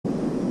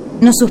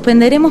Nos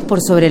suspenderemos por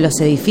sobre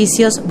los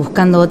edificios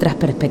buscando otras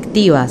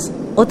perspectivas,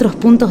 otros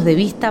puntos de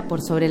vista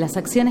por sobre las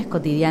acciones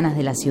cotidianas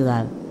de la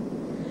ciudad.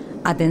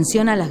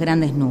 Atención a las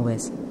grandes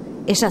nubes.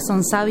 Ellas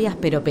son sabias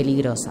pero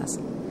peligrosas.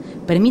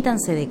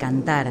 Permítanse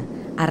decantar,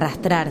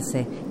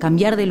 arrastrarse,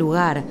 cambiar de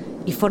lugar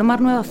y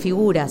formar nuevas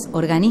figuras,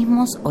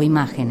 organismos o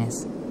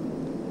imágenes.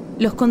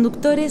 Los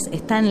conductores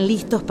están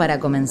listos para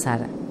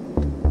comenzar.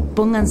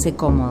 Pónganse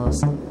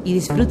cómodos y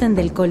disfruten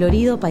del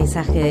colorido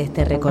paisaje de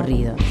este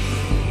recorrido.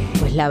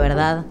 Pues la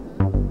verdad,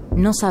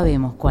 no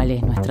sabemos cuál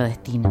es nuestro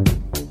destino.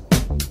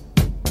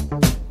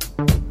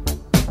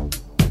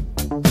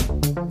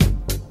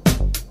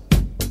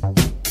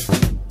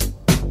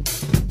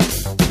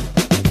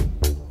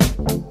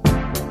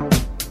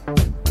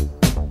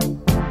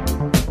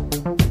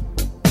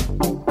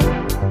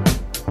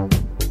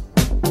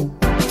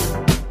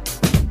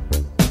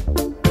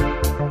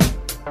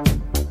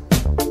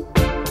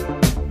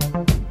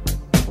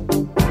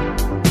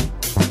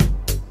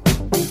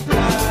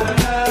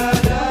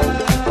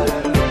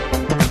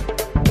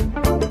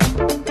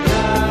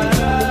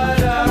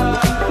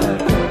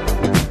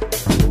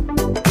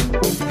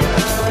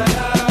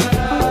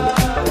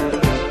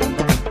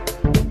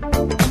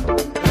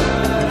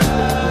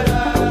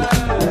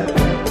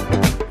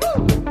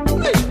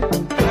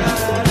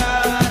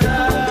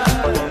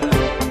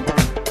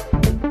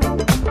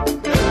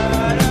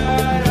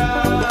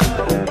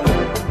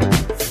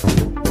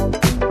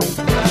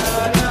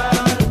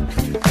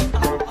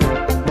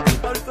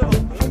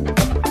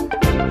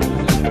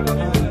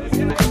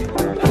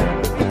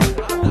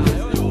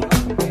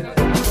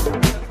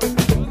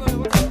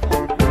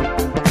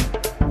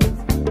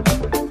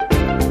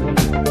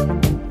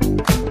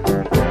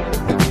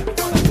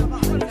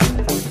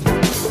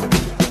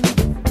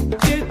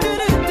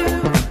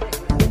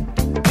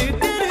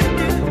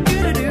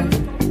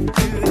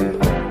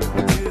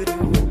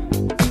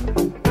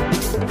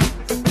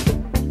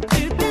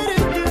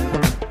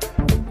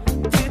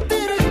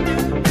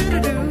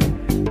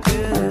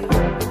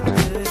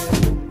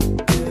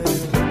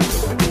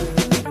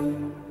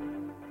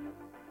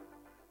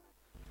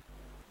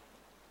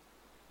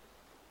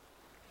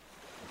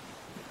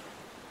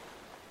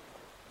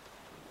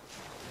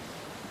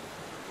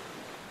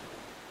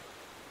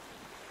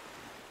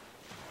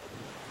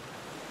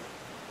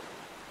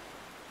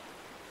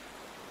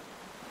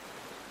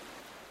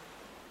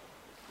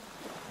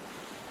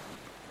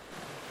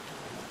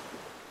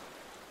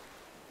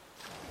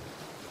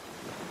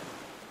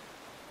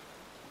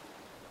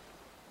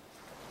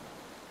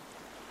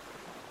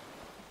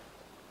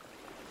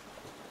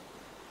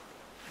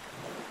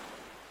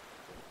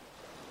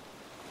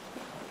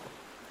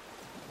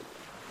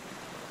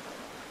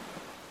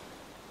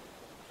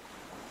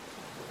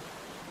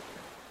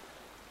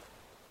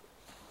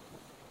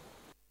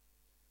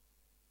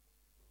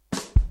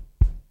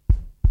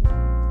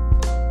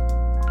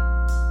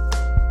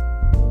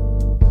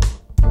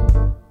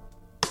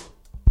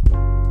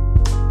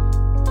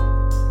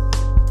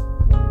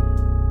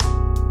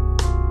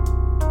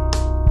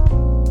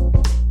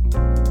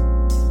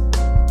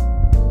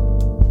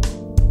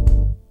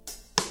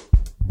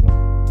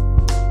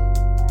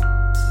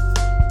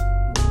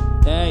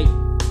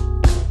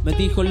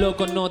 Dijo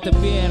loco no te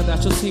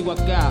pierdas, yo sigo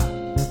acá.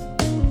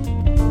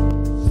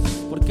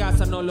 Por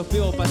casa no los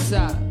veo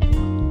pasar.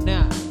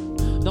 Nah,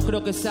 no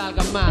creo que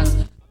salga más.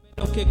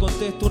 A menos que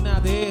conteste una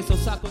de esos,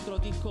 saco otro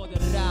disco de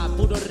rap.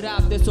 Puro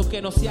rap de esos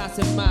que no se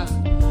hacen más.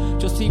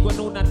 Yo sigo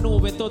en una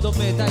nube, todo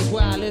me da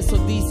igual. Eso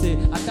dice,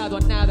 atado a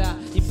nada,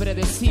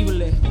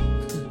 impredecible.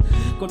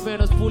 Con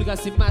menos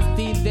pulgas y más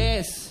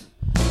tildes.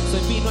 Soy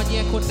vino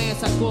añejo en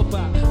esa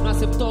copa, no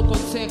acepto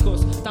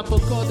consejos,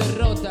 tampoco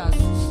derrotas.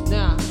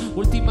 Nah,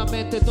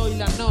 últimamente doy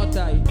la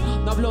nota y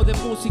no hablo de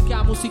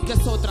música, música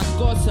es otra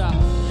cosa.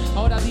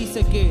 Ahora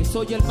dice que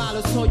soy el malo,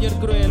 soy el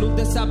cruel, un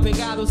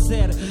desapegado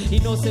ser y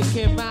no se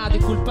quema,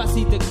 disculpa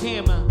si te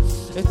quema.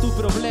 Es tu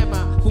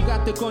problema,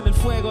 jugaste con el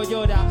fuego y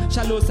ahora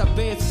ya lo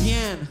sabes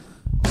bien.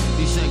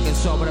 Dicen que es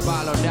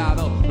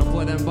sobrevalorado, no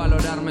pueden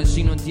valorarme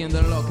si no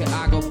entienden lo que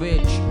hago,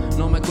 bitch.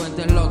 No me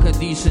cuenten lo que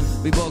dicen,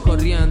 vivo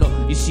corriendo.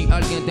 Y si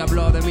alguien te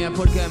habló de mí es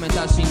porque me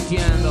estás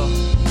sintiendo.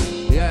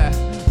 Yeah,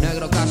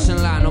 negro,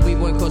 cásenla. No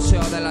vivo el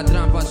joseo de la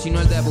trampa, sino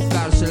el de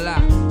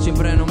buscársela.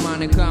 Siempre nos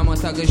manejamos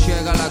hasta que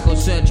llega la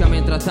cosecha.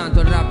 Mientras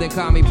tanto el rap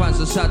deja mi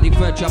panza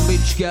satisfecha.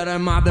 Bitch,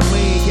 quieren más de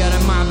mí,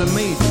 quieren más de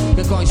mí.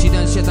 Qué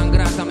coincidencia tan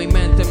grata, mi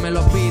mente me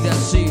lo pide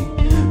así.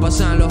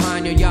 Pasan los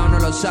años y aún no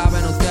lo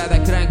saben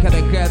ustedes. Creen que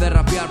dejé de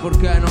rapear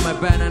porque no me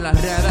ven en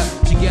las redes.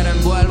 Si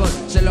quieren vuelvo,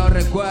 se lo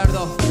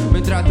recuerdo.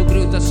 Mientras tu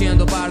crew está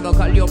haciendo bardo,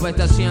 Calliope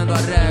está haciendo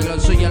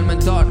arreglos. Soy el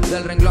mentor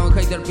del renglón,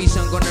 hater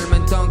pisan con el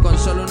mentón. Con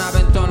solo un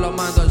aventón lo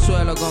mando al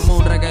suelo como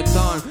un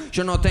reggaetón.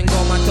 Yo no tengo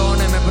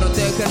matones, me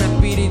protege el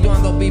espíritu.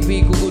 Ando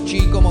pipí,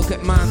 cucuchi como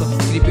quemando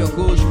Gripio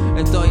Kush,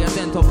 estoy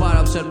atento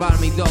para observar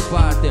mis dos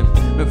partes.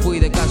 Me fui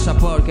de casa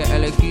porque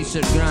elegí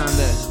ser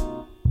grande.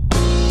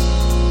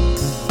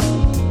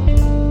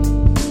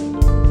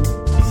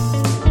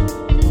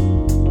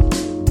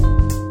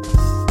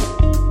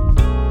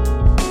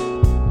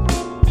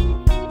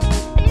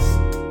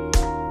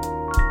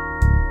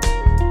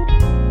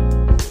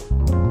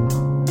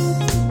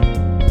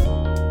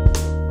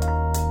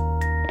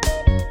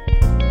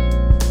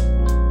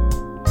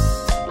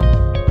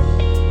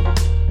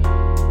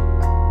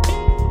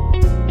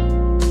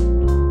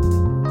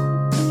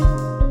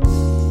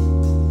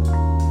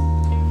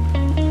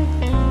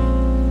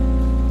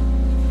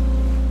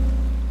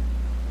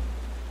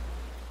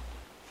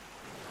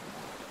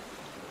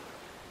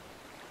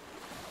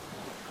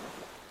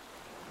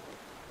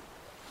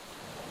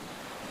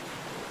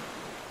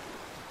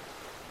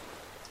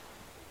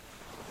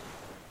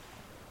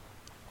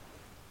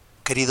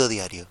 Querido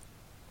diario,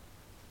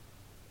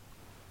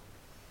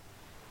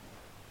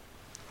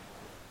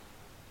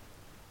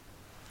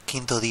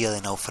 quinto día de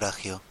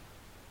naufragio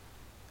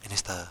en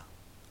esta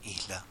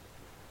isla.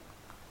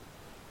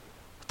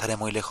 Estaré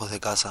muy lejos de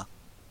casa.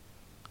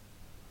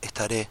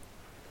 Estaré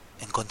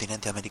en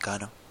continente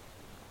americano.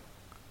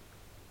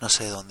 No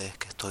sé dónde es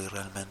que estoy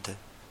realmente.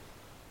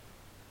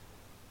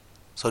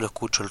 Solo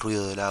escucho el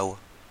ruido del agua.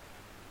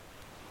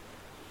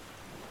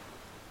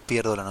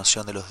 Pierdo la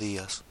noción de los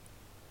días.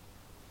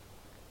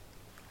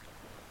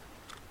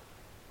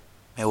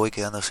 Me voy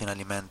quedando sin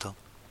alimento.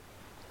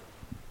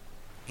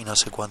 Y no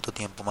sé cuánto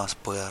tiempo más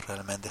pueda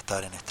realmente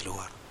estar en este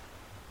lugar.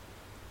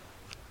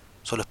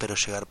 Solo espero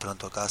llegar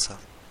pronto a casa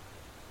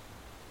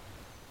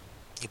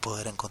y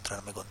poder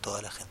encontrarme con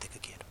toda la gente que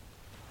quiero.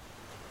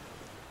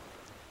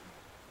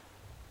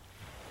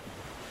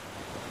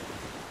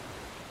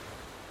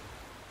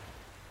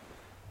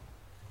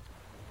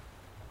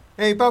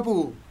 Hey,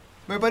 Papu,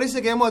 me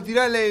parece que vamos a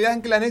tirarle el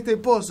ancla en este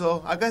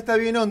pozo. Acá está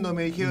bien hondo,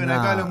 me dijeron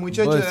acá los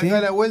muchachos de acá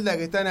a la vuelta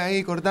que están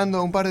ahí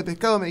cortando un par de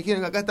pescados. Me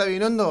dijeron que acá está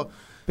bien hondo.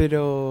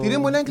 Pero...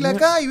 tiremos el ancla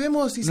acá y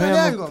vemos si sale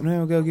algo. No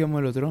hemos quedado que íbamos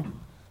al otro.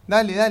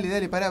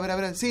 Dale,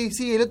 pará. Sí,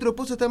 el otro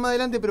pozo está más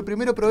adelante, pero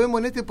primero probemos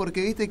en este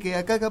porque viste que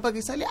acá capaz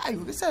que sale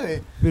algo, ¿qué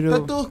sabe? Pero...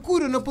 está todo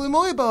oscuro, no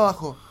podemos ver para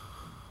abajo.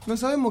 No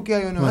sabemos qué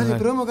hay o no. Dale,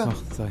 probemos acá.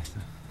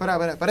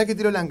 Pará que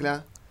tiro el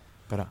ancla.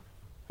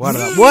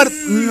 Guarda.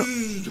 No.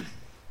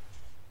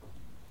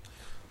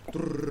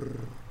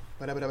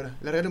 Pará.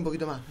 Largale un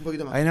poquito más.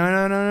 Ay, no,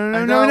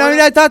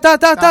 mira, está.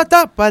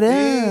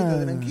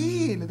 Pará.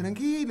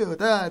 Tranquilo.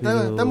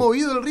 Está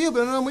movido el río,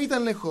 pero no vamos a ir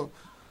tan lejos.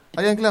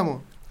 Ahí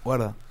anclamos.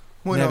 Guarda.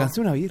 Bueno. Me alcancé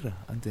una birra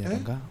antes de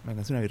arrancar. Me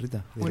alcancé una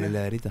birrita de la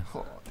heladerita.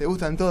 Te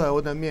gustan todas,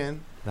 vos también.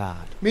 Dale.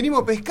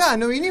 Vinimos a pescar,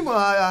 no vinimos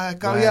a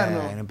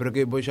escabiarnos. Bueno, pero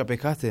que vos ya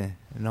pescaste.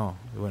 No,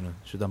 bueno,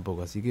 yo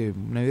tampoco. Así que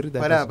una birrita.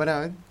 Pará, a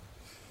ver.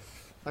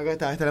 Acá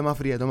está, esta es la más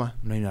fría, tomá.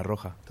 No hay una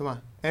roja.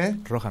 Tomá,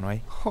 Roja no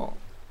hay.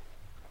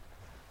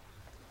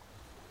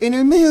 En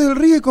el medio del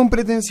río y con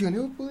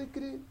pretensiones, ¿vos podés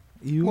creer?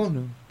 Y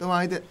uno. Tomá,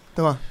 ahí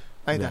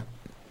está.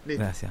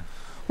 Listo. Gracias.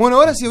 Bueno,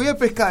 ahora sí voy a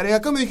pescar,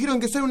 Acá me dijeron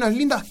que son unas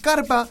lindas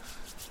carpas.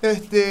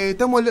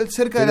 Estamos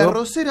cerca de la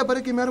rosera.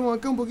 Para que me armo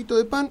acá un poquito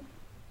de pan.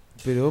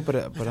 Pero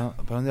 ¿para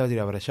dónde vas a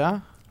tirar? ¿Para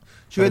allá?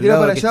 Yo voy a tirar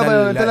para allá para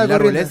donde está la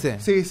corriente.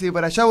 Ese? Sí,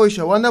 para allá voy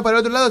yo. Vos andá para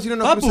el otro lado si no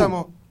nos Papu.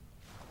 cruzamos.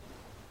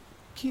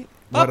 ¿Qué?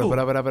 Papu.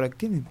 Para.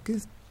 ¿Quién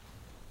es?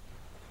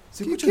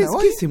 ¿Se ¿Qué escucha una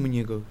voz? es ese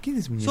muñeco? ¿Quién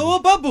es ese muñeco? ¿Sos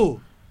vos, Papu?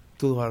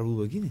 Todo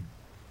barbudo. ¿Quién es?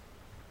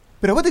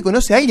 ¿Pero vos te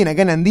conoce a alguien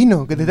acá en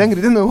Andino que te están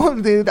gritando?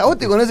 ¿A vos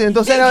te conocen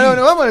entonces? No,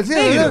 vamos al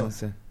cielo. No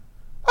sé.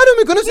 No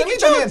me conoce a mí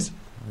también.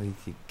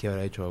 Ay, ¿qué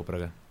habrá hecho por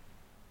acá?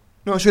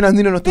 No, yo en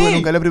Andino no estuve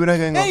nunca, la primera vez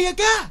que vengo. ¡Ey,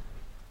 acá!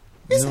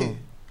 ¿Ese? No.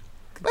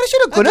 Pero yo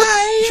lo conozco.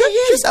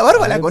 Yo esa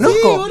barba la conozco.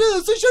 Sí,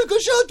 boludo, soy yo el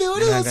Coyote,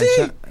 boludo, sí.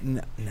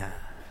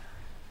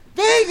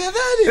 Venga,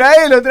 dale.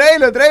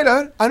 Tráelo,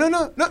 a ver.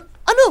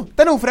 No,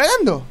 está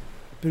naufragando.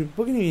 ¿Pero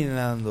por qué no viene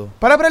nadando?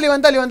 Pará,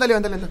 levantá.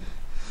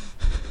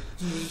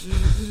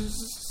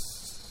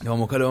 Vamos a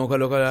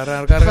buscarlo,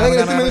 Pará que le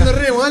estoy metiendo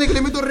remo, dale que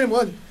le meto remo,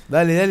 dale.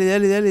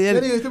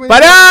 Dale.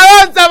 ¡Pará,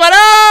 avanza,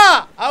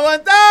 pará!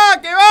 ¡Aguantá,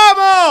 que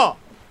vamos!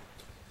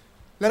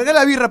 Largá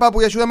la birra,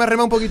 Papu, y ayúdame a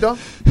remar un poquito.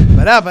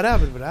 Pará,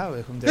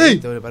 deja un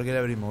traguito, ¿para qué le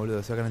abrimos,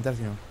 boludo? Se va a calentar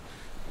si no.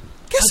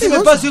 ¿Qué haces, Haceme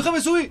espacio,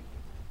 déjame subir.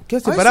 ¿Qué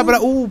hace? Ay, Pará.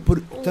 ¿Cómo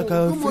Está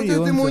cagado de frío. te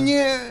Gonza.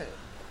 muñe?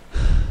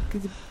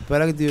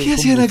 ¿Qué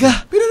hacían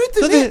acá? Pero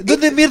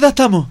 ¿Dónde mierda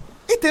estamos?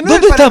 Este no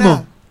 ¿Dónde es para estamos?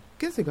 nada.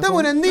 ¿Qué hace? Estamos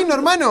en Andino,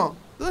 hermano.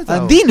 ¿Dónde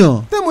estamos?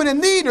 ¿Andino? Estamos en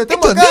Andino,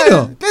 estamos ¿Esto acá.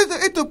 Andino?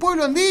 Esto es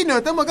pueblo andino.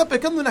 Estamos acá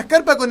pescando unas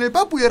carpas con el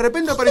Papu y de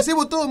repente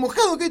aparecemos todos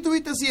mojados. ¿Qué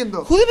estuviste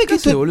haciendo? Jodeme ¿Qué que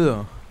hace, esto...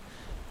 boludo?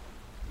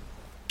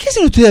 ¿Qué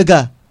hacen ustedes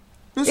acá?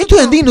 Nosotros- Esto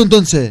es andino,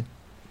 entonces.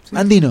 Sí.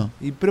 Andino.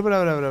 Pero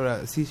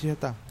pará. Sí, ya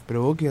está.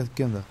 Pero vos,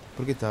 ¿qué onda?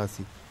 ¿Por qué estabas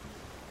así?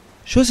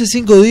 Yo hace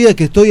 5 días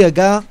que estoy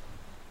acá.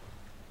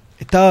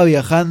 Estaba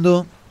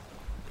viajando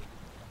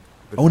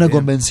a una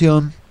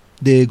convención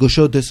de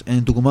coyotes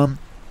en Tucumán.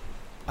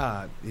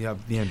 Ah, ya,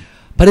 bien.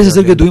 Parece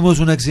ser que tuvimos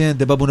un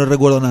accidente, Papu, no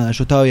recuerdo nada.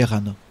 Yo estaba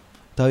viajando.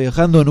 Estaba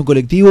viajando en un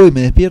colectivo y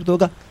me despierto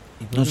acá.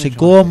 No sé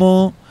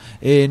cómo.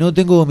 No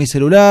tengo mi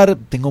celular.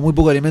 Tengo muy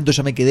poco alimento.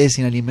 Ya me quedé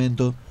sin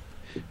alimento.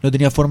 No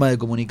tenía forma de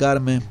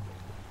comunicarme.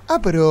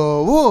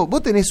 Pero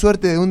vos tenés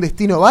suerte de un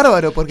destino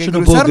bárbaro, porque Yo no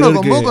cruzarnos puedo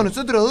con creer vos, que- con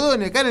nosotros dos,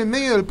 acá en el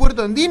medio del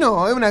puerto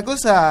andino, es una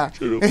cosa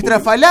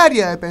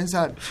estrafalaria de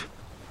pensar.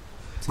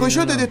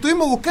 Coyote, te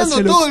estuvimos buscando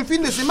Hacelo. todo el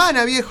fin de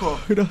semana, viejo.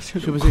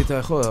 Gracias. Yo pensé que estaba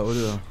de joda,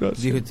 boludo.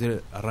 Dije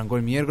que arrancó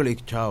el miércoles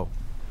y chao.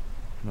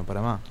 No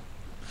para más.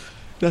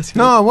 Gracias.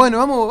 No, bueno,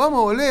 vamos a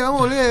volver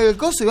el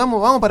coso y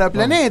vamos para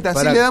Planeta, así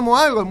para- le damos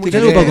algo al muchacho.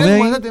 algo para que comer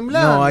tenemos ahí? acá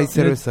temblando. No, hay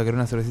cerveza, ¿querés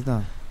una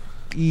cervecita?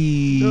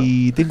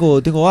 Y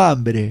tengo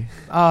hambre.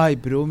 Ay,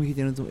 pero vos me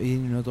dijiste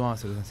no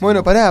tomabas cerveza.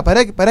 Bueno,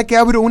 pará que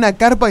abro una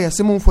carpa y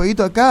hacemos un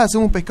fueguito acá,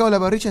 hacemos un pescado a la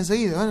parrilla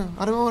enseguida. Bueno,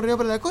 ahora vamos arriba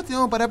para la costa y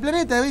vamos para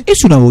Planeta, ¿ves?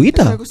 ¿Es una Es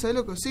boguita? una cosa de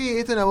loco, sí,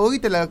 esta es una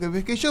boguita la que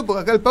pesqué yo,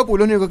 porque acá el Papu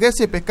lo único que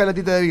hace es pescar la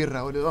tita de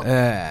birra, boludo. Y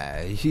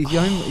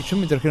a mí, yo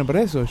me trajeron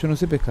para eso, yo no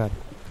sé pescar.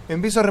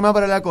 empiezo a remar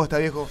para la costa,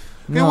 viejo.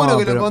 Qué No, bueno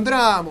que lo pero-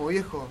 encontramos,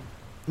 viejo.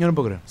 Yo no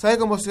puedo creer. ¿Sabés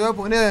cómo se va a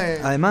poner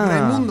Además-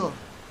 Raimundo?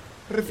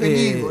 Re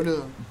feliz,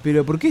 boludo.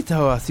 Pero ¿por qué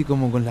estaba así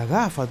como con las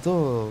gafas,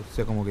 todo? O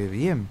sea, como que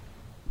bien.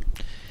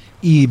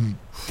 Y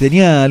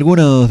tenía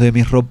algunos de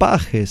mis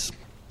ropajes,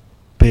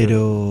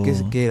 pero...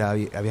 ¿Qué era?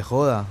 ¿Había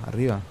joda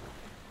arriba?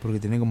 Porque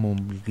tenía como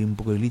un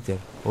poco de glitter.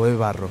 ¿O es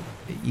barro?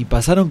 Y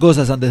pasaron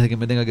cosas antes de que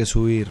me tenga que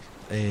subir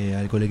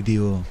al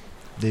colectivo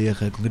de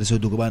viaje al Congreso de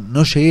Tucumán.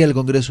 No llegué al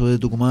Congreso de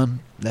Tucumán.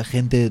 La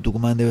gente de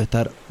Tucumán debe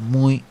estar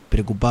muy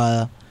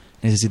preocupada.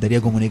 Necesitaría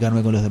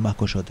comunicarme con los demás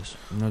coyotes.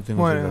 No tengo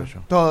Bueno,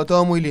 celular yo.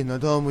 todo muy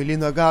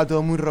lindo acá,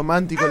 todo muy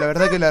romántico. La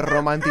verdad que la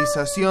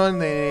romantización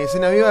de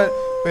escena viva,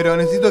 pero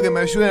necesito que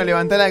me ayuden a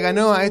levantar la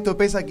canoa. Esto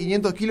pesa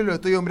 500 kilos, lo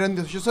estoy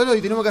hombreando yo solo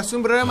y tenemos que hacer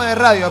un programa de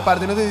radio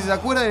aparte. No sé si se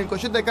acuerdan, el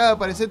Coyote acaba de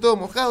aparecer todo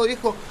mojado,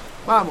 viejo.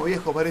 Vamos,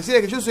 viejo, pareciera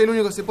que yo soy el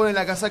único que se pone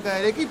la casaca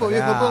del equipo.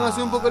 Pará. Viejo,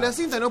 póngase un poco la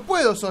cinta, no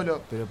puedo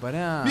solo. Pero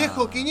pará.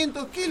 Viejo,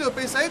 500 kilos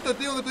pesa esto,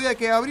 tengo que todavía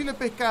que abrir el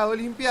pescado,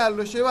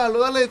 limpiarlo, llevarlo,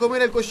 darle de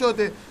comer al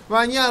coyote,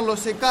 bañarlo,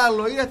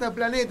 secarlo, ir hasta el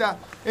planeta,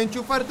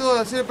 enchufar todo,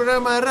 hacer el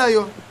programa de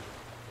radio.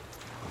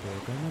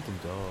 Pero cálmate un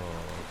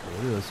toque,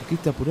 boludo. Si que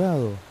está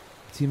apurado.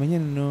 Si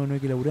mañana no hay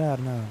que laburar,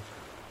 nada.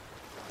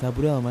 Está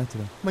apurado,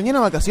 maestro. ¿Mañana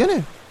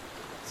vacaciones?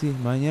 Sí,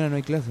 mañana no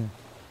hay clase.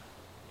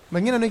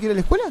 ¿Mañana no hay que ir a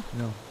la escuela?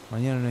 No,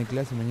 mañana no hay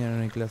clase, mañana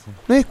no hay clase.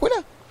 ¿No hay escuela?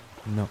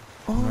 No,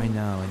 Oh. no hay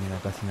nada mañana,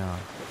 casi nada.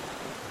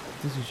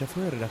 Entonces ya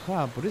fue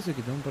relajada, por eso hay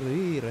que tomar un par de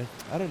birras.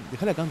 Ahora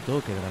dejala acá un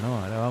toque, no.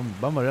 Ahora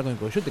vamos a hablar con el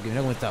coyote que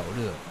mirá cómo está,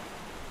 boludo.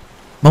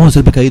 ¿Vamos a hacer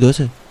el pescadito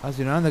ese?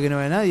 Hace una banda que no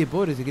ve a nadie,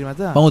 pobre, se quiere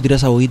matar. Vamos a tirar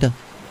esa boguita.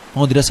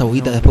 Vamos a tirar esa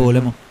boguita, No, después no,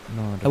 volvemos.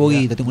 no, La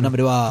boguita, tengo un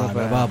hambre para-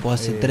 bárbaro, papu.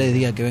 Hace 3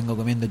 días que vengo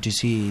comiendo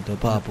chisito,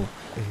 papu.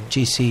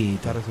 Chisito.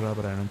 Está reservado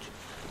para la noche.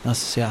 No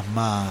seas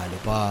malo,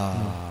 papu.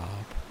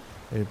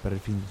 Para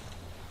el fin.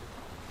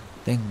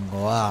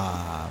 Tengo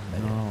hambre.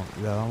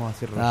 No, la vamos a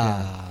hacer recién.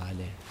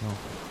 Dale.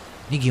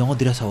 No. Niki, ¿vamos a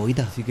tirar esa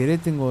boguita? Si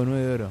querés tengo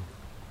 9 de oro.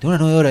 ¿Tengo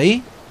unas 9 horas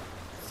ahí?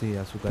 Sí,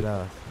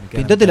 azucaradas.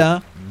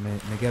 Pintátela.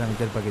 Me queda la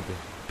mitad del paquete.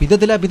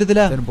 Pintátela.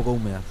 Están un poco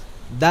húmedas.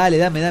 Dale,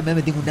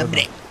 dame, tengo un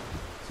hambre.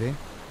 ¿Sí?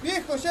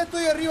 Viejo, ya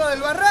estoy arriba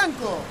del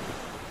barranco.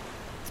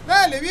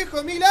 Dale,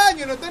 viejo, 1000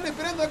 años, nos están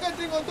esperando acá,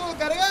 tengo todo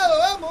cargado.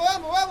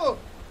 Vamos.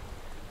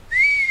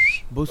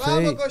 Vos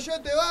sabés, Vamos,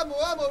 coyote,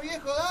 vamos,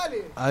 viejo,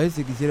 dale. a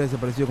veces quisiera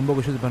desaparecido con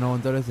vos, yo para no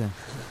aguantar ese.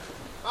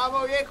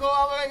 Vamos, viejo,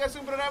 vamos, venga a hacer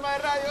un programa de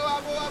radio,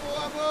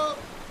 vamos.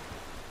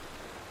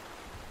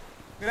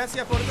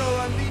 Gracias por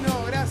todo,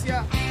 Andino,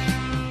 gracias.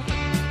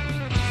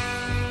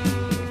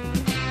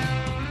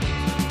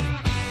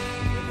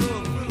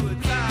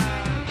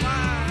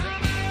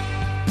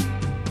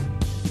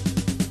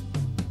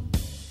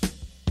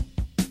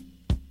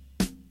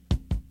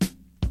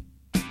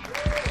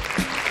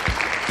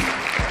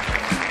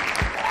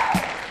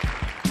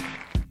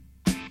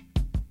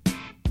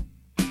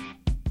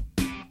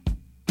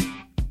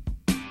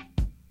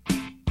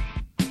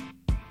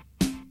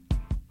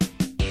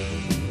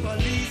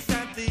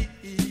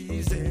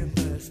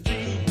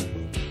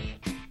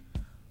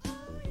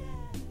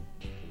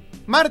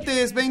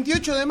 Martes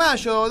 28 de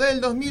mayo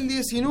del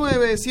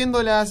 2019,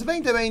 siendo las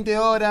 20:20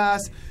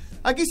 horas.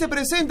 Aquí se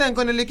presentan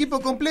con el equipo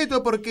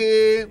completo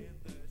porque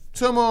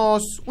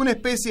somos una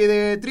especie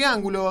de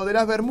triángulo de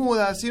las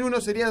Bermudas. Sin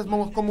uno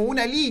seríamos como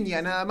una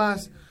línea nada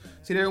más.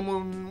 Sería como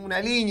una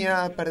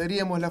línea,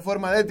 perderíamos la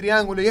forma del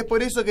triángulo. Y es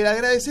por eso que le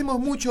agradecemos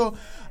mucho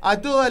a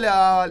toda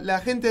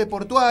la gente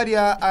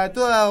portuaria, a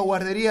toda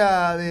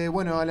guardería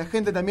a la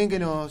gente también que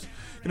nos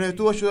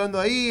estuvo ayudando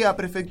ahí, a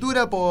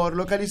Prefectura por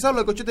localizarlo,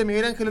 al Coyote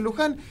Miguel Ángel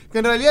Luján, que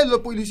en realidad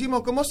lo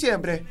hicimos como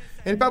siempre,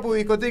 el Papu,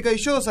 Discoteca y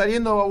yo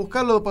saliendo a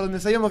buscarlo por donde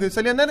sabíamos que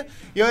salía a andar,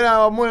 y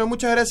ahora, bueno,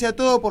 muchas gracias a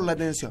todos por la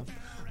atención.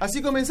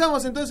 Así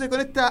comenzamos entonces con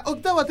esta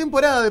 8ª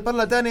temporada de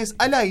Parlatanes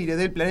al aire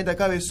del Planeta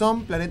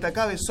Cabezón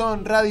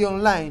Radio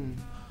Online.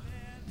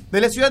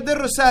 De la ciudad de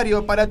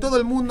Rosario para todo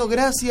el mundo,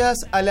 gracias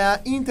a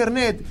la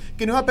internet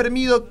que nos ha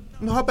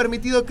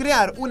permitido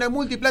crear una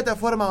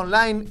multiplataforma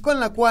online con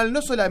la cual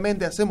no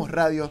solamente hacemos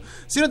radio,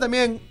 sino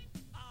también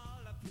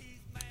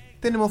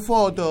tenemos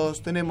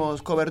fotos,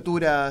 tenemos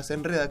coberturas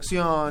en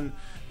redacción,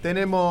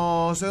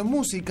 tenemos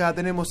música,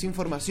 tenemos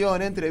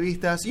información,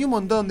 entrevistas y un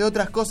montón de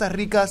otras cosas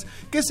ricas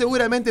que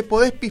seguramente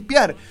podés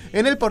pispear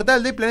en el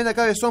portal de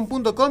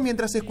planetacabezón.com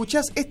mientras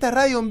escuchás esta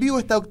radio en vivo,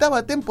 esta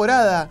 8ª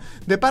temporada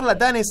de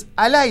Parlatanes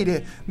al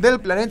aire del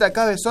Planeta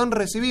Cabezón.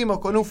 Recibimos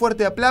con un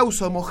fuerte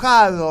aplauso,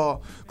 mojado,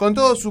 con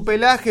todo su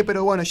pelaje,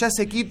 pero bueno, ya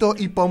sequito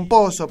y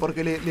pomposo,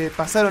 porque le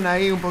pasaron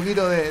ahí un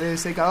poquito de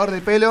secador de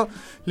pelo,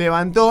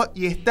 levantó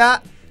y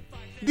está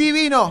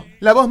divino,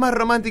 la voz más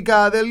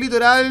romántica del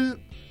litoral,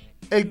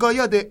 el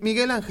Coyote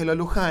Miguel Ángel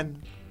Luján.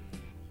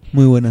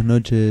 Muy buenas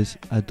noches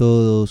a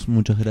todos,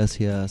 muchas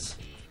gracias.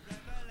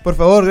 Por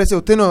favor, gracias a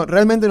usted,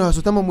 realmente nos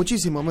asustamos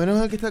muchísimo, menos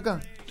mal que está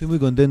acá. Estoy muy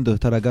contento de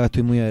estar acá,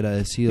 estoy muy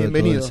agradecido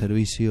Bienvenido. a todo el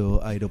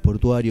servicio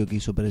aeroportuario que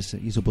hizo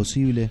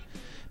posible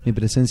mi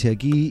presencia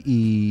aquí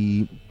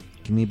y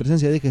que mi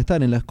presencia deje de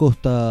estar en las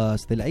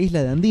costas de la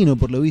isla de Andino,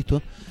 por lo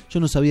visto. Yo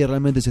no sabía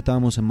realmente si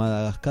estábamos en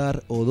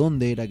Madagascar o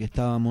dónde era que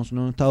estábamos.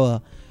 No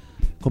estaba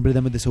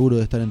completamente seguro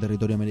de estar en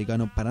territorio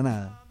americano para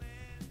nada.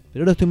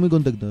 Pero ahora estoy muy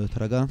contento de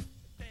estar acá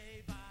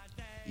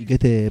y que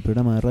este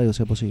programa de radio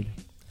sea posible.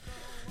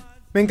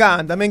 Me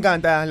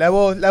encanta la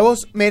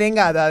voz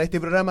merengada de este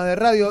programa de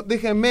radio.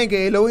 Déjenme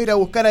que lo voy a ir a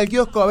buscar al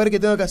kiosco, a ver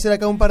qué tengo que hacer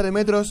acá un par de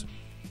metros.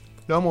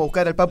 Lo vamos a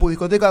buscar al Papu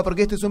Discoteca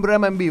porque este es un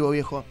programa en vivo,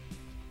 viejo.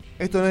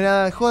 Esto no es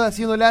nada de joda,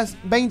 siendo las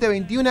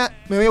 20:21.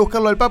 Me voy a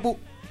buscarlo al Papu.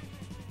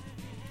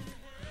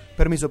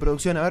 Permiso,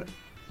 producción, a ver.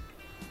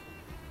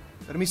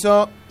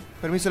 Permiso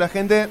la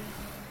gente.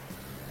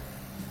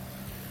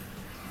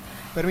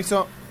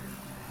 Permiso.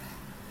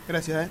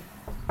 Gracias,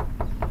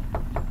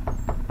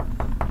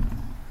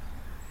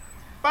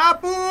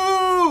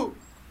 ¡Papu!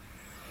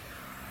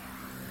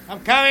 I'm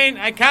coming.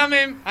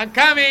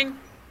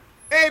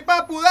 ¡Ey,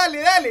 Papu,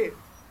 dale!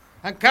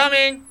 I'm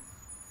coming.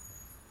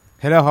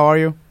 Hello, how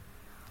are you?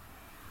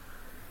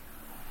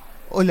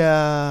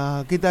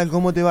 Hola, ¿qué tal?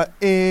 ¿Cómo te va?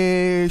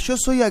 Yo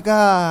soy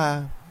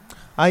acá.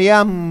 I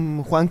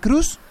am Juan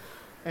Cruz.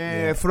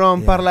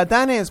 From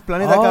Parlatanes,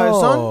 Planeta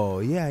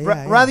Cabezón.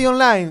 Radio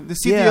Online, the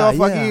city of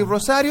aquí,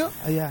 Rosario.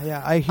 I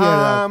hear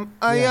that.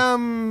 I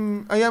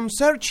am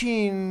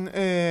searching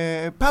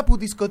Papu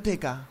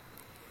Discoteca.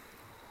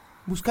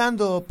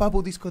 Buscando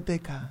Papu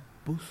Discoteca.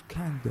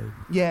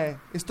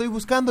 Estoy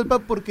buscando el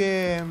Papu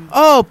porque...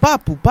 Oh,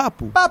 Papu.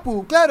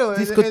 Papu, claro.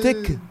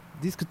 Discoteca.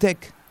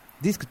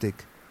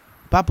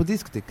 Papu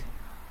Discoteca.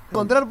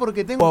 Encontrar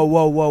porque tengo...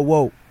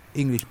 Wow.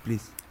 English,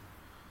 please.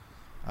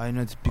 I'm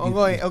not speaking,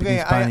 Okay.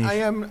 Spanish.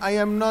 I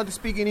am not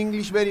speaking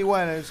English very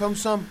well.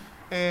 Some.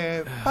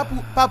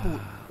 Papu.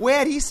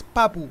 Where is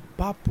Papu?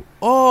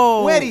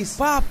 Oh, where is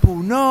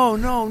Papu? No.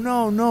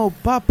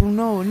 Papu,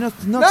 no.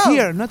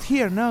 Not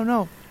here.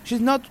 No.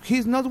 He's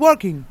not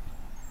working.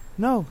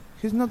 No,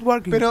 he's not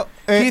working. Pero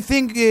he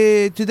think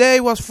today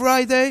was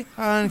Friday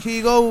and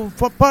he go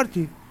for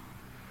party.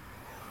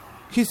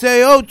 He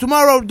say,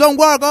 tomorrow don't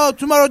work.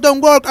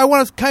 I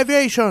want a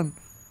vacation.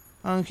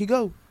 And he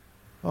go.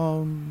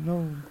 Oh,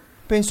 no.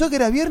 Pensó que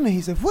era viernes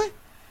y se fue.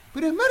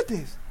 Pero es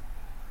martes.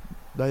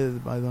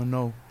 I don't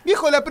know.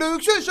 Viejo, la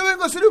producción, yo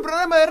vengo a hacer un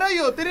programa de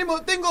radio.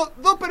 Tengo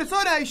 2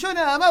 personas y yo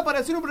nada más para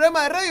hacer un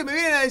programa de radio y me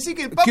vienen a decir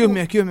que el Papu...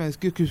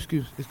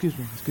 Excuse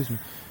me.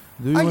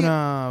 Do you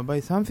wanna buy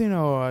something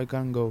or I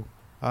can go?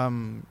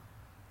 I'm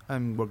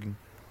working,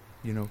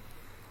 you know.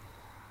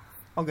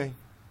 Okay.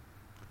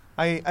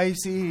 I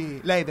see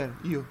later,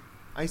 you.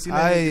 I see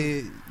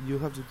later. You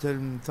have to tell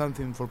me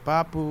something for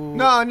Papu.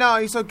 No,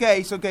 it's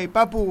okay.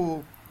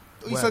 Papu,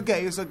 it's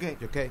okay.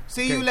 Okay.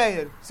 See you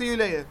later.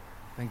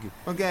 Thank you.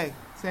 Okay,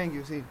 thank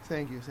you.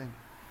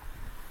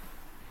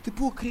 Te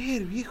puedo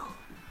creer, viejo.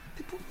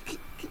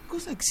 ¿Qué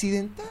cosa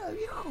accidentada,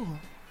 viejo?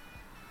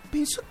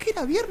 Pensó que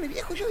era viernes,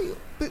 viejo. Yo digo,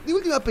 de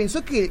última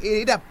pensó que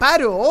era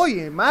paro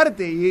hoy,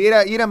 martes, y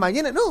era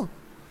mañana. No,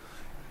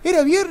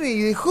 era viernes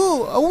y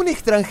dejó a un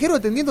extranjero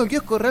atendiendo el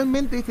kiosco.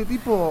 Realmente este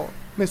tipo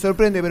me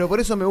sorprende, pero por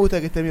eso me gusta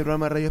que esté en mi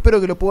programa de radio.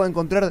 Espero que lo pueda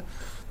encontrar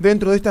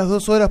dentro de estas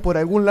 2 horas por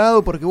algún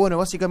lado, porque bueno,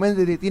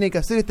 básicamente tiene que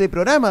hacer este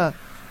programa,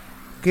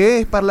 que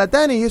es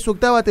Parlatanes y es su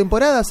 8ª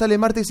temporada. Sale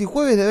martes y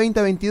jueves de 20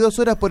 a 22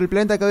 horas por el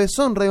Planeta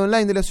Cabezón, radio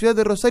online de la ciudad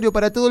de Rosario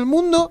para todo el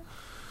mundo.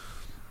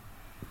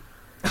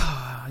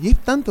 Y es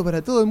tanto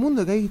para todo el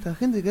mundo que hay esta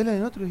gente que habla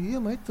en otros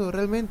idiomas. Esto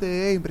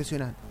realmente es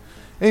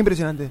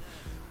impresionante.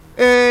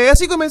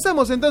 Así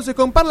comenzamos entonces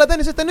con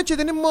Parlatanes. Esta noche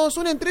tenemos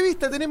una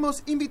entrevista,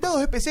 tenemos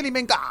invitados especiales y me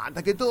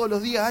encanta que todos los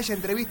días haya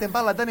entrevista en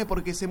Parlatanes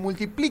porque se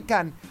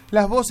multiplican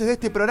las voces de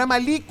este programa.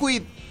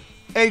 Likuid,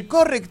 el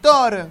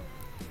Corrector,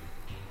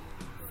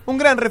 un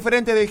gran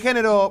referente del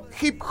género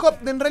hip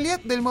hop, en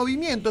realidad del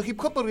movimiento hip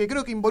hop, porque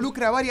creo que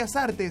involucra varias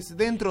artes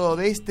dentro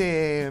de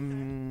este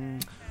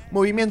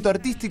movimiento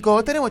artístico.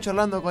 Estaremos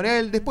charlando con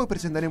él, después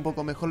presentaré un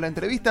poco mejor la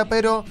entrevista,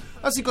 pero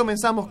así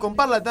comenzamos con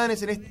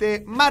Parlatanes en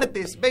este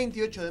martes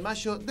 28 de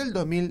mayo del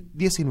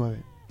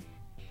 2019.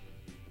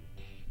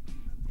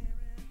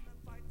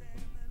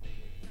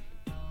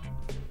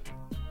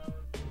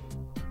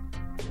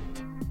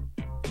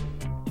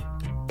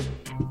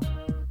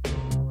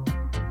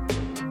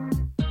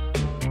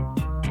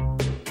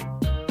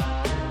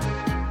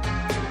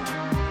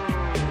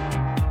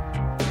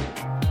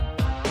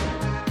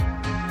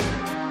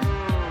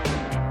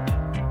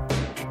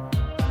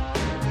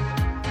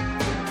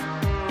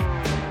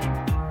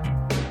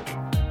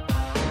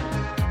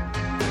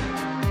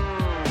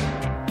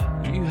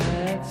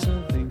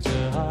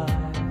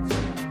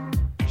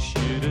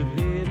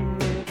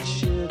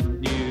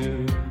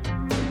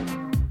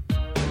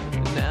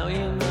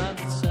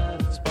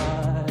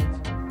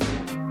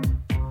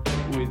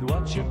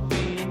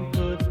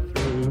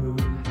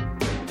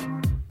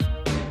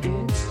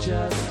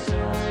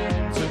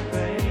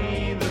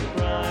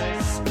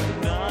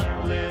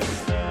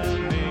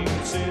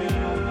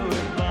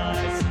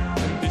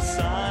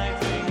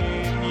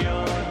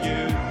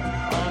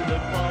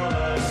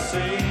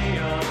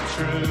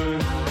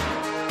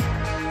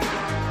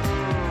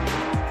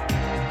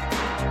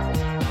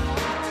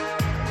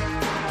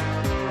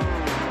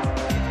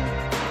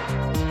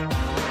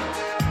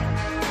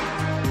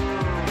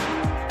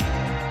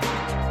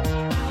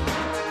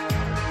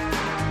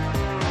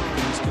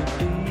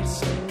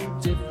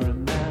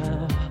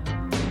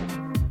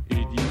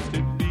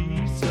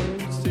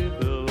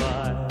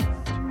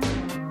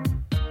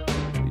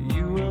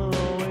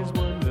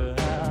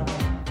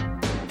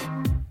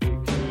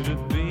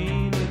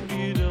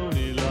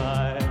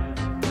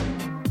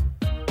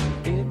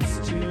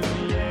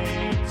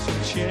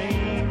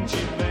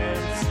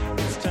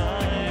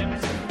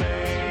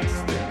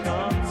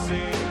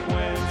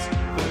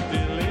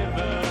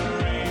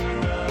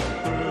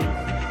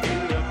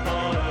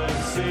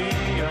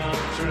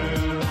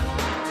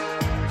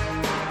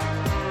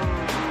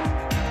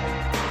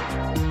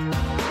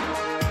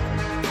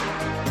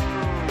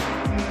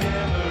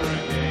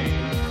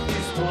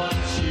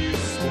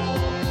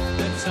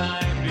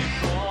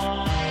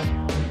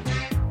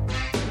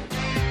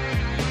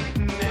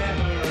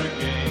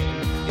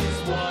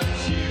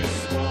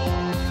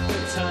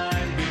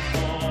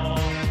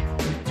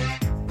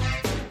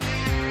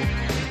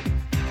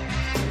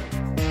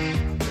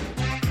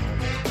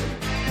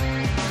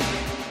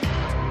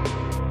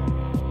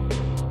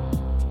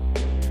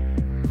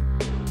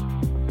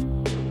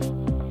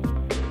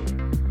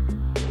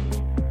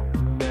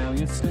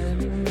 you're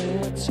standing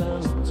there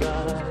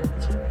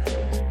tongue-tied.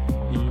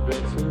 You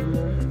better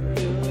look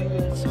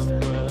good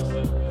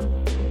somewhere.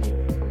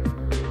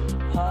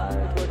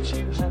 Hide what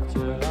you have to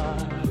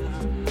hide,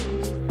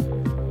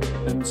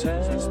 and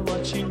tell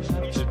what you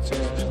have to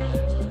tell.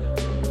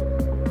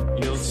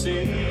 You'll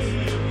see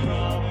your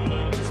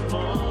problems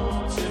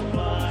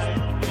multiply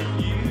if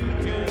you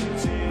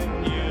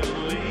continually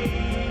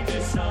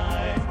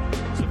decide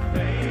to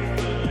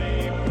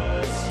faithfully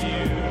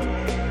pursue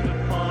the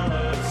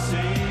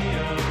policy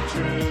of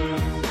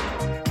truth.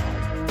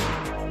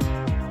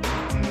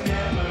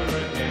 Never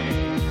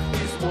again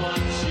is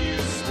what you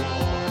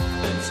swore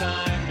the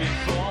time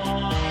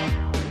before.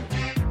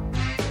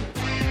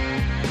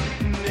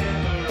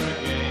 Never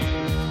again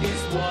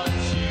is what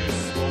you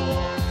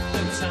swore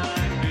the time before. Is what you swore the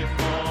time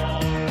before. Never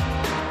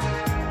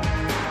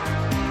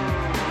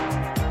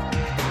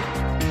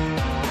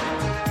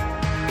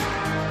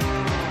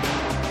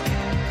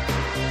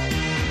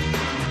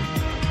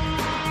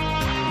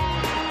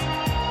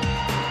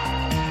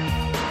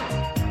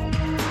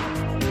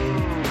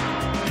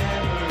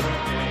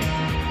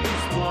again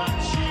is what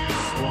you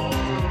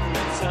swore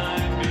the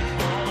time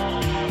before. Never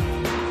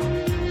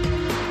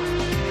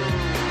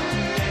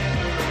again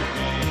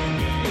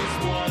is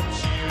what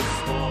you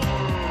swore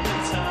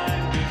the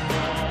time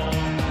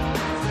before.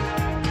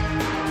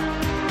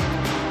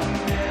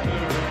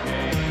 Never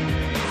again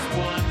is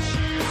what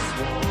you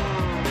swore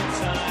the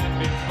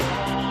time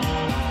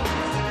before.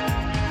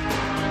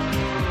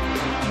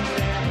 Never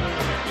again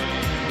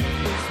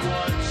is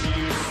what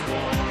you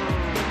swore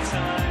the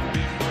time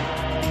before.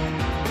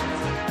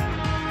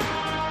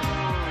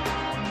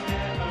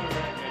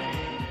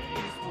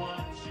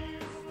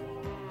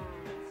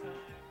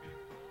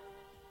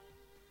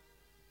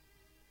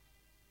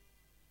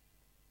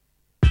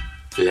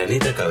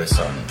 Planeta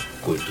Cabezón,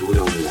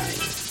 Cultura Online.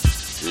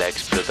 La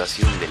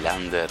explotación del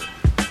under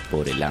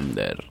por el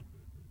under.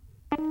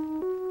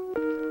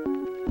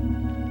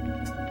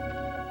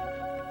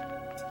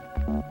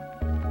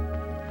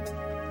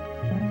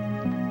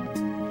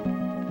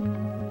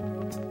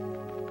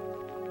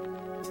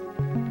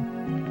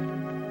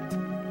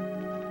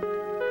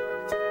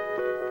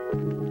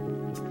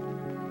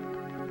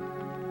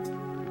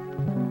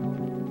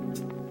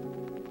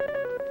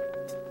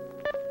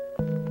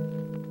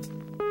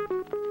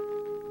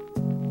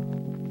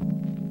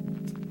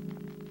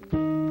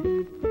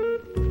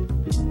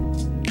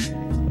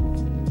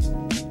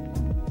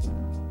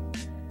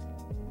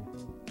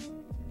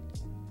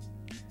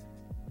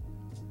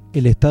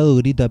 El Estado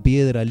grita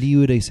piedra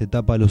libre y se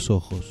tapa los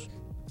ojos.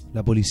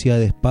 La policía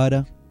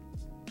dispara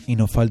y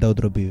nos falta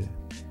otro pibe.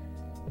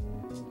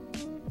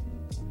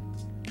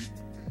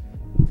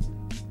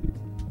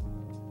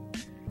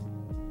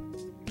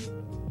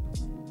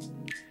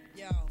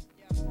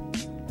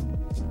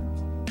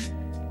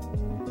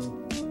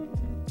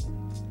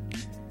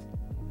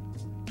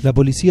 La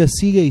policía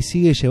sigue y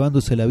sigue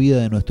llevándose la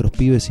vida de nuestros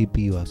pibes y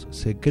pibas.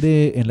 Se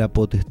cree en la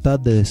potestad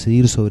de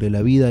decidir sobre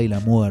la vida y la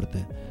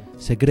muerte.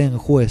 Se creen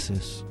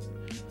jueces.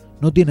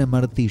 No tienen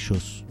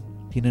martillos,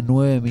 tienen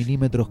 9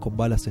 milímetros con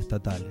balas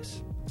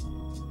estatales.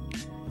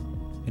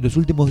 En los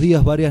últimos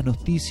días varias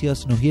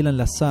noticias nos hielan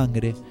la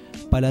sangre,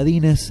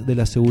 paladines de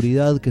la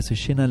seguridad que se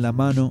llenan la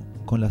mano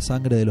con la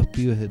sangre de los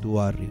pibes de tu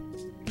barrio.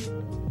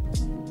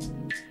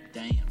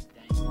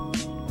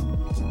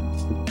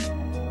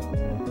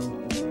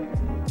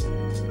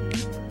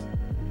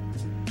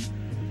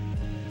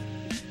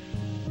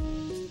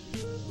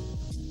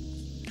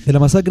 De la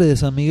masacre de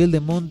San Miguel de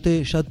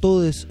Monte ya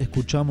todos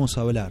escuchamos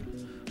hablar.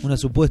 Una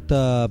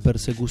supuesta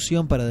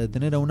persecución para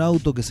detener a un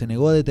auto que se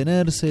negó a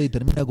detenerse y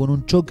termina con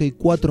un choque y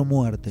 4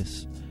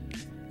 muertes.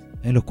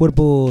 En los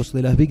cuerpos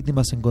de las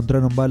víctimas se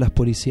encontraron balas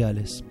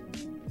policiales.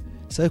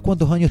 ¿Sabes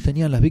cuántos años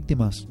tenían las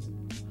víctimas?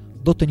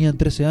 2 tenían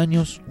 13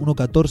 años, uno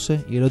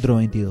 14 y el otro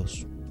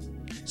 22.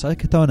 ¿Sabes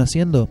qué estaban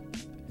haciendo?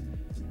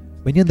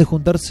 Venían de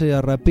juntarse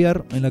a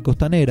rapear en la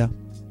costanera.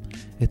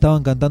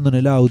 Estaban cantando en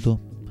el auto.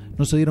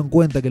 No se dieron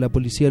cuenta que la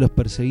policía los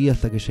perseguía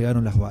hasta que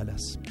llegaron las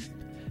balas.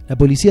 ¿La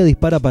policía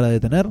dispara para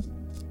detener?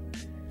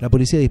 La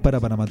policía dispara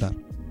para matar.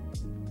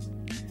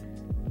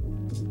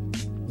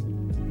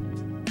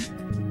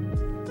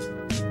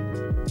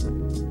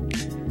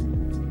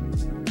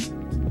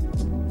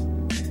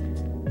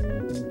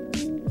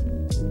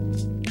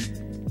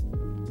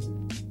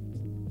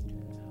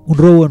 Un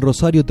robo en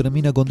Rosario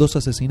termina con 2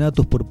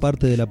 asesinatos por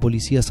parte de la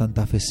policía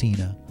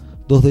santafesina.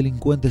 2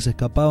 delincuentes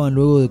escapaban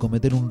luego de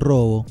cometer un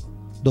robo.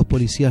 2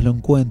 policías lo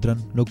encuentran,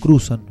 lo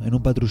cruzan en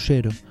un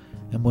patrullero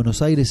en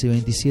Buenos Aires el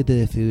 27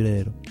 de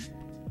febrero.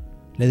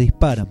 Le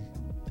disparan.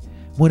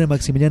 Muere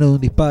Maximiliano de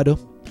un disparo.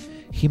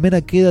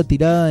 Jimena queda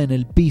tirada en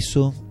el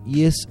piso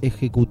y es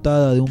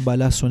ejecutada de un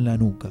balazo en la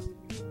nuca.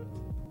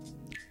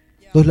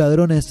 2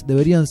 ladrones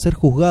deberían ser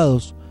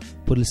juzgados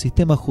por el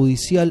sistema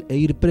judicial e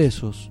ir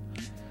presos.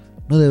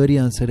 No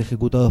deberían ser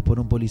ejecutados por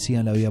un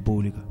policía en la vía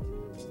pública.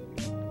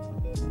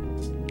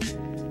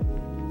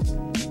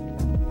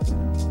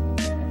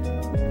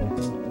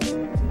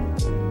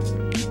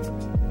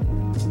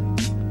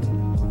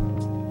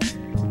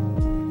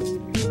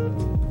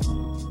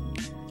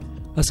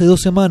 Hace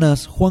 2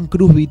 semanas, Juan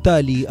Cruz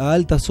Vitali a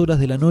altas horas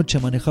de la noche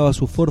manejaba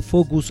su Ford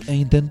Focus e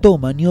intentó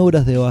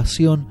maniobras de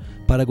evasión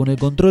para con el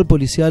control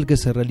policial que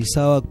se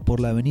realizaba por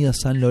la avenida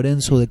San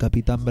Lorenzo de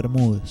Capitán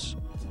Bermúdez.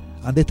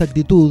 Ante esta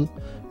actitud,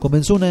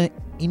 comenzó una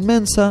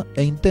inmensa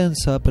e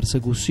intensa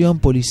persecución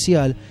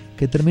policial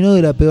que terminó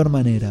de la peor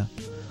manera.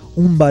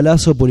 Un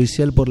balazo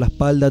policial por la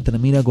espalda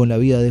termina con la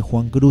vida de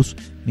Juan Cruz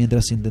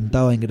mientras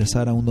intentaba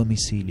ingresar a un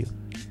domicilio.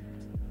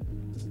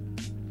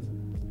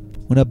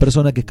 Una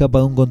persona que escapa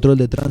de un control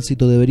de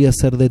tránsito debería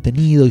ser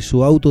detenido y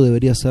su auto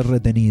debería ser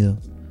retenido.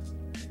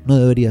 No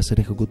debería ser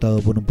ejecutado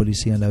por un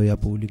policía en la vía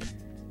pública.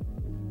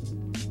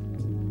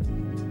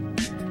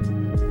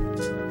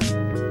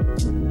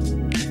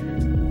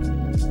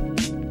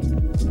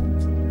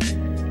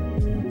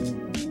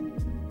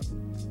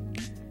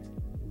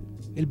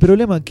 El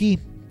problema aquí,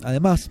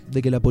 además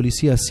de que la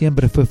policía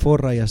siempre fue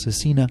forra y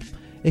asesina,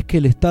 es que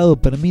el Estado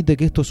permite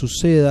que esto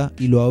suceda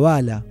y lo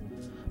avala,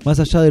 más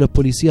allá de los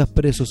policías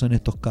presos en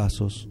estos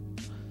casos.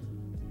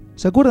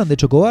 ¿Se acuerdan de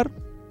Chocobar?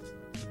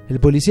 El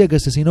policía que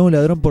asesinó a un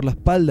ladrón por la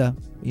espalda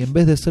y en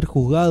vez de ser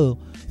juzgado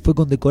fue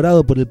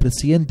condecorado por el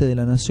presidente de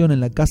la nación en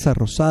la Casa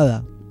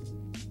Rosada.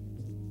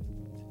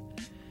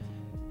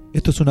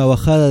 Esto es una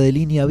bajada de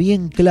línea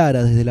bien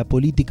clara desde la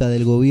política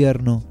del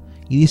gobierno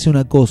y dice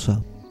una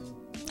cosa: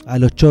 a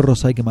los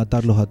chorros hay que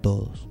matarlos a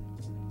todos.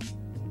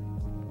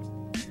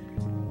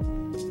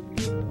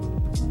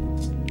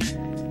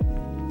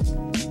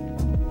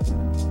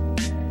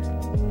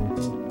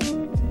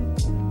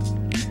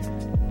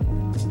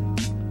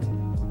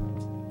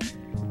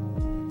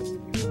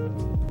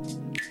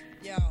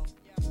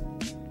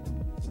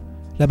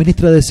 La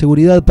ministra de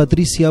Seguridad,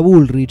 Patricia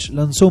Bullrich,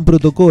 lanzó un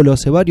protocolo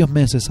hace varios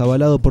meses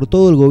avalado por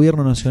todo el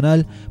gobierno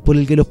nacional por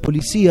el que los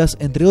policías,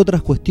 entre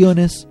otras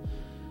cuestiones,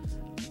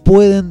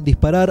 pueden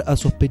disparar a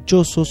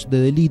sospechosos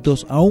de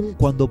delitos aun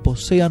cuando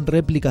posean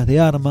réplicas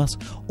de armas,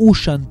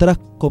 huyan tras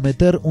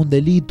cometer un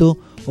delito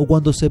o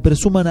cuando se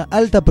presuma una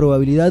alta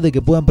probabilidad de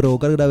que puedan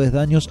provocar graves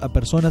daños a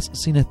personas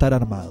sin estar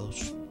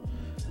armados.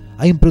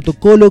 Hay un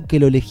protocolo que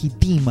lo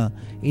legitima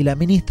y la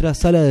ministra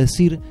sale a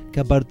decir que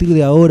a partir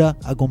de ahora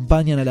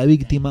acompañan a la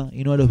víctima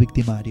y no a los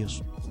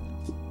victimarios.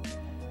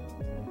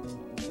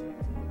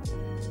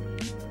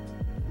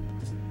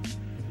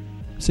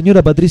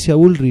 Señora Patricia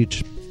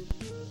Bullrich,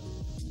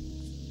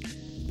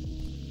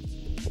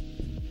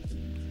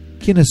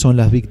 ¿quiénes son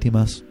las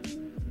víctimas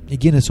y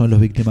quiénes son los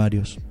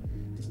victimarios?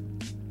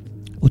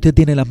 Usted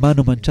tiene las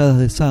manos manchadas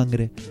de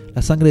sangre,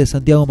 la sangre de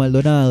Santiago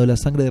Maldonado, la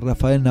sangre de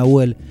Rafael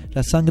Nahuel,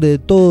 la sangre de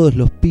todos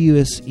los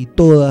pibes y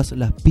todas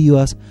las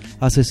pibas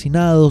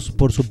asesinados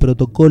por su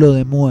protocolo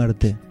de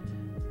muerte.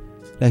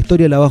 La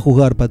historia la va a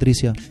juzgar,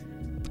 Patricia,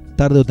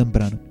 tarde o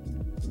temprano.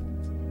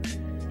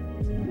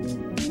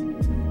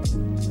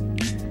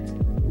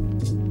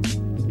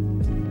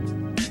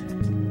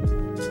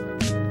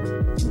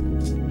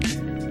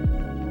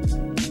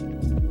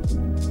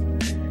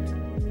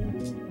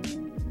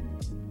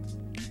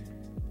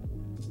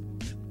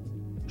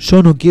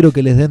 Yo no quiero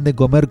que les den de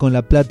comer con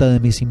la plata de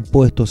mis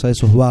impuestos a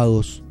esos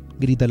vagos,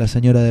 grita la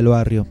señora del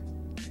barrio.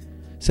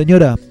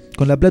 Señora,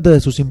 con la plata de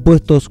sus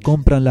impuestos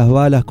compran las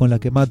balas con las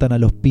que matan a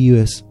los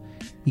pibes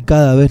y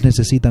cada vez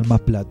necesitan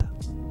más plata.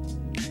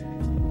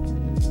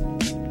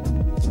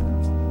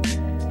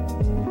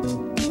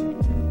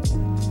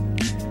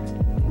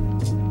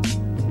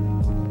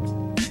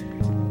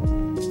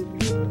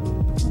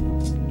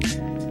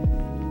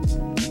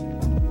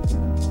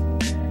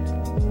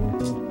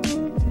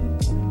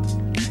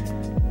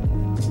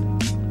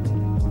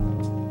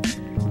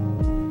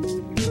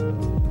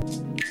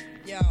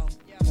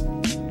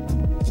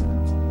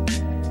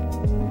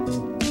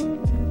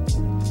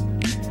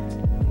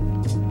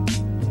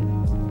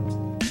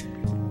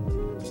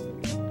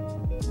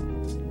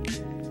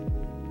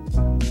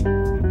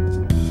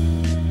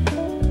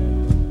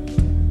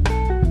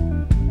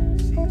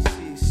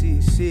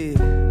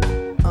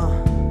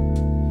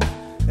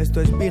 Esto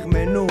es Big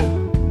Menú,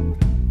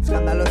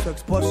 escandaloso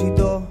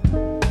expósito,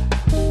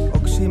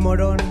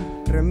 Oxymoron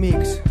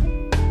Remix.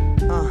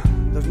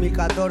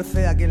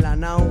 2014 aquí en la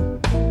Nau,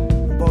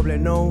 en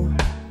Poblenou,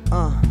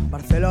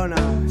 Barcelona,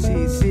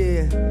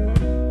 sí,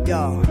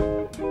 yo.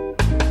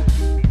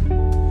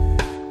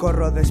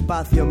 Corro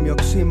despacio en mi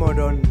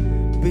oxímoron,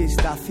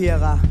 vista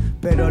ciega,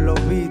 pero lo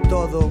vi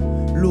todo,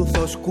 luz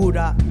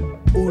oscura,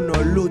 uno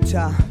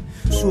lucha,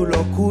 su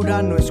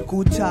locura no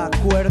escucha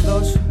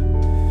acuerdos,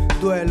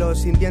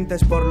 duelos sin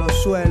dientes por los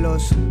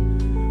suelos,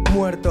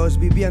 muertos,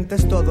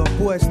 vivientes todos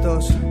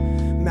puestos,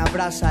 me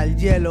abrasa el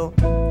hielo,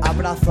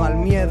 abrazo al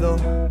miedo,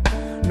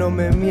 no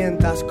me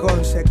mientas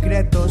con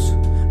secretos,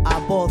 a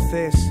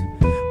voces,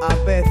 a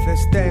veces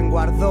tengo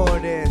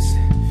ardores,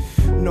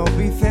 no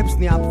bíceps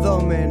ni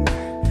abdomen,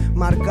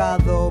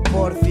 marcado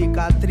por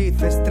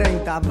cicatrices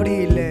 30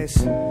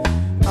 abriles.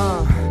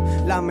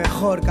 La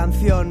mejor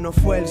canción no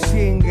fue el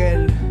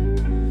single,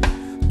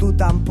 tú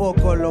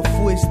tampoco lo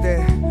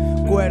fuiste,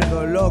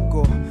 cuerdo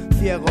loco,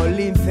 ciego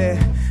lince,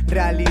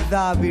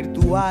 realidad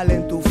virtual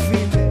en tu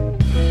feed.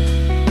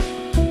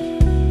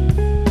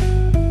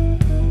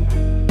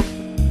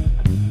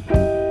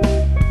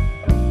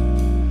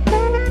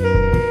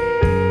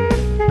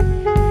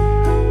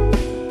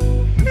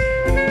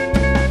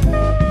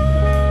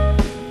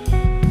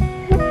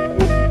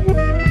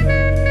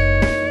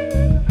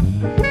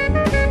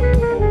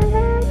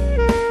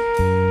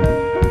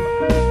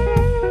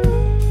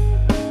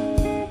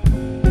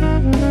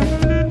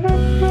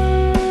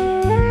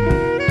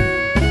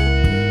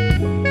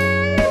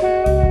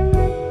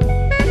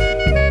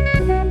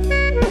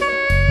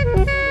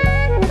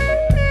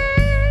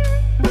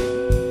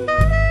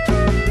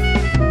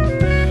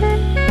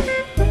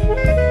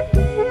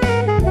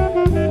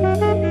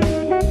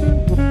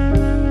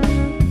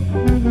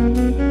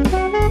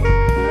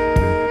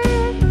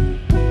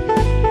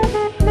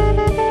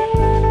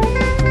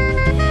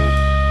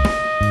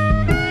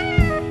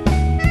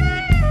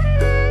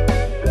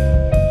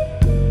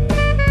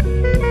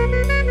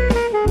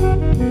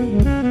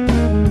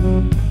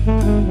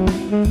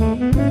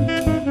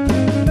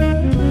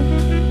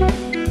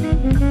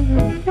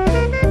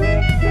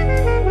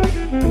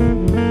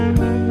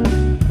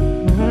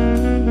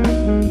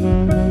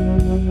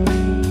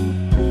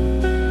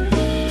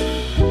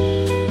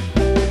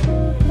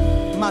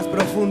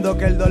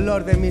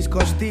 dolor de mis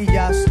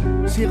costillas.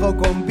 Sigo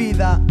con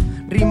vida,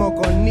 rimo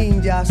con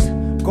ninjas,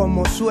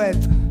 como Sweat.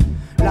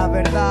 La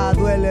verdad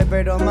duele,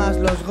 pero más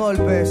los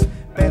golpes.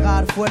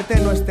 Pegar fuerte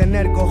no es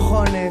tener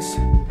cojones.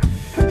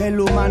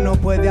 El humano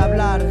puede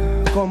hablar,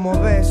 como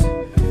ves.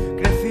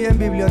 Crecí en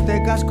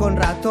bibliotecas con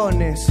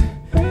ratones.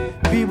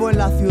 Vivo en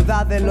la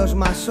ciudad de los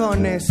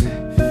masones,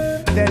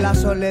 de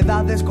las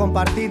soledades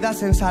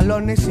compartidas en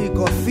salones y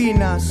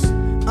cocinas.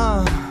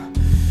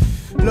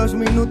 Los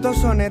minutos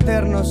son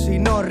eternos si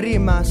no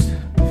rimas.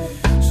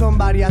 Son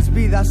varias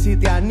vidas si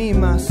te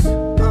animas.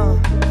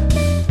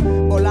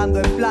 Volando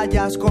en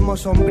playas como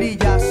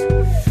sombrillas,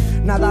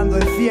 nadando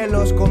en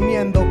cielos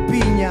comiendo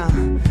piña,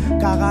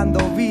 cagando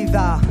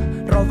vida,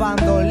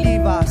 robando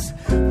olivas,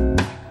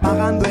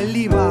 pagando el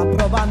IVA,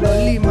 probando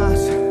limas.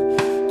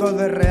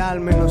 Todo es real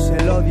menos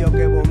el odio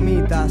que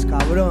vomitas,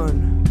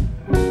 cabrón.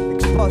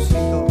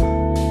 Expósito.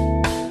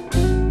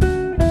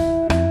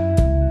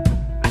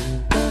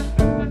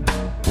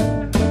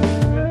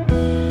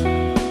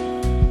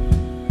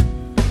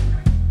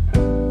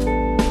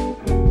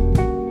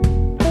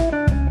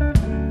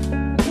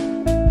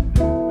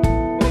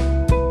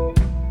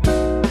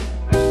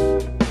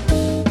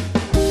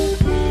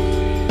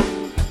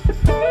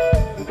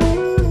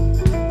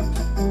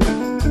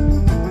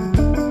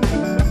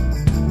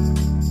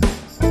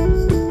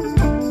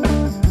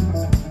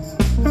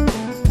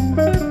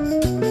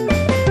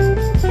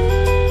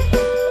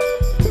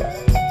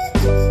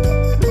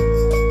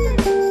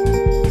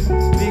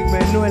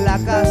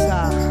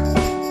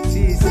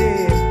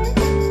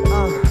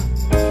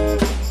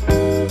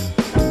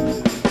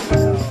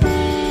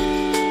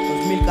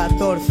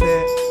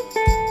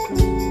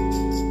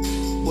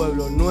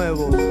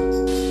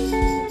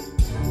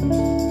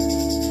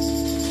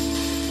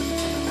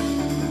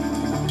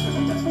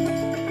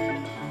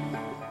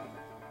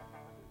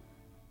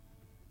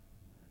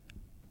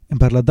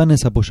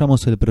 Parlatanes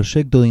apoyamos el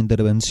proyecto de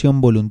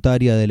intervención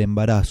voluntaria del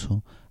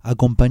embarazo.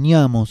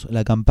 Acompañamos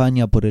la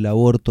campaña por el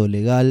aborto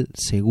legal,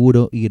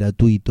 seguro y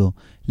gratuito.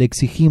 Le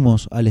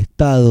exigimos al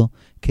Estado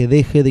que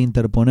deje de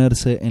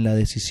interponerse en la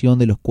decisión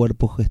de los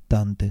cuerpos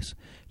gestantes.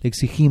 Le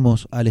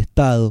exigimos al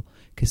Estado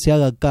que se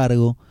haga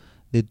cargo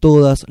de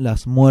todas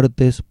las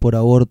muertes por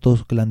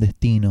abortos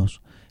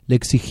clandestinos. Le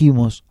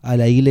exigimos a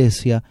la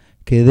Iglesia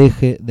que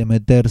deje de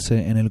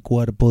meterse en el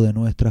cuerpo de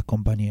nuestras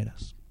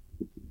compañeras.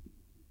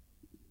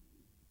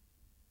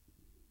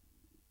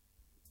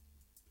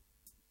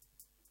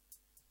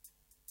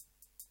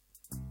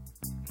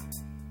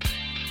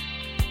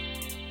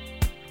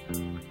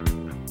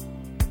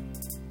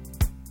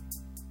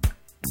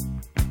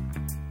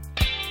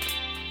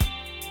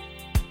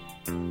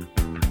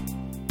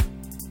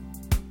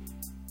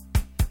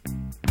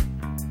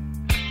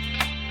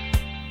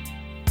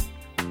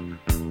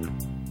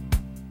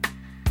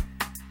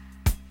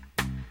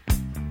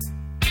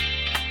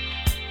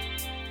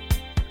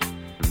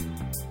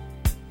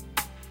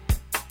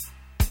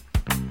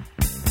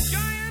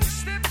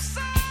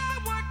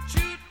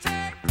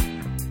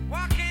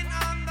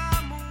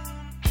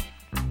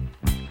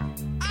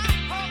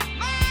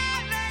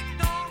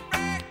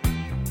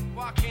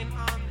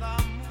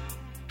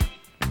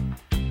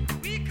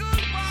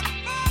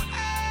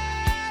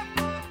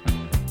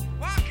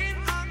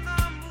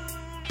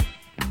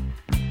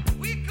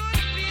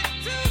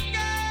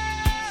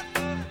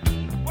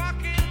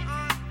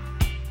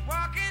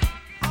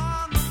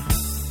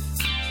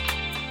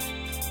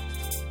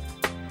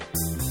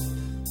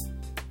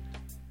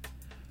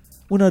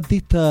 Un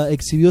artista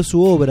exhibió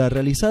su obra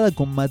realizada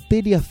con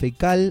materia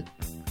fecal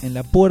en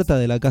la puerta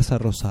de la Casa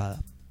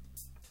Rosada.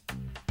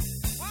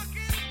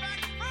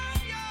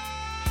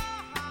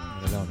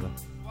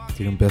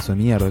 Tiene un pedazo de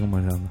mierda, ¿cómo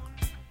es la onda?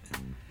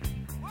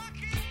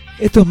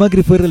 Estos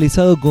Macri fue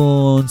realizado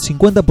con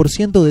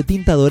 50% de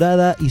tinta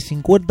dorada y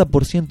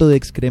 50% de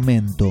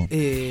excremento.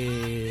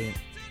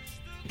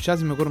 Ya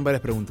se me ocurren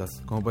varias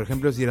preguntas, como por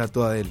ejemplo si era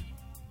toda de él.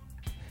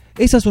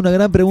 Esa es una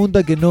gran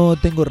pregunta que no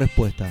tengo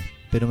respuesta,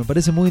 pero me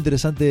parece muy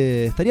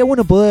interesante. Estaría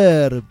bueno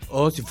poder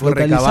o si fue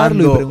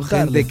localizarlo y gente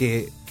preguntarle.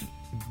 que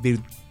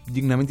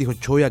dignamente dijo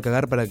yo voy a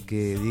cagar para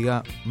que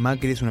diga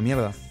Macri es una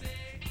mierda.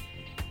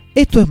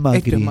 Esto es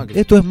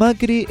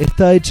Macri,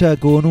 está hecha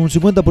con un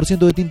 50%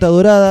 de tinta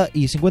dorada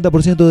y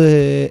 50%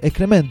 de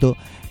excremento.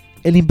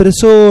 El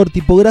impresor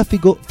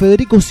tipográfico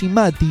Federico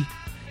Simati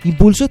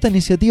impulsó esta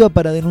iniciativa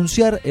para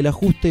denunciar el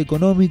ajuste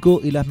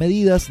económico y las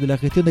medidas de la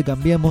gestión de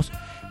Cambiemos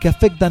que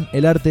afectan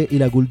el arte y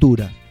la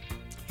cultura.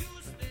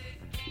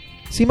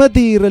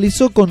 Simati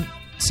realizó con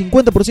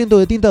 50%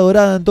 de tinta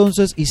dorada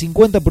entonces y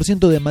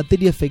 50% de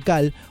materia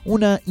fecal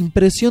una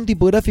impresión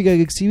tipográfica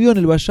que exhibió en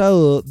el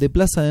vallado de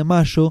Plaza de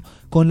Mayo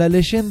con la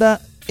leyenda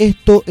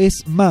 "Esto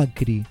es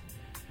Macri".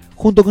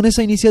 Junto con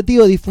esa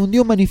iniciativa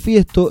difundió un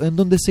manifiesto en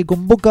donde se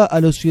convoca a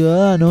los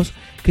ciudadanos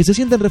que se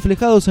sienten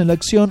reflejados en la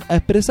acción a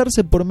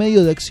expresarse por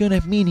medio de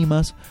acciones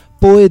mínimas,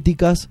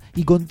 poéticas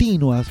y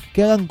continuas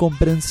que hagan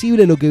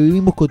comprensible lo que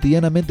vivimos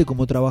cotidianamente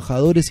como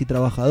trabajadores y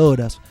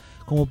trabajadoras,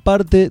 como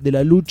parte de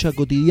la lucha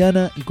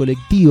cotidiana y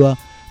colectiva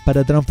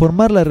para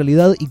transformar la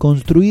realidad y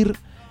construir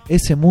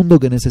ese mundo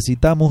que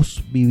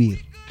necesitamos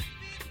vivir.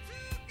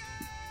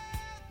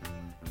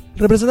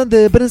 El representante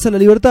de Prensa La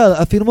Libertad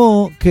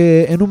afirmó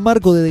que en un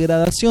marco de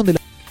degradación de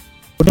las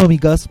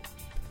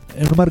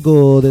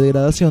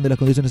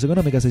condiciones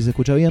económicas, si se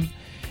escucha bien,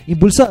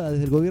 impulsada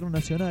desde el gobierno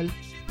nacional.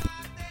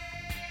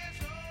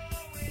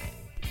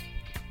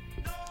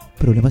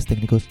 Problemas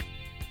técnicos.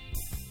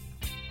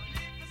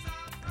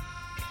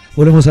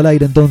 Volvemos al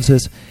aire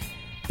entonces.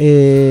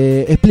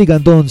 Explica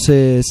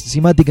entonces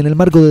Simati que en el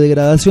marco de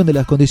degradación de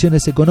las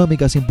condiciones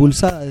económicas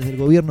impulsada desde el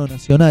gobierno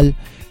nacional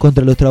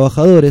contra los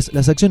trabajadores,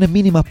 las acciones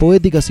mínimas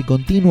poéticas y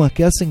continuas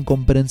que hacen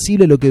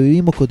comprensible lo que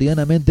vivimos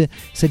cotidianamente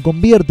se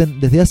convierten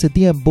desde hace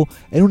tiempo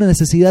en una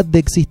necesidad de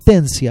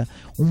existencia,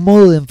 un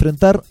modo de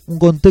enfrentar un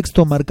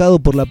contexto marcado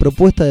por la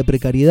propuesta de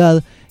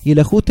precariedad y el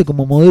ajuste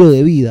como modelo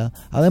de vida.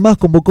 Además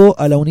convocó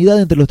a la unidad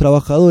entre los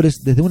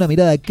trabajadores desde una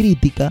mirada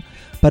crítica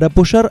para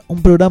apoyar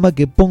un programa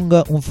que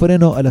ponga un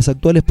freno a las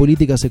actuales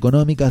políticas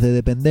económicas de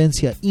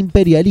dependencia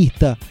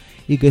imperialista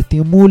y que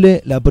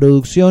estimule la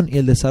producción y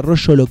el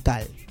desarrollo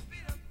local.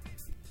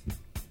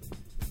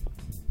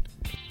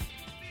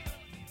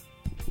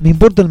 Me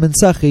importa el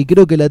mensaje y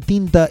creo que la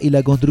tinta y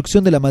la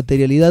construcción de la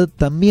materialidad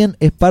también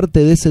es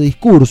parte de ese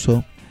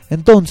discurso.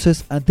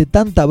 Entonces, ante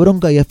tanta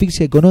bronca y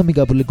asfixia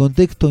económica por el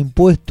contexto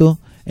impuesto,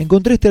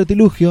 encontré este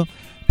artilugio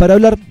para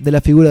hablar de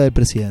la figura del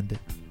presidente.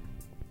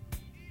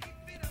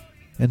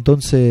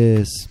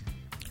 Entonces,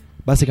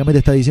 básicamente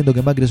está diciendo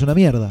que Macri es una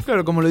mierda.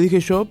 Claro, como lo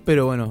dije yo,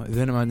 pero bueno,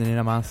 de una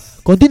manera más...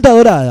 Con tinta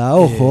dorada,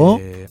 ojo.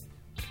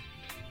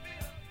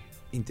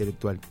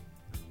 Intelectual.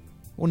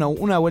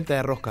 Una vuelta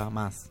de rosca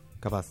más,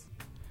 capaz.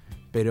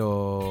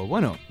 Pero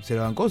bueno, se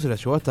la bancó, se la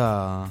llevó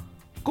hasta...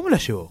 ¿Cómo la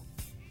llevó?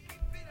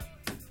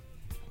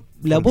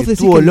 La Porque voz decís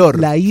tuvo que olor.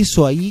 la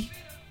hizo ahí,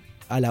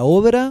 a la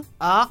obra.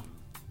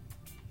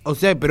 O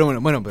sea, pero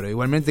bueno, pero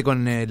igualmente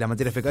con la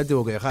materia fecal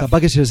tuvo que dejar.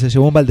 Capaz que se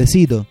llevó un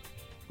baldecito.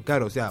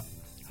 Claro, o sea...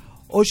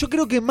 O yo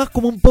creo que más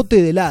como un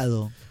pote de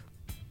helado.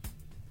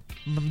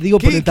 Digo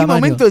por el ¿Qué tamaño.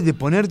 momento de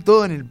poner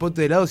todo en el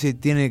pote de helado si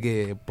tiene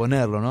que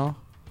ponerlo, no?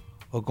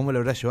 ¿O cómo lo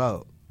habrá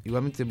llevado?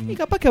 Igualmente... Y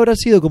capaz que habrá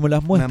sido como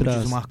las me da muestras.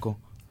 muchísimo asco.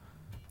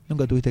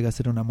 ¿Nunca tuviste que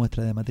hacer una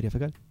muestra de materia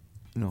fecal?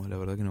 No, la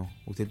verdad que no.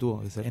 ¿Usted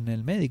tuvo que hacer? ¿En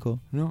el médico?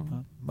 No.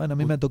 Ah, bueno, a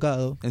mí me ha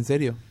tocado. ¿En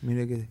serio?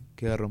 Mire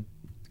qué garrón.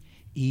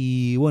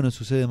 Y bueno,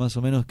 sucede más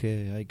o menos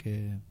que hay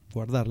que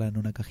guardarla en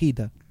una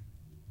cajita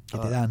que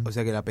te dan. O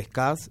sea que la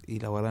pescás y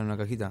la guardás en una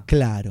cajita.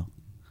 Claro.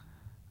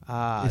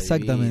 Ah,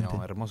 exactamente.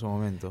 Divino, hermoso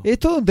momento. Es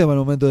todo un tema el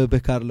momento de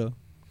pescarlo.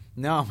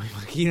 No, me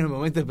imagino el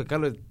momento de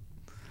pescarlo.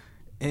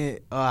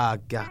 Qué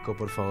asco,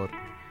 por favor.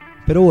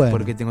 Pero bueno,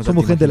 Porque tengo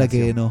somos tanta gente a la que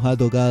imaginación. nos ha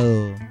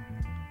tocado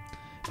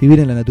vivir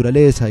en la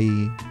naturaleza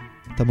y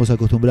estamos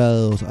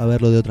acostumbrados a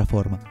verlo de otra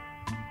forma.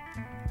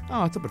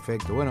 No, está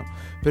perfecto, bueno.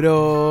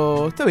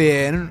 Pero está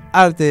bien,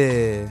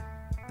 arte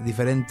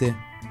diferente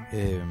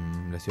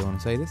en la ciudad de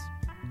Buenos Aires,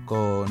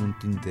 con un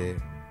tinte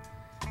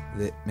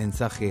de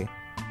mensaje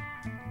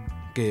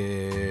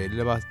que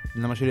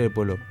la mayoría del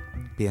pueblo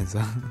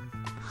piensa.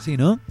 Sí,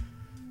 ¿no?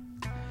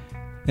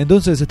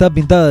 Entonces está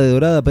pintada de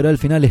dorada, pero al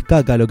final es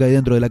caca lo que hay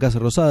dentro de la Casa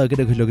Rosada.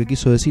 Creo que es lo que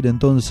quiso decir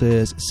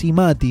entonces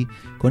Simati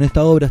con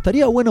esta obra.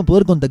 Estaría bueno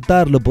poder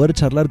contactarlo, poder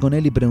charlar con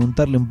él y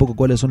preguntarle un poco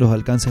cuáles son los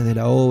alcances de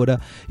la obra.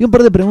 Y un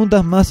par de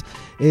preguntas más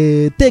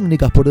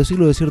técnicas, por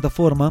decirlo de cierta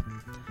forma,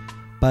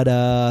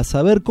 para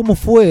saber cómo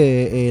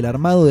fue el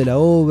armado de la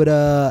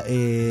obra,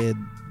 de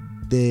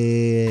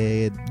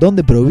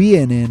dónde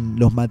provienen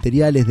los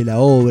materiales de la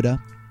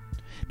obra.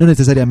 No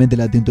necesariamente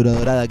la tintura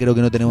dorada, creo que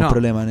no tenemos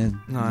problema en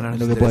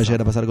lo que pueda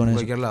llegar a pasar con eso.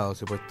 En cualquier lado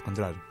se puede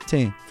encontrar.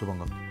 Sí.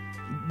 Supongo.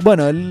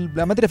 Bueno,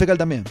 la materia fecal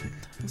también.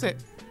 Sí.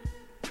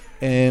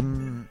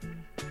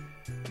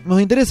 Nos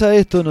interesa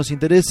esto, nos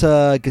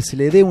interesa que se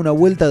le dé una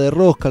vuelta de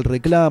rosca al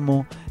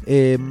reclamo.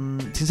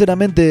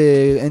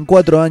 Sinceramente, en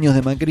 4 años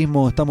de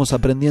macrismo estamos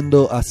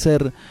aprendiendo a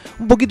ser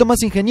un poquito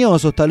más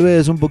ingeniosos, tal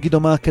vez, un poquito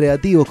más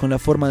creativos con la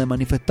forma de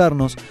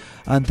manifestarnos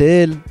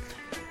ante él.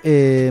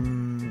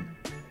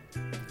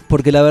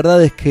 Porque la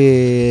verdad es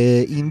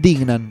que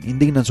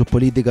indignan sus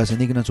políticas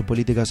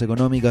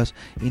económicas,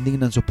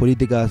 indignan sus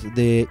políticas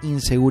de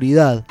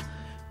inseguridad,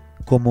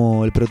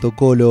 como el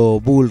protocolo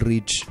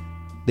Bullrich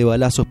de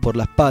balazos por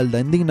la espalda.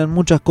 Indignan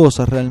muchas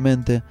cosas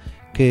realmente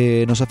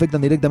que nos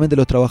afectan directamente a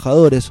los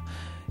trabajadores,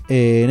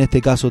 en este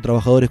caso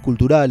trabajadores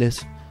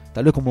culturales,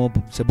 tal vez como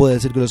se puede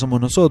decir que lo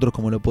somos nosotros,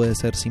 como lo puede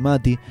ser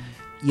Simati,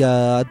 y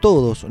a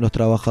todos los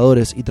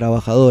trabajadores y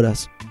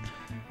trabajadoras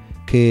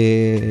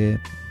que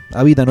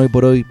habitan hoy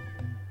por hoy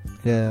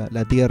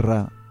la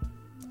tierra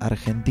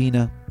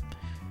argentina.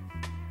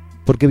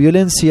 Porque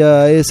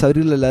violencia es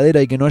abrir la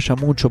heladera y que no haya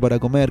mucho para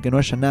comer, que no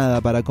haya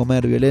nada para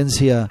comer.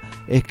 Violencia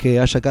es que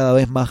haya cada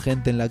vez más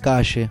gente en la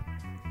calle.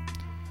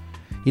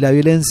 Y la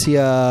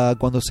violencia,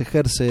 cuando se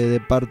ejerce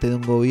de parte de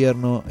un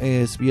gobierno,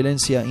 es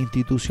violencia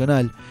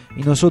institucional.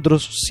 Y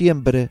nosotros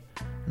siempre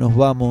nos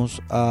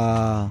vamos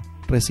a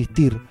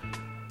resistir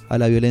a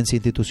la violencia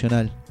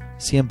institucional.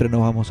 Siempre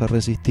nos vamos a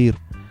resistir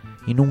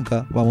y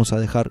nunca vamos a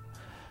dejar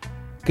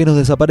que nos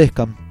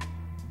desaparezcan.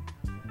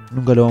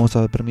 nunca lo vamos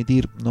a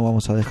permitir, no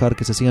vamos a dejar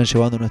que se sigan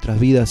llevando nuestras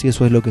vidas, y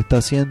eso es lo que está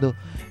haciendo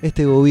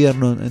este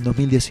gobierno en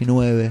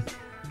 2019.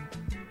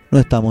 No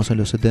estamos en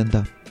los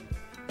 70,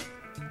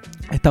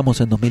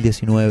 estamos en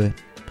 2019,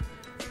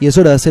 y es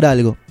hora de hacer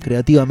algo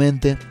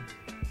creativamente,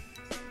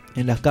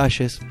 en las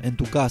calles, en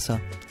tu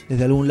casa,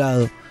 desde algún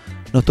lado.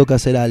 Nos toca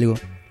hacer algo,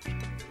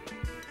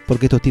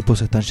 porque estos tipos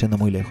se están yendo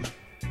muy lejos.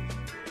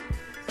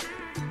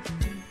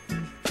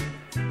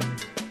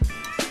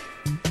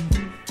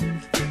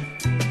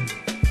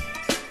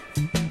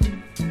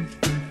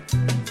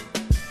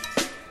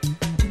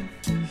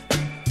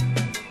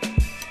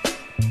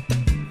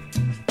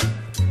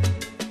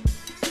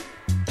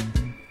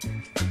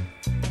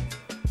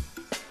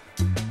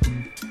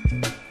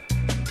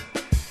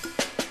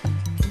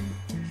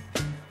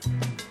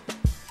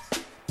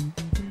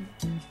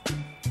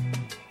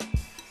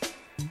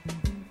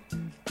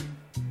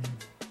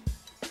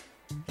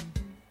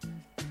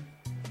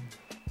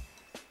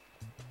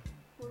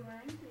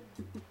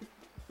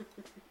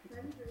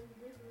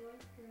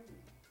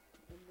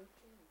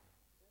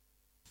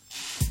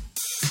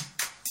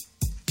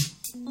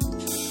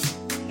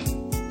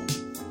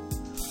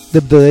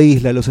 Depto de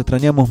Isla, los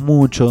extrañamos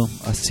mucho,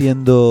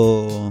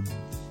 haciendo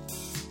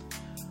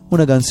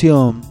una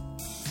canción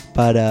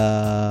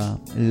para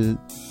el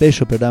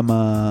bello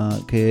programa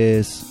que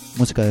es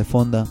Música de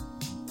Fonda.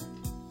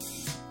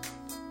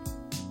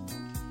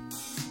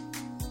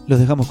 Los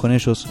dejamos con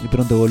ellos y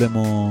pronto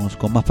volvemos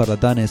con más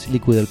Parlatanes,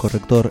 Likuid, el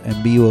Corrector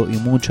en vivo y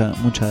mucha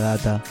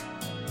data.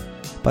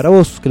 Para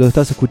vos que lo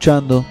estás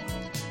escuchando,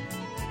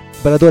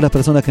 para todas las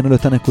personas que no lo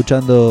están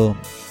escuchando,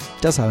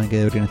 ya saben qué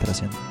deberían estar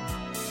haciendo.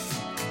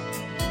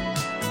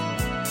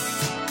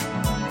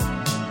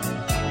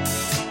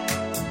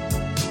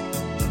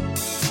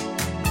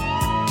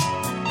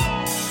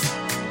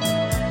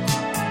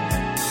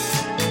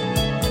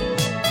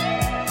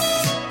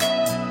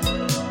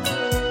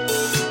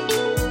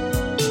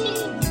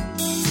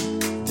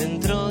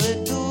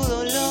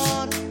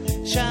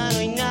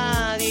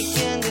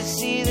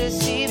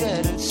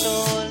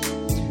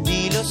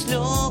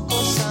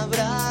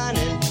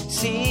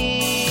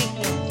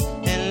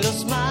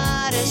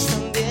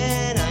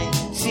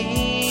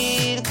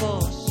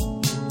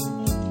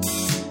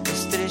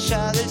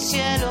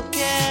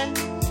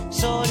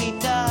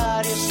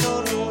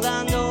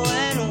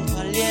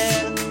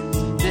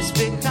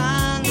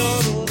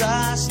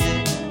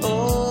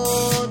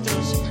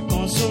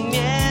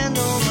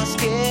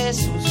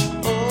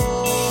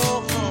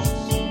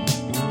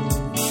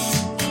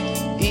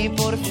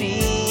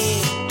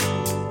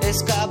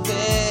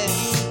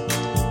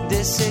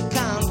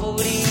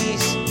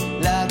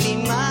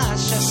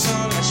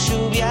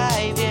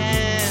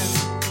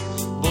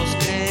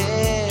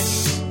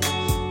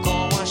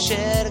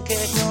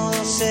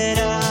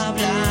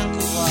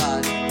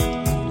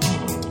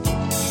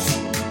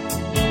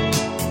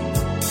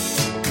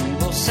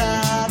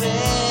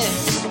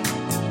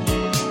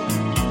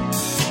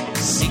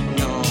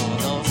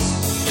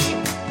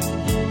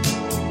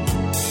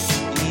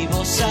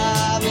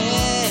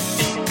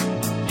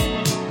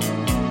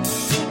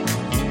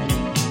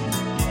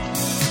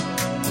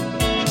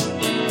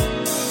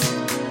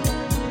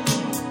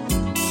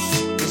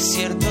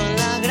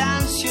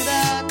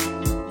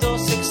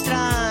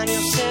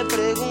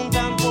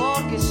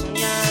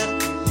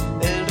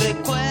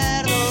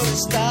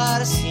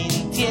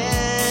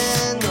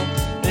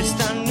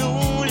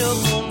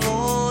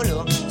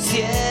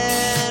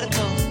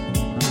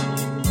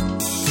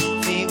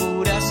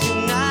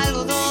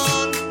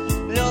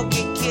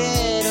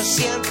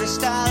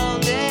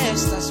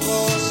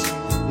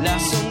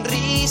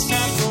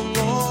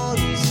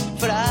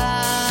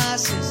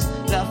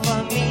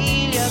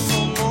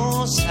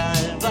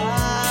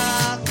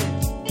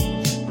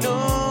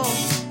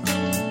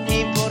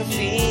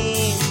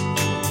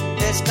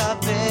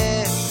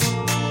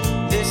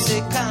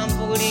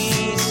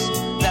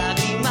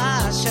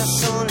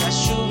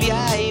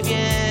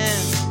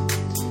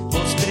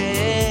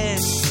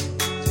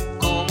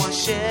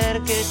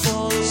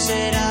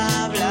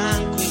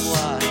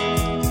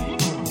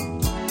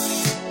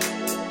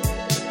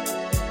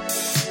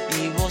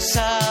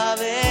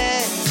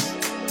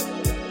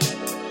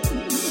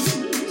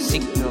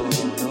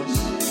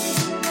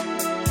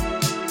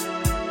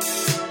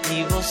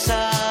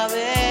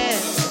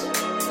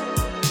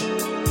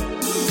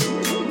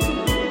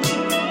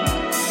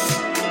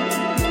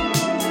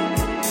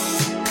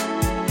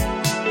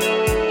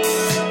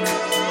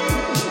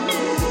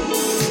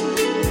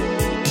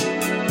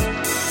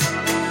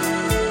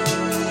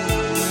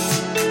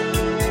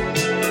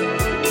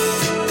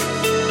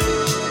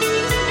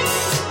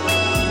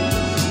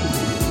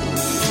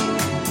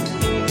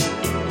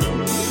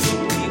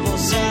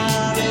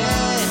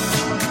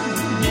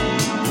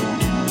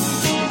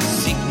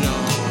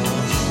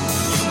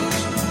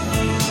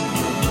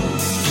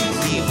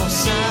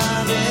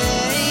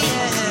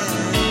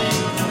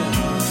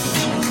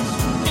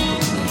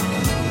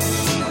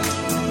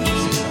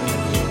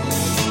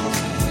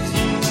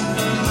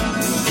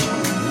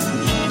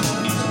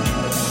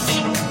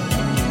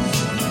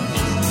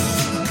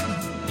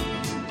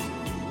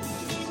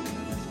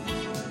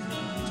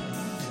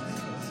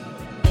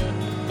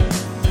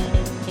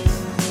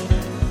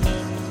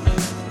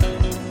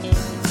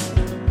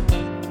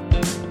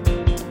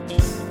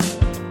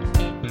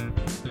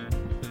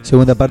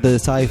 Segunda parte de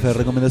Cypher,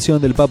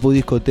 recomendación del Papu,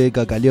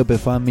 Discoteca, Calliope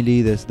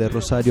Family, desde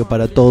Rosario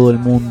para todo el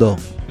mundo.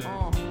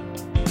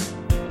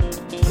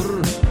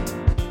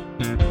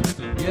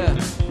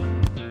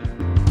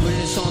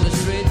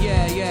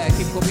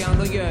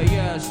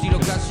 Estilo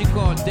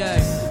clásico all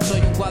day. Soy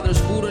un cuadro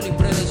oscuro, el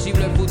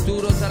impredecible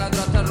futuro.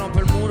 Taladrar rompe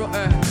el muro,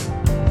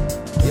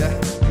 yeah.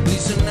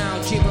 Listen now,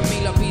 chiva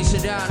mi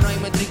lapicera. No hay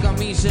métrica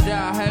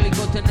mísera.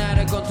 Hélico tener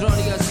el control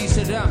y así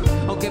será.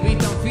 Aunque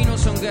vistan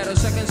finos songueros,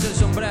 sáquense el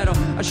sombrero.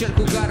 Ayer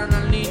jugaron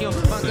al niño,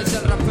 mánquense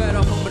el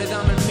rapero. Hombre,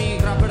 dame el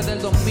mic, rapper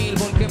del 2000.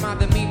 Volqué más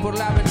de mí por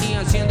la avenida,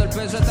 haciendo el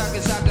peso hasta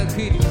que saque el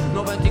hit.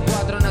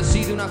 94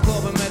 nací de una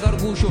joven, me da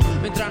orgullo.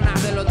 Mientras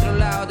nada del otro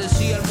lado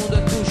decía el mundo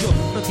es tuyo.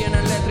 No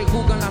tienen letra y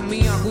jugan las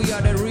mías. We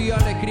are the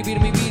real, escribir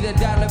mi vida es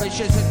darle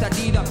belleza a esta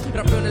vida.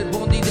 Rapeo en el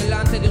bondi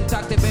delante de un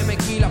tag de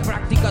BMX. La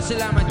práctica es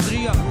la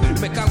maestría.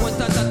 Me cago en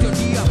tanta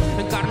teoría,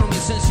 encarno mi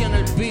esencia en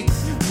el beat.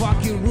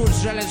 Fuck you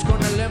rules, reales con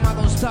el lema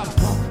don't stop.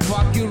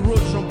 Fuck you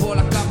rules, rompo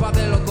la capa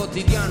de lo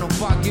cotidiano.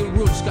 Fuck you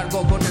rules,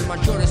 cargo con el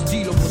mayor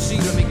estilo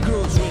posible mi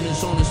cruz.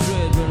 Realness on the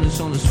street, realness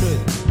on the street.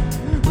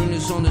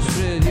 Realness on the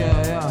street,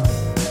 yeah, yeah.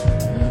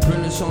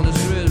 Realness on the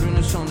street,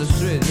 realness on the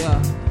street, yeah.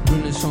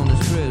 Realness on the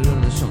street,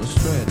 realness on the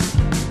street.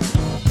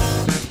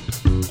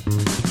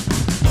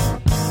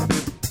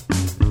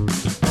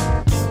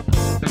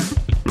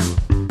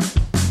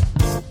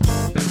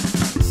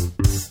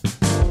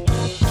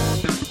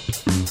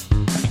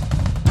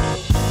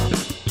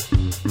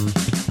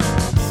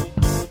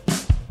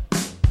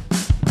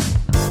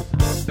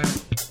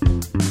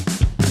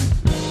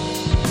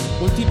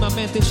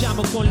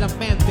 Llamo con la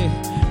mente,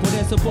 por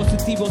eso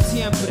positivo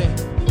siempre.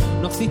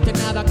 No existe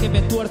nada que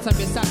me tuerza,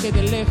 me saque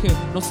del eje.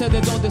 No sé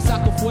de dónde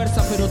saco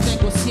fuerza, pero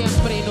tengo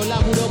siempre y no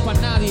laburo para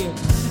nadie.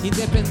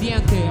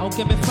 Independiente,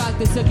 aunque me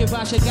falte, sé que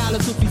va a llegar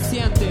lo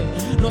suficiente.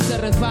 No se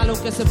resbala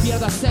aunque se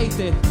pierda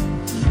aceite.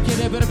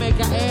 Quiere verme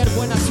caer,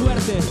 buena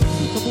suerte.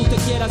 Como usted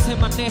quiera se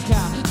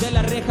maneja, de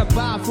la reja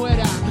va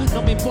afuera.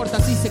 No me importa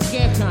si se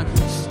quejan.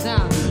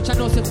 Nah, ya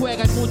no se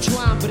juega, hay mucho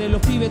hambre.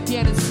 Los pibes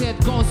tienen sed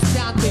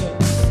constante.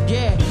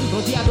 Yeah,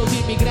 rodeado de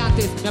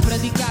inmigrantes, me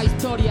aprendí cada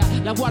historia,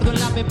 la guardo en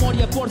la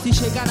memoria por si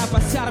llegara a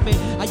pasarme.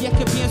 Ahí es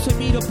que pienso y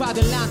miro para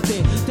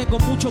adelante. Tengo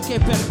mucho que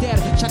perder,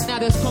 ya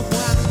nada es como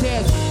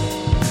antes.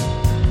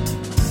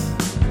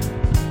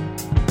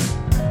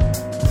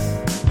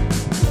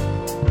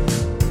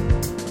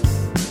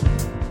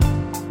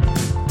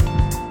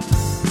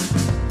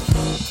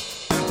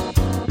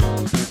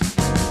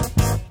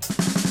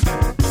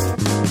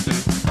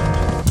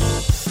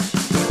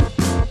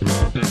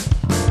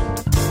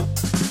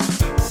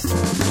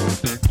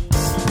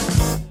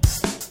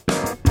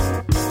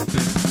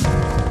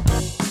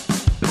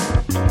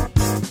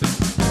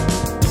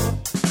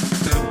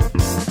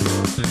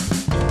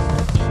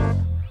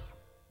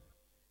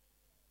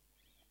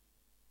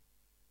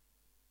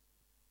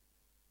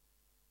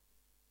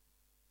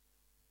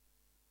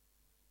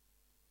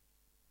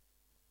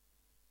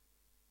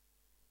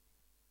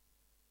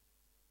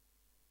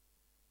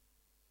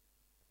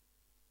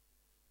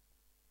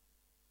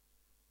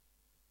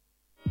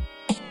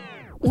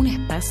 Un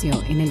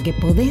espacio en el que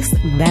podés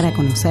dar a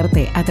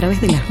conocerte a través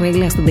de las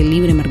reglas del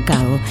libre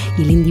mercado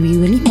y el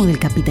individualismo del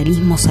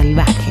capitalismo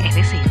salvaje.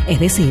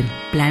 Es decir,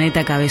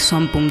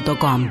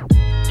 planetacabezón.com.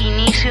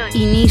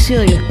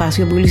 Inicio del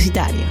espacio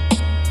publicitario.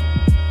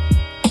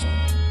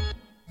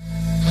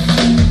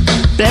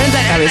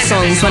 Planeta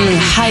Cabezón suena en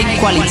high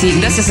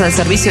quality gracias al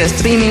servicio de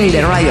streaming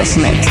de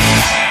Radiosnet.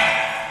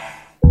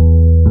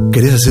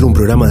 ¿Querés hacer un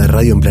programa de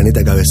radio en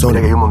Planeta Cabezón? Mira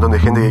que hay un montón de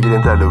gente que quiere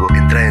entrar, loco.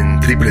 Entrá en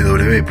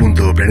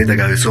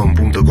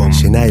www.planetacabezón.com.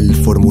 Llená el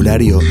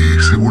formulario y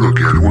seguro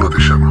que alguno te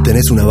llama.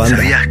 ¿Tenés una banda?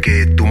 ¿Sabías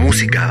que tu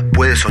música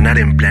puede sonar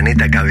en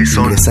Planeta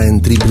Cabezón? Ingresá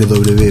en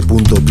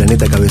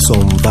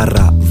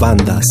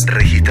www.planetacabezón.com/bandas.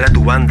 Registrá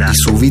tu banda y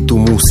subí tu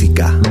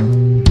música.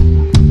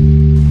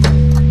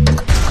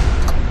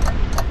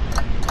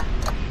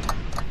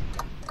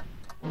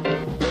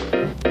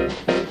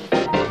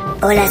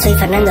 Hola, soy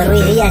Fernando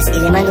Ruiz Díaz y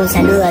le mando un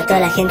saludo a toda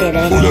la gente de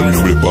Planeta Cabezón. Hola, mi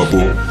nombre es Papu.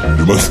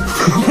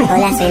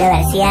 Hola, soy Lo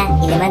García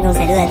y le mando un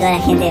saludo a toda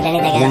la gente de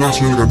Planeta Cabezón. Hola,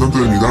 soy el cantante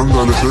de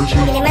Miranda, Ale Sergi. Y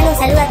le mando un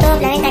saludo a todo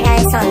Planeta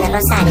Cabezón de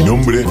Rosario. Mi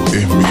nombre es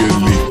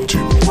Miguel Liche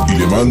y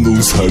le mando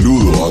un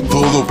saludo a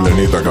todo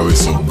Planeta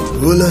Cabezón.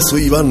 Hola,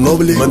 soy Iván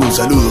Noble. Mando un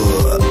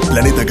saludo a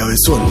Planeta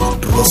Cabezón,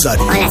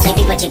 Rosario. Hola, soy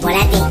Pipo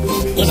Chipolati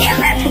y le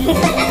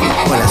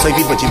Hola, soy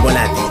Pipo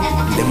Chipolati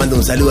y le mando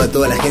un saludo a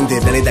toda la gente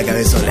de Planeta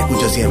Cabezón. La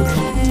escucho siempre.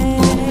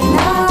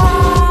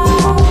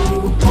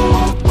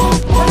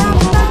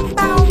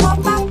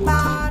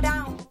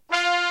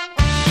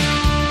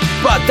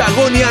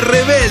 Patagonia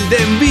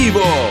Rebelde en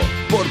vivo.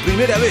 Por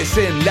primera vez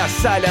en la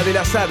Sala de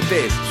las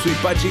Artes,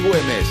 Suipachi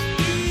Güemes.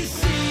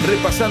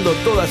 Repasando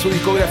toda su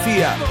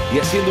discografía y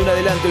haciendo un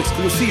adelanto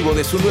exclusivo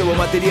de su nuevo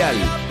material.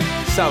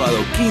 Sábado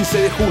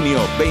 15 de junio,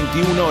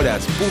 21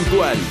 horas,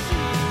 puntual.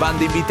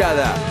 Banda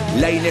invitada,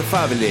 La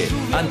Inefable.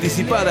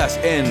 Anticipadas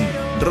en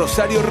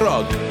Rosario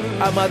Rock,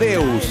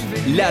 Amadeus,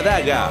 La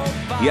Daga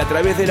y a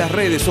través de las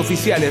redes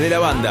oficiales de la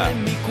banda.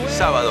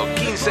 sábado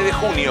 15 de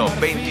junio,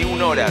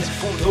 21 horas,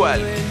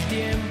 puntual.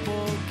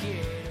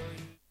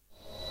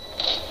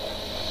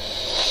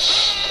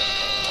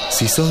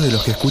 Si sos de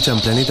los que escuchan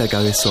Planeta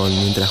Cabezón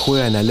mientras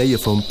juegan a Age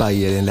of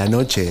Empires en la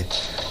noche,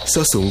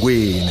 sos un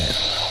winner.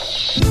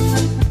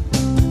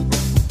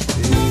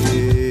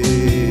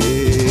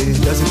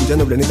 Estás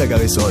escuchando Planeta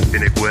Cabezón.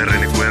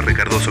 NQR,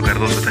 Cardoso,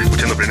 estás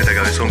escuchando Planeta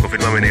Cabezón,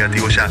 confirmame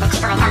negativo ya.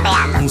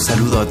 Un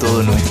saludo a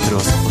todos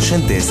nuestros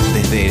oyentes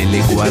desde el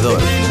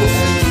Ecuador.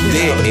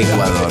 De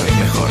Ecuador, es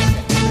mejor.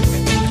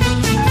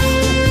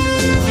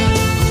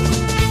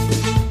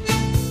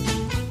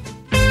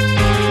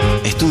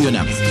 Estudio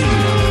NAP.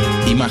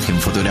 Imagen,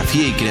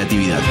 fotografía y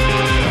creatividad.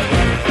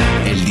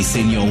 El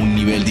diseño a un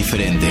nivel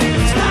diferente.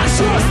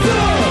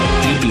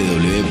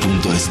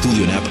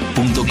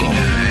 www.estudionap.com.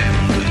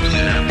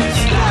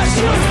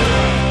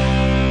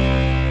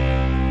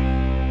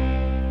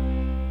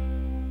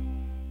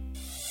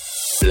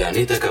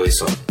 Planeta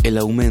Cabezón. El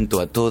aumento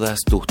a todas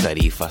tus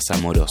tarifas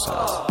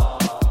amorosas.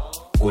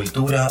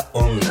 Cultura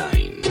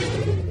online.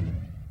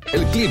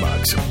 El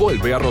Clímax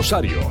vuelve a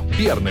Rosario.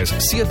 Viernes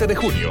 7 de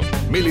junio.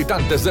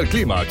 Militantes del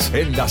Clímax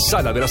en la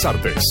Sala de las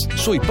Artes.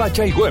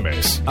 Suipacha y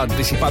Güemes.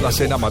 Anticipadas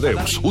en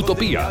Amadeus,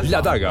 Utopía,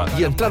 La Daga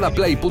y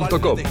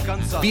entradaplay.com.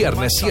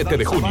 Viernes 7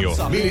 de junio.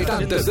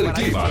 Militantes del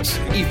Clímax.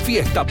 Y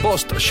fiesta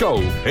post-show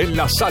en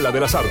la Sala de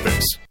las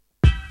Artes.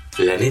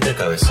 Planeta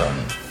Cabezón.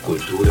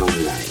 Cultura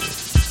online.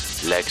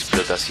 La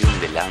explotación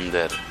del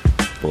under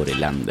por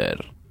el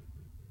under.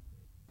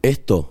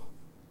 Esto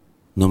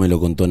no me lo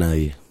contó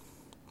nadie.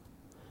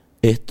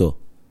 Esto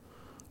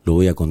lo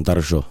voy a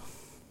contar yo.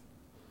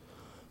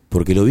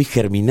 Porque lo vi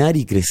germinar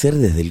y crecer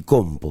desde el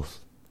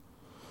compost.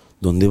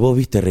 Donde vos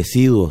viste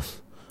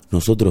residuos,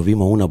 nosotros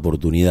vimos una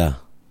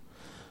oportunidad.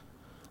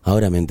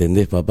 Ahora me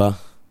entendés, papá.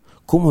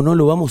 ¿Cómo no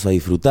lo vamos a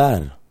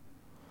disfrutar?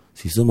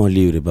 Si somos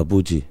libres,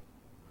 papuchi.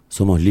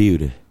 Somos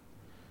libres.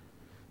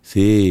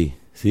 Sí,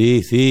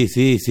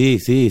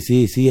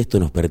 esto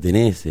nos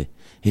pertenece.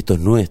 Esto es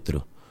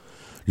nuestro.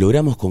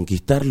 Logramos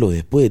conquistarlo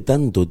después de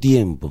tanto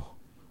tiempo.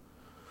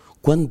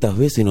 ¿Cuántas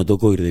veces nos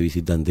tocó ir de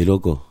visitante,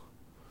 loco?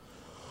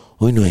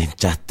 Hoy nos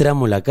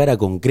enchastramos la cara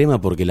con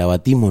crema porque la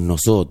batimos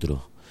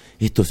nosotros.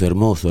 Esto es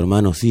hermoso,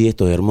 hermano, sí,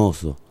 esto es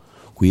hermoso.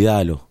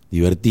 Cuidalo,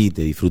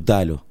 divertite,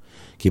 disfrutalo.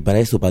 Que para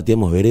eso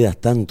pateamos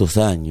veredas tantos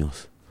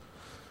años.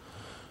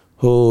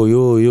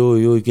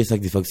 Uy, qué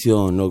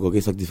satisfacción, loco,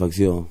 qué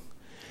satisfacción.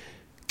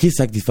 Qué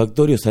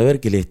satisfactorio saber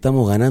que le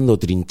estamos ganando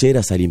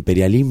trincheras al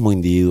imperialismo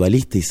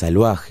individualista y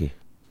salvaje.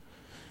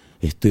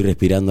 Estoy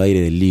respirando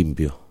aire del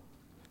limpio.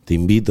 Te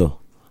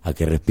invito a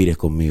que respires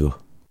conmigo.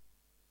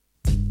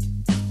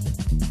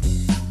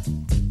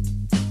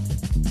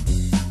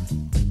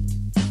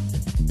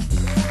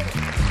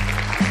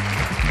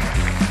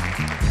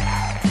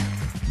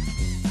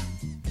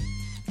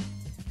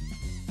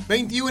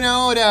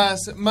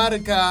 ...21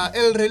 marca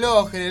el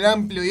reloj en el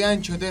amplio y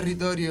ancho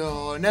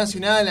territorio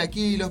nacional.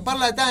 Aquí los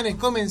Parlatanes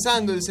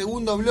comenzando el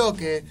segundo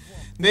bloque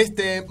de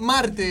este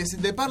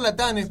martes de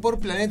Parlatanes por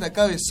Planeta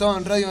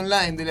Cabezón, radio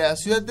online de la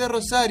ciudad de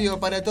Rosario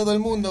para todo el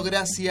mundo,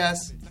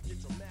 gracias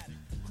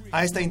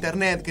a esta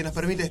internet que nos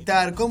permite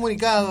estar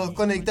comunicados,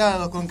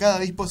 conectados con cada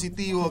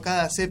dispositivo,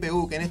 cada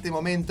CPU que en este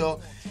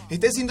momento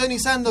esté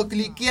sintonizando,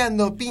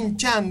 cliqueando,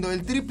 pinchando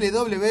el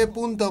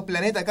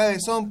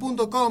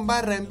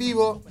www.planetacabezón.com/en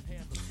vivo.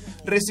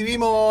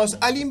 Recibimos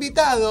al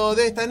invitado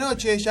de esta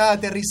noche, ya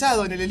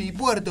aterrizado en el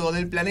helipuerto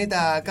del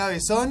Planeta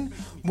Cabezón.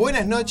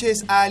 Buenas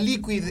noches a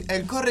Likuid,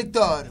 el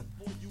Corrector.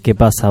 ¿Qué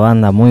pasa,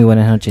 banda? Muy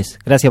buenas noches.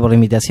 Gracias por la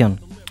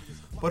invitación.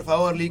 Por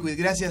favor, Likuid,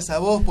 gracias a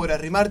vos por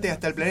arrimarte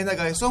hasta el Planeta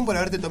Cabezón, por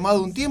haberte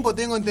tomado un tiempo.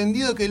 Tengo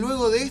entendido que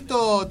luego de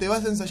esto te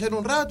vas a ensayar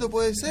un rato,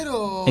 ¿puede ser?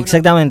 ¿O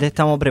exactamente, no?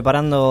 Estamos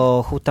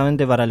preparando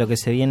justamente para lo que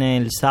se viene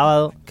el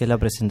sábado, que es la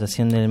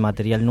presentación del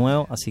material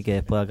nuevo, así que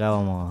después de acá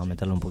vamos a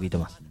meterlo un poquito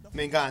más.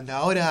 Me encanta.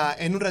 Ahora,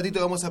 en un ratito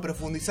vamos a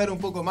profundizar un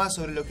poco más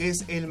sobre lo que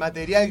es el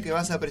material que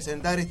vas a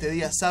presentar este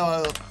día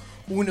sábado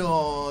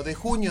 1 de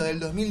junio del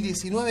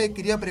 2019.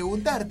 Quería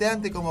preguntarte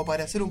antes, como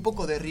para hacer un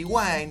poco de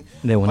rewind,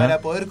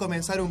 para poder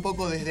comenzar un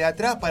poco desde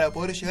atrás, para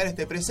poder llegar a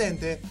este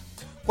presente.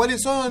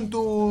 ¿Cuáles son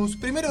tus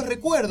primeros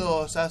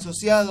recuerdos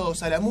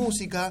asociados a la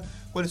música?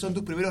 ¿Cuáles son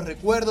tus primeros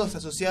recuerdos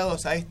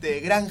asociados a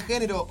este gran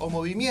género o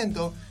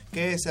movimiento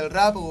que es el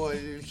rap o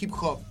el hip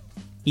hop?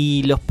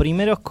 Y los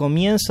primeros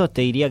comienzos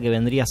te diría que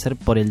vendría a ser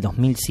por el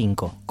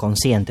 2005,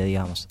 consciente,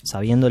 digamos,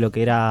 sabiendo lo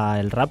que era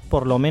el rap,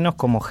 por lo menos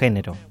como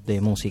género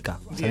de música,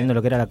 sabiendo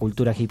lo que era la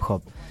cultura hip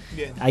hop.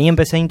 Bien. Ahí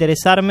empecé a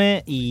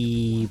interesarme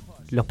y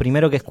los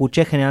primeros que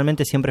escuché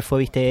generalmente siempre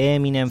fue,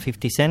 Eminem,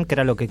 50 Cent, que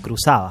era lo que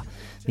cruzaba,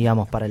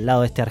 digamos, para el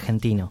lado este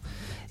argentino.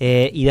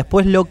 Y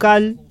después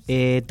local,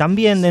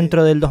 también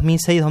dentro del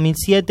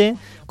 2006-2007,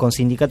 con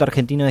Sindicato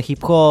Argentino de Hip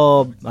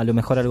Hop, a lo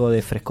mejor algo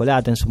de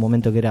Frescolate en su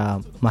momento, que era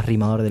más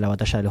rimador de la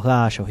Batalla de los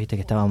Gallos, que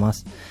estaba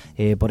más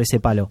por ese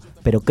palo.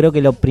 Pero creo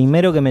que lo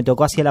primero que me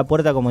tocó hacia la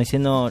puerta, como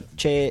diciendo,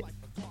 che,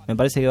 Me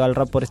parece que va el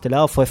rap por este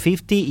lado. Fue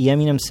 50 y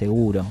Eminem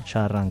seguro,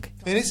 ya arranque.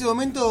 En ese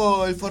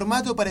momento el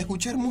formato para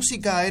escuchar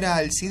música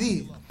era el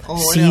CD.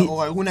 Sí.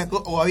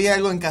 O había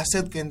algo en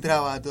cassette que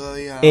entraba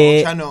todavía.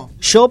 O ya no.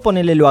 Yo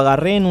lo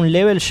agarré en un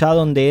level ya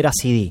donde era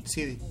CD.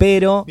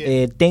 Pero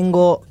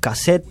tengo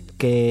cassette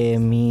que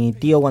mi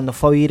tío cuando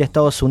fue a vivir a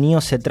Estados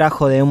Unidos se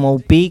trajo de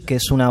M.O.P., que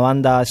es una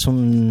banda, es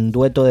un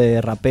dueto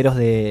de raperos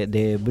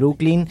de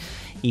Brooklyn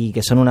y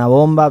que son una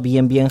bomba,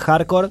 bien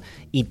hardcore.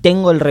 Y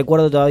tengo el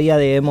recuerdo todavía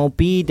de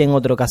M.O.P., tengo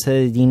otro cassette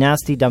de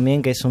Dynasty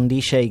también, que es un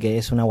DJ que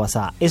es una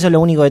guasada. Eso es lo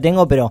único que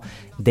tengo, pero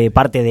de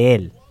parte de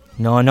él,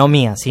 no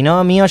mía. Si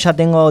no mío ya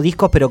tengo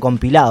discos, pero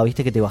compilados,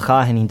 viste que te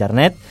bajabas en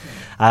internet,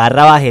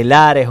 agarrabas el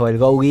Ares o el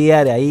Go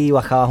Gear, ahí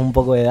bajabas un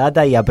poco de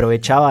data y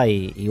aprovechaba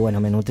y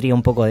bueno, me nutría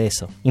un poco de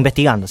eso,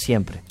 investigando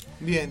siempre.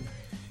 Bien.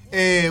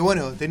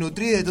 Bueno, te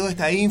nutrí de toda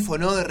esta info,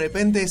 ¿no? De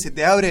repente se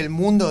te abre el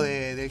mundo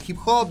del hip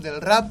hop,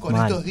 del rap, con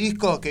estos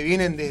discos que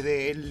vienen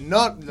desde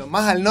lo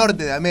más al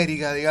norte de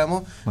América,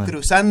 digamos,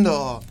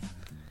 cruzando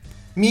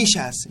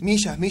millas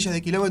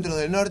de kilómetros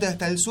del norte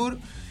hasta el sur.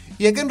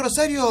 Y acá en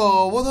Rosario,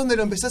 ¿vos dónde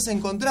lo empezás a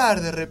encontrar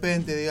de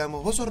repente,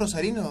 digamos? ¿Vos sos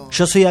rosarino?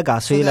 Yo soy de acá,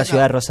 soy de la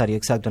ciudad de Rosario,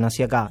 exacto,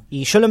 nací acá.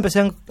 Y yo lo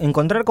empecé a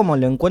encontrar como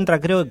lo encuentra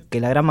creo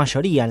que la gran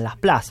mayoría, en las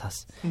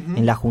plazas,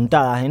 en las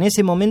juntadas. En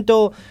ese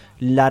momento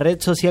la red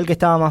social que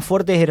estaba más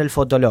fuerte era el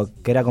Fotolog,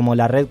 que era como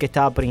la red que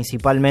estaba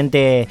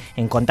principalmente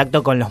en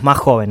contacto con los más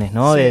jóvenes,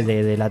 ¿no? Sí.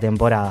 De la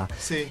temporada.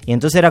 Sí. Y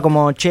entonces era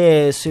como,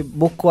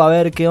 busco a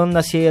ver qué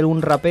onda, si hay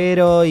algún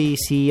rapero y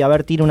si, a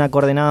ver, tiro una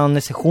coordenada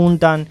donde se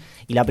juntan.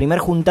 Y la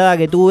primera juntada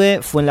que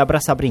tuve fue en la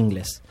Plaza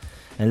Pringles,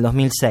 en el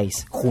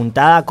 2006.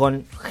 Juntada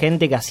con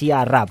gente que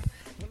hacía rap.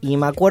 Y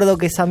me acuerdo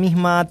que esa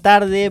misma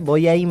tarde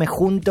voy ahí, me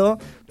junto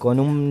con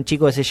un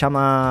chico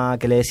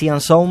que le decían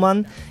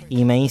Showman,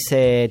 y me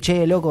dice,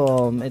 che,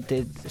 loco,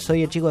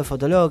 soy el chico de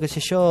Fotolog, qué sé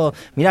yo.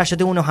 Mirá, yo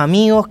tengo unos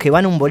amigos que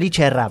van a un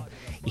boliche de rap.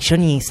 Y yo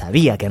ni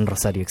sabía que en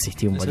Rosario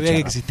existía un boliche de rap.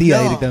 Sabía que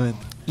existía directamente.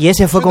 Y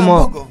ese fue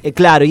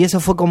y eso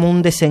fue como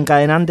un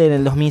desencadenante en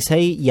el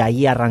 2006, y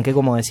ahí arranqué,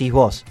 como decís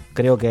vos.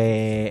 Creo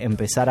que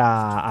empezar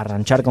a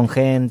ranchar con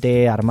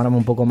gente, a armarme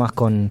un poco más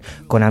con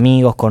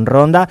amigos, con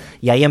ronda,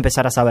 y ahí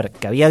empezar a saber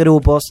que había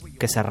grupos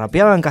que se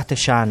rapeaban en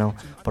castellano,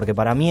 porque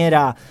para mí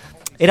era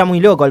muy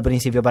loco al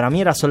principio, para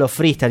mí era solo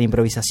freestyle,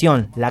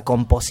 improvisación. La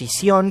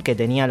composición, que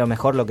tenía a lo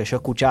mejor lo que yo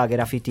escuchaba, que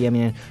era 50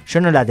 Eminem, yo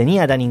no la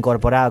tenía tan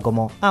incorporada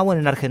como, bueno,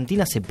 en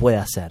Argentina se puede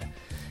hacer.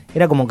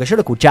 Era como que yo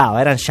lo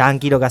escuchaba, eran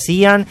yankee lo que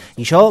hacían,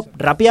 y yo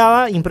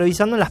rapeaba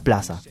improvisando en las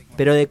plazas.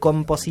 Pero de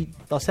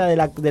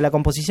la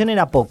composición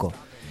era poco.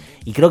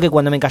 Y creo que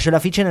cuando me cayó la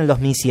ficha en el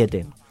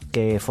 2007,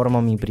 que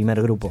formo mi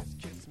primer grupo.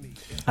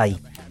 Ahí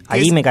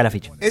me cae la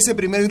ficha. ¿Ese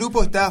primer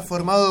grupo está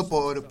formado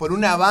por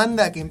una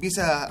banda que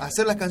empieza a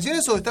hacer las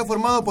canciones, o está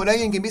formado por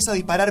alguien que empieza a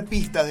disparar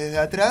pistas desde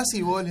atrás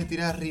y vos le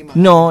tirás rimas?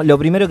 No, lo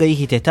primero que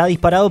dijiste, está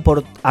disparado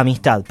por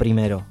amistad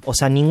primero. O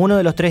sea, ninguno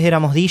de los tres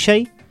éramos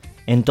DJ.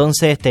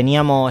 Entonces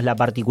teníamos la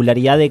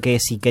particularidad de que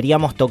si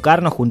queríamos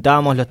tocar nos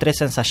juntábamos los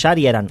tres a ensayar,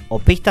 y eran o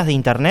pistas de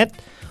internet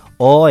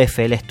o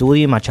FL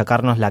Studio y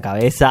machacarnos la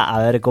cabeza a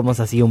ver cómo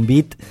se hacía un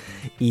beat,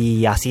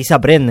 y así se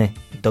aprende,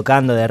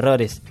 tocando de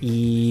errores.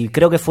 Y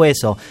creo que fue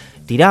eso,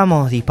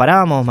 tiramos,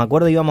 disparamos, me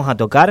acuerdo íbamos a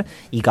tocar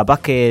y capaz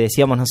que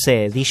decíamos, no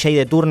sé, DJ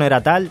de turno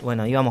era tal,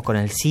 bueno, íbamos con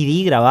el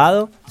CD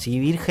grabado, CD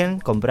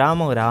virgen,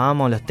 comprábamos,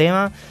 grabábamos los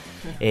temas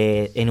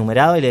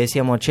enumerado, y le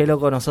decíamos, che,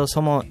 loco, nosotros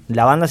somos,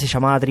 la banda se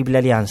llamaba Triple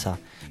Alianza,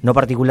 no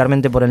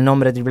particularmente por el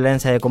nombre Triple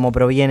Alianza de cómo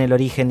proviene el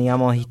origen,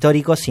 digamos,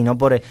 histórico, sino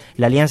por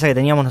la alianza que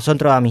teníamos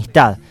nosotros de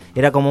amistad.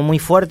 Era como muy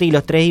fuerte y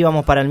los tres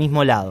íbamos para el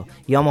mismo lado,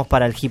 íbamos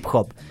para el hip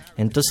hop.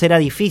 Entonces era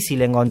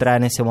difícil encontrar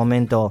en ese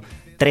momento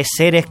tres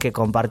seres que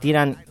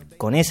compartieran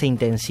con esa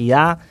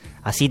intensidad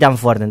así tan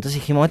fuerte. Entonces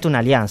dijimos, esto es una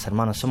alianza,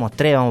 hermano, somos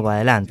tres, vamos para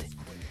adelante.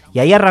 Y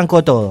ahí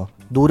arrancó todo.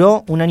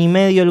 Duró 1 año y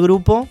medio el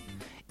grupo,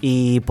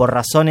 y por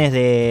razones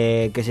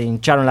de que se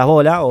hincharon las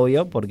bolas,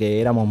 obvio, porque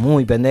éramos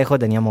muy pendejos,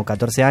 teníamos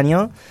 14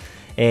 años,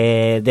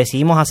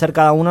 decidimos hacer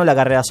cada uno la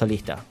carrera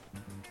solista.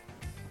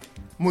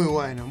 Muy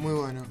bueno, muy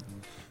bueno.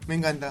 Me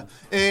encanta.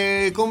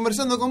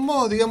 Conversando con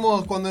vos,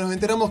 digamos, cuando nos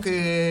enteramos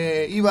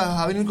que ibas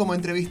a venir como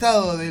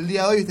entrevistado del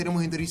día de hoy,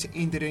 estaremos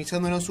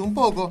interiorizándonos un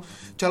poco.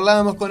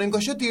 Charlábamos con el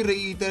Coyote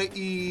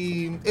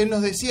y él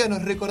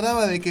nos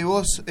recordaba de que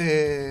vos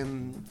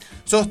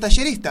sos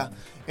tallerista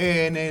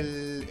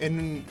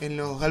en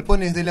los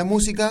galpones de la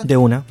música. De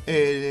una.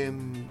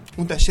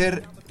 Un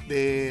taller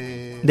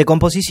de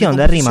composición,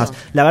 de rimas.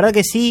 La verdad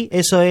que sí,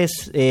 eso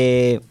es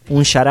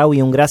un shout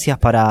y un gracias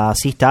para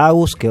Sista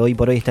Agus, que hoy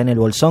por hoy está en el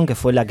Bolsón, que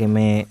fue la que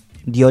me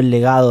dio el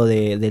legado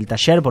del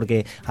taller,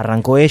 porque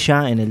arrancó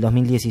ella en el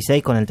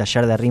 2016 con el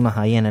taller de rimas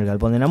ahí en el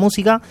Galpón de la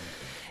Música.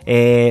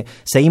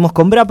 Seguimos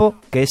con Brapo,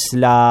 que es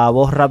la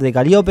voz rap de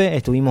Calliope.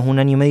 Estuvimos 1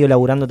 año y medio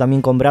laburando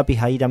también con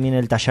Brapis ahí también en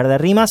el taller de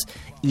rimas,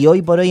 y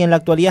hoy por hoy en la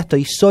actualidad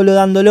estoy solo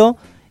dándolo,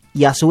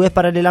 y a su vez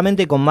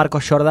paralelamente con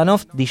Marcos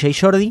Jordanov, DJ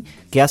Jordi,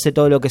 que hace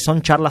todo lo que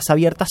son charlas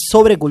abiertas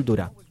sobre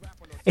cultura.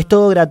 Es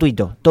todo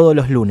gratuito, todos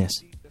los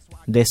lunes,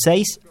 de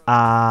 6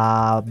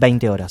 a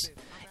 20 horas.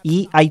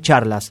 y hay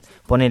charlas.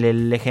 Ponele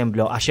el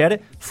ejemplo,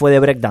 ayer fue de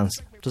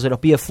breakdance. Entonces los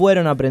pibes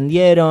fueron,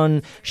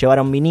 aprendieron,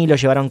 llevaron vinilo,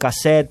 llevaron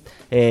cassette,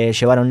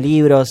 llevaron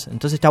libros.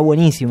 Entonces está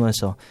buenísimo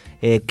eso.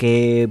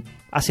 Que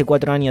hace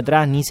 4 años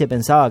atrás ni se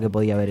pensaba que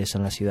podía haber eso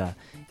en la ciudad.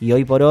 Y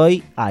hoy por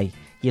hoy hay.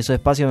 Y esos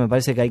espacios me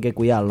parece que hay que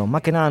cuidarlos.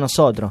 Más que nada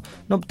nosotros.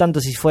 No tanto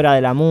si fuera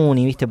de la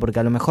MUNI, ¿viste? Porque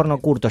a lo mejor no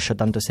curto yo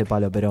tanto ese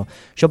palo. Pero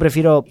yo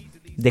prefiero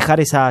dejar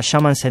esa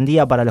llama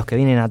encendida para los que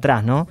vienen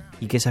atrás, ¿no?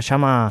 Y que esa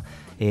llama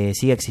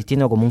siga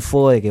existiendo como un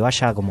fuego de que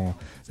vaya como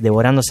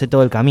devorándose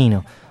todo el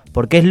camino.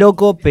 Porque es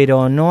loco,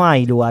 pero no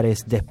hay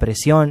lugares de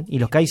expresión. Y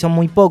los que hay son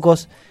muy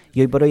pocos.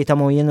 Y hoy por hoy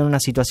estamos viviendo en una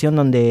situación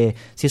donde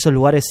si esos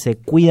lugares se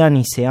cuidan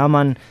y se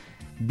aman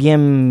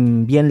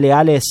bien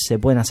leales, se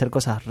pueden hacer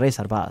cosas re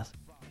zarpadas.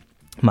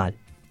 Mal.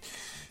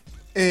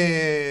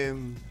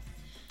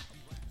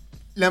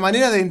 La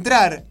manera de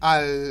entrar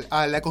a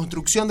la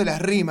construcción de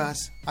las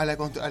rimas, a la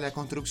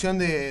construcción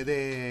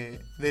de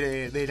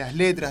las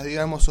letras,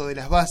 digamos, o de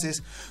las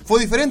bases, fue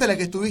diferente a la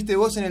que estuviste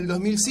vos en el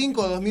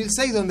 2005 o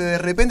 2006, donde de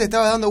repente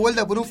estabas dando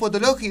vuelta por un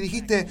fotolog y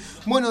dijiste,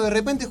 bueno, de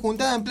repente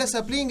juntada en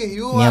Plaza Plingues y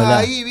vos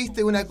ahí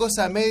viste una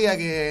cosa media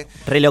que...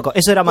 Re loco,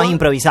 eso era más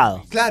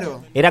improvisado.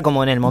 Claro. Era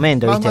como en el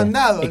momento, más ¿viste?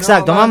 Mandado,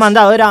 exacto, ¿no? más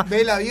mandado, era...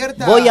 Vela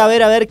abierta. Voy a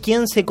ver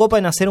quién se copa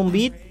en hacer un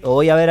beat, o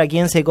voy a ver a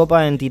quién se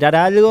copa en tirar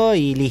algo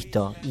y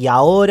listo. Y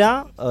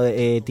ahora,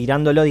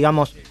 tirándolo,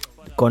 digamos,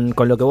 con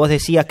lo que vos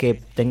decías,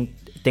 que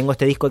tengo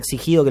este disco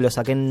exigido que lo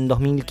saqué en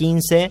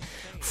 2015,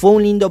 fue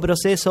un lindo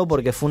proceso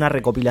porque fue una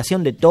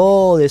recopilación de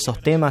todos esos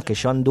temas que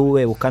yo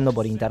anduve buscando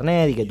por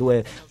internet y que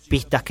tuve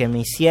pistas que me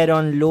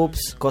hicieron,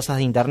 loops, cosas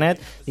de internet.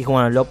 Dije,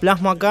 bueno, lo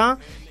plasmo acá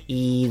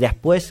y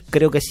después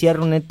creo que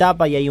cierro una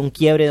etapa y hay un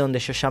quiebre donde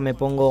yo ya me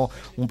pongo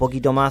un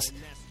poquito más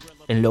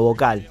en lo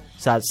vocal.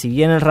 O sea, si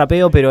bien el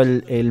rapeo, pero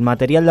el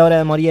material de Hora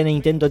de Morir en el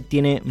Intento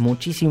tiene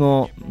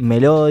muchísimo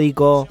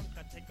melódico,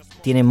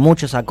 tiene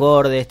muchos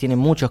acordes, tiene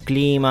muchos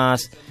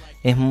climas,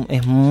 es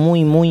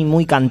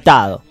muy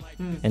cantado.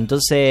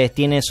 Entonces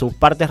tiene sus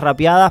partes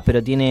rapeadas,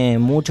 pero tiene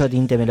mucho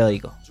tinte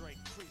melódico.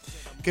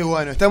 Qué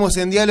bueno, estamos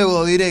en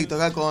diálogo directo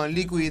acá con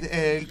Likuid,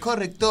 el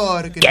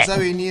corrector, que nos ha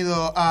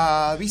venido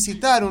a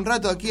visitar un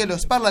rato aquí a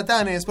los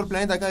Parlatanes por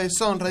Planeta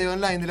Cabezón, Radio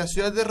Online de la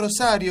ciudad de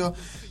Rosario,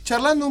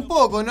 charlando un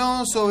poco,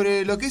 ¿no?,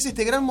 sobre lo que es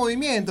este gran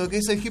movimiento que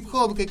es el hip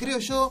hop, que creo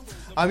yo,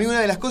 a mí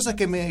una de las cosas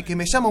que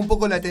me llama un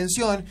poco la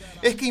atención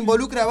es que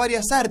involucra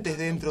varias artes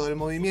dentro del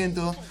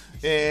movimiento.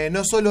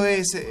 No solo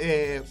es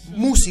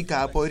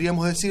música,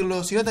 podríamos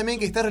decirlo, sino también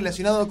que está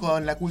relacionado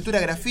con la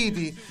cultura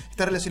graffiti,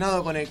 está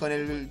relacionado con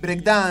el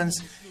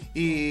breakdance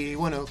y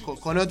bueno,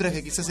 con otras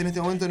que quizás en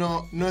este momento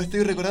no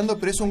estoy recordando,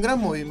 pero es un gran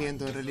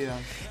movimiento en realidad.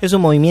 Es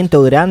un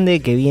movimiento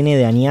grande que viene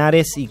de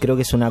añares y creo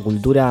que es una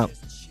cultura,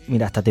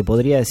 mira, hasta te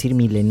podría decir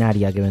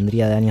milenaria, que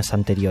vendría de años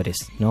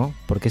anteriores, ¿no?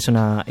 Porque es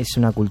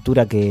una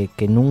cultura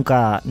que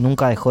nunca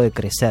dejó de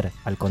crecer,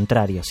 al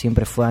contrario,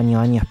 siempre fue año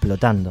a año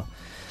explotando.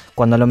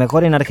 Cuando a lo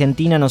mejor en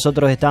Argentina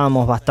nosotros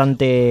estábamos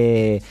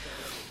bastante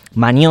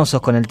mañosos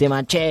con el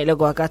tema, che,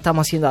 loco, acá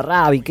estamos haciendo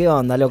rap, ¿y qué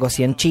onda, loco?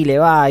 Si en Chile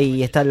va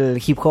y está el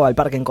hip hop al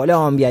parque en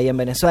Colombia y en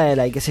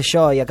Venezuela y qué sé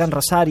yo, y acá en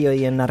Rosario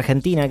y en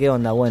Argentina, ¿qué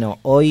onda? Bueno,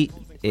 hoy,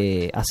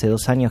 hace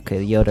 2 años que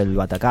dio el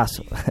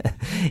batacazo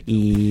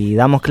y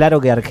damos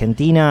claro que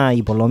Argentina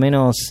y por lo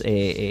menos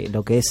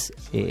lo que es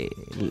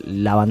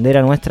la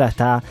bandera nuestra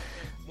está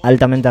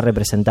altamente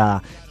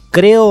representada.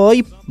 Creo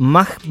hoy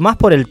más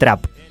por el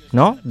trap,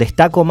 ¿no?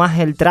 Destaco más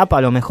el trap,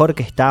 a lo mejor,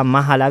 que está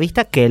más a la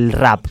vista que el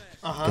rap.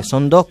 Ajá. Que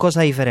son dos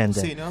cosas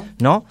diferentes, sí,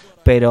 ¿no?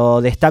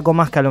 Pero destaco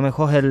más que a lo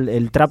mejor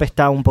el trap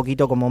está un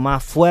poquito como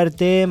más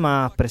fuerte,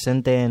 más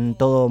presente en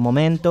todo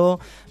momento,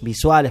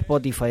 visual,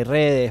 Spotify,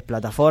 redes,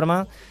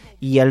 plataformas,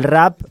 y el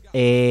rap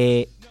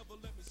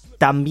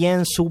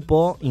también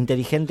supo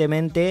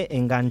inteligentemente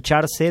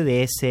engancharse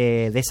de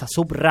esa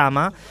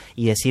subrama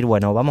y decir,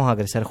 bueno, vamos a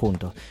crecer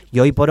juntos. Y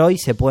hoy por hoy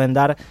se pueden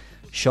dar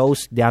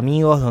shows de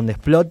amigos donde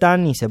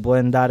explotan y se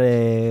pueden dar,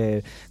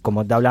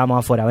 como te hablábamos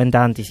afuera,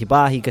 ventas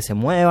anticipadas y que se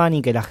muevan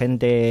y que la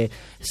gente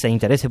se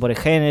interese por el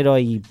género,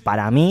 y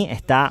para mí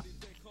está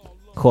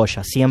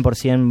joya,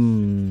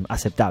 100%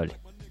 aceptable.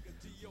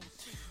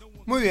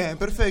 Muy bien,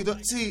 perfecto.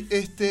 Sí,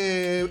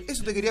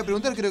 eso te quería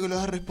preguntar, creo que lo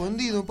has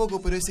respondido un poco,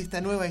 pero es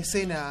esta nueva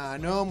escena,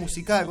 ¿no?,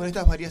 musical, con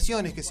estas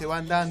variaciones que se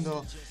van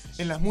dando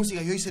en las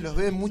músicas y hoy se los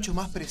ve mucho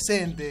más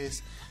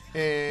presentes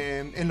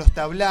en los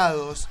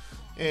tablados.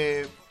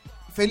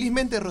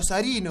 Felizmente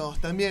rosarinos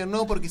también,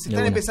 ¿no? Porque se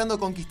están empezando a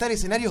conquistar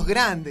escenarios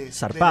grandes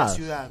zarpado de la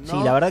ciudad, ¿no?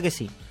 Sí, la verdad que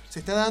sí. Se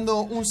está dando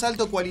un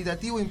salto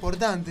cualitativo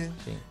importante.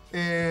 Sí.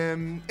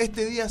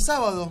 Este día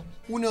sábado,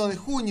 1 de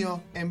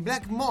junio, en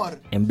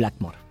Blackmore. En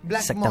Blackmore,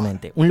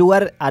 exactamente. Un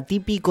lugar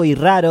atípico y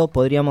raro,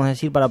 podríamos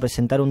decir, para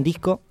presentar un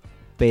disco,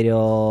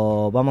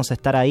 pero vamos a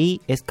estar ahí,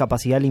 es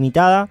capacidad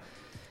limitada.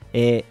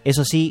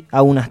 Eso sí,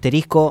 hago un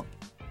asterisco.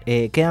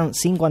 Quedan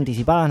 5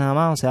 anticipadas nada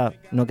más, o sea,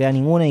 no queda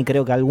ninguna y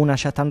creo que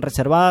algunas ya están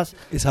reservadas.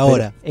 Es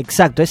ahora. Pero,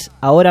 exacto, es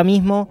ahora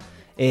mismo.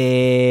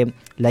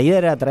 La idea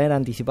era traer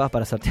anticipadas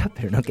para sortear,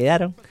 pero no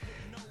quedaron.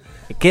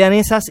 Quedan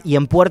esas y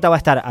en puerta va a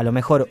estar a lo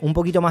mejor un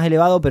poquito más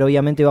elevado, pero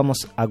obviamente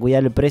vamos a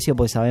cuidar el precio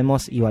porque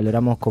sabemos y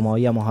valoramos, como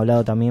habíamos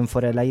hablado también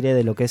fuera del aire,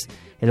 de lo que es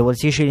el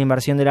bolsillo y la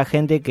inversión de la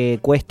gente, que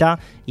cuesta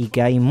y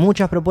que hay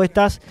muchas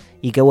propuestas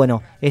y que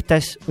bueno, esta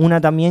es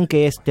una también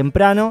que es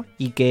temprano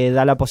y que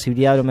da la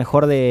posibilidad a lo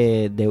mejor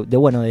de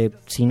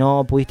si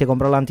no pudiste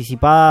comprarla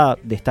anticipada,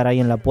 de estar ahí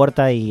en la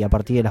puerta y a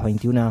partir de las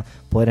 21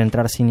 poder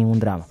entrar sin ningún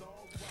drama.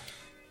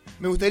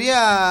 Me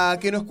gustaría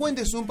que nos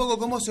cuentes un poco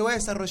cómo se va a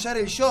desarrollar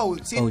el show,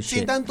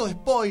 sin tanto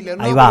spoiler,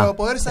 ¿no? Pero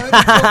poder saber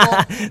un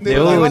poco de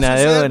lo que va a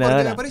suceder,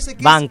 porque me parece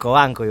que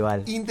banco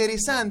igual.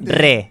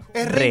 Interesante.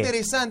 Es re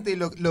interesante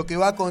lo que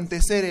va a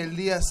acontecer el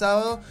día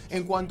sábado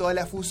en cuanto a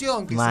la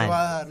fusión que se va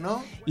a dar,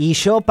 ¿no? Y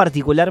yo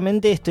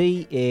particularmente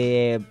estoy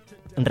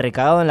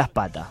recagado en las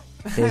patas.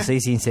 Te soy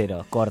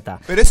sincero,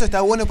 corta. Pero eso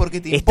está bueno porque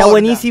te importa. Está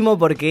buenísimo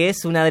porque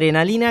es una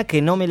adrenalina que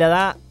no me la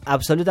da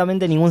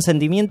absolutamente ningún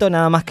sentimiento,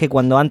 nada más que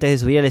cuando antes de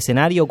subir al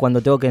escenario,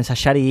 cuando tengo que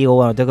ensayar y digo,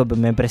 bueno,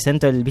 me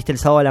presento el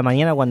sábado a la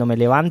mañana, cuando me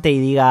levante y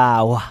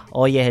diga,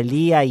 hoy es el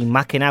día, y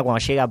más que nada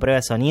cuando llega a prueba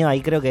de sonido,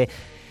 ahí creo que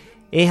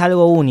es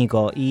algo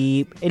único.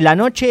 Y en la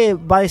noche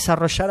va a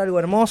desarrollar algo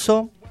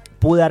hermoso.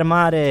 Pude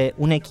armar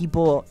un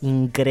equipo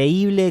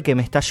increíble que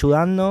me está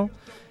ayudando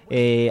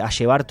a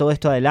llevar todo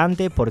esto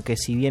adelante, porque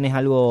si bien es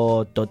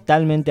algo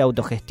totalmente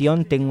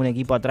autogestión, tengo un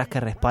equipo atrás que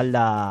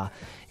respalda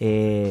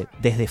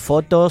desde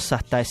fotos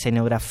hasta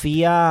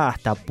escenografía,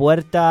 hasta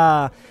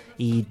puerta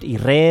y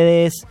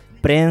redes,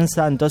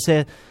 prensa.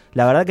 Entonces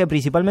la verdad que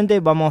principalmente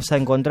vamos a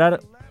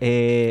encontrar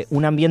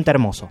un ambiente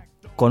hermoso,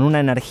 con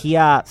una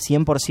energía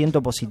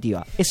 100%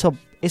 positiva. Eso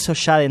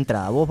ya de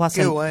entrada, vos vas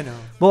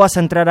a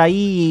entrar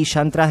ahí y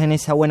ya entras en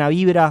esa buena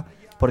vibra,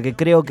 porque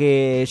creo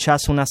que ya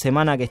hace una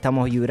semana que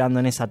estamos vibrando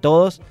en esa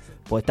todos,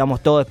 pues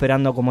estamos todos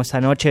esperando como esa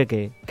noche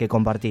que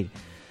compartir.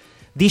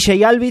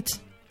 DJ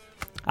Alvitz,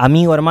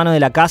 amigo, hermano de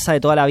la casa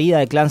de toda la vida,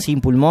 de Clan Sin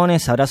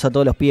Pulmones, abrazo a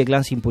todos los pibes de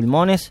Clan Sin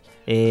Pulmones,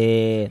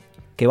 que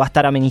va a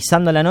estar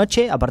amenizando la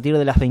noche a partir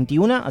de las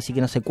 21, así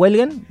que no se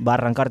cuelguen, va a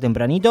arrancar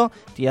tempranito,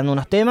 tirando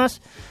unos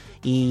temas,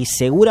 y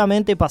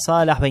seguramente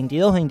pasadas las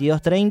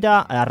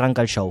 22:30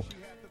 arranca el show.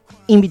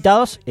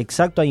 Invitados,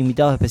 exacto, hay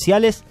invitados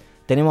especiales.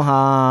 Tenemos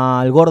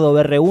al gordo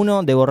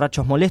BR1 de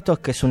Borrachos Molestos,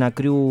 que es una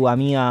crew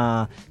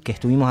amiga que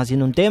estuvimos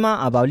haciendo un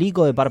tema. A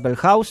Pablico de Purple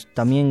House,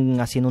 también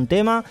haciendo un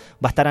tema.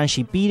 Va a estar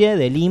Angie Pire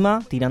de Lima,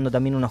 tirando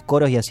también unos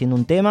coros y haciendo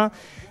un tema.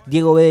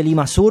 Diego B de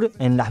Lima Sur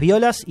en las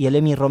violas y el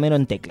Emi Romero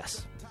en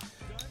teclas.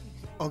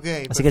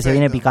 Así que se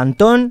viene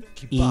picantón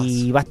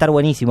y va a estar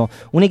buenísimo.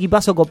 Un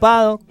equipazo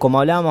copado, como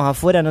hablábamos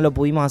afuera, no lo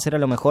pudimos hacer a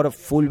lo mejor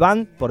full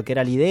band porque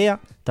era la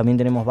idea. También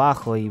tenemos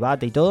bajo y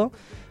bate y todo.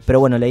 Pero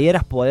bueno, la idea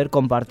era poder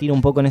compartir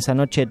un poco en esa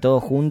noche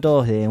todos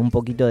juntos, de un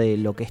poquito de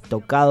lo que es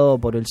tocado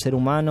por el ser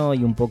humano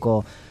y un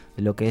poco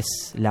de lo que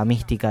es la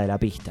mística de la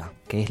pista,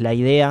 que es la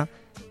idea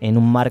en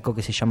un marco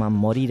que se llama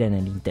Morir en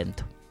el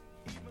Intento.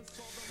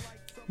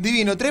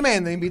 Divino,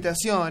 tremenda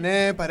invitación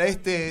para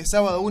este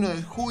sábado 1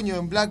 de junio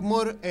en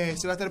Blackmore.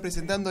 Se va a estar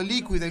presentando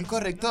Likuid, el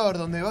Corrector,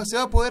 donde se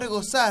va a poder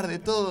gozar de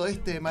todo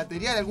este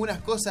material, algunas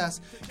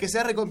cosas que se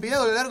ha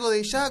recompilado a lo largo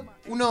de ya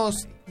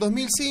unos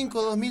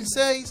 2005,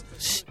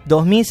 2006.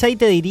 2006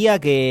 te diría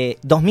que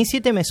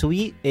 2007 me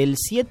subí el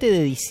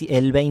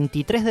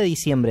 23 de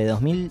diciembre de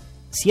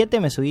 2007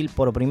 me subí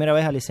por primera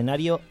vez al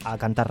escenario a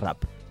cantar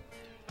rap.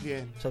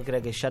 Bien. Yo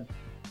creo que ya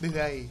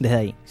Desde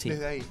ahí, sí.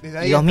 Desde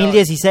ahí y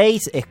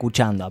 2016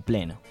 escuchando a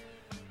pleno.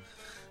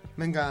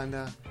 Me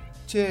encanta.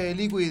 Che,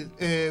 Likuid,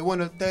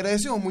 bueno, te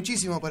agradecemos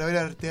muchísimo por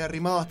haberte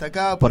arrimado hasta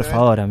acá. Por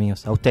favor,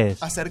 amigos, a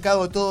ustedes.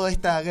 Acercado toda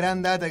esta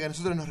gran data que a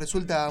nosotros nos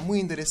resulta muy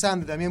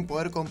interesante también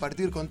poder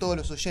compartir con todos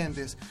los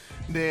oyentes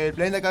del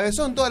Planeta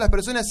Cabezón, todas las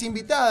personas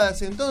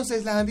invitadas.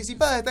 Entonces, las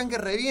anticipadas están que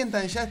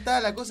revientan, ya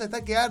está, la cosa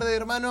está que arde,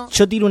 hermano.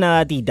 Yo tiro una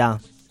datita.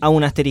 Hago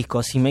un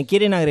asterisco. Si me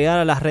quieren agregar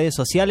a las redes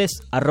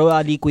sociales,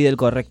 @Likuid el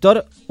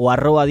Corrector o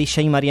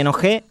 @DJ Mariano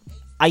G.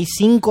 Hay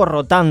 5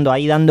 rotando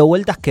ahí dando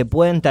vueltas que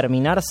pueden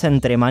terminarse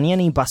entre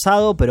mañana y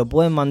pasado, pero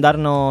pueden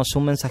mandarnos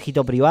un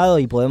mensajito privado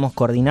y podemos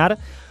coordinar.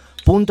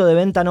 Punto de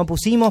venta no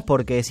pusimos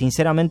porque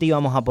sinceramente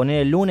íbamos a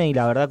poner el lunes y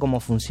la verdad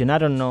como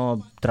funcionaron, no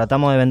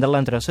tratamos de venderla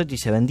entre nosotros y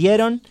se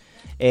vendieron.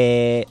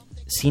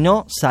 Si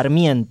no,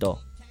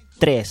 Sarmiento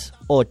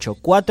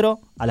 384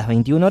 a las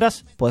 21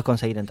 horas podés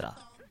conseguir entrada.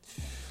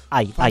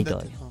 Hay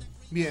todavía.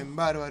 Bien,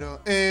 bárbaro.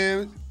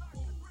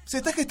 Se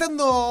está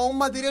gestando un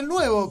material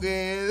nuevo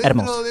que dentro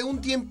Hermoso. de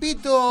un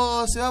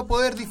tiempito se va a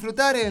poder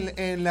disfrutar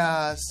en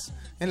las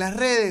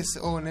redes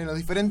o en los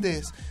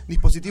diferentes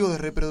dispositivos de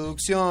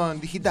reproducción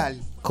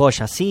digital.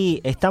 Joya, sí,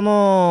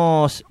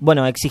 estamos,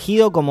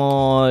 exigido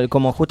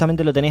como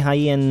justamente lo tenés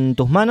ahí en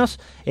tus manos,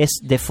 es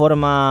de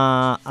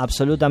forma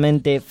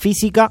absolutamente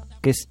física,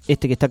 que es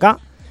este que está acá,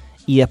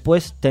 Y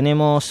después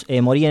tenemos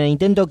Morir en el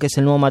Intento, que es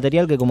el nuevo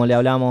material que, como le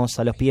hablamos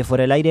a los pibes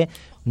fuera del aire,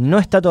 no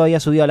está todavía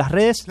subido a las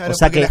redes. Claro, o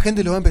sea porque que la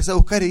gente lo va a empezar a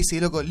buscar y dice,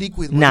 loco,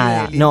 Likuid.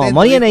 nada, no,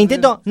 Morir en el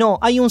Intento, no,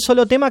 hay un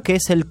solo tema que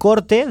es el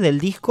corte del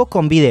disco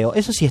con video,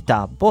 eso sí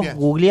está. Vos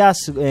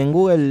googleás en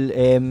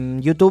Google,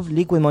 YouTube,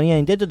 Likuid Morir en el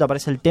Intento, te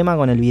aparece el tema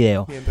con el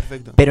video. Bien,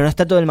 perfecto. Pero no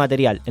está todo el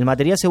material. El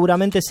material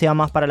seguramente sea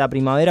más para la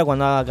primavera,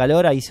 cuando haga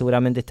calor, ahí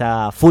seguramente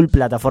está full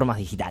plataformas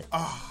digital.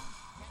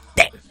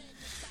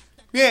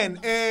 Bien,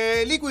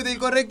 Likuid el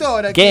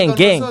Corrector, aquí con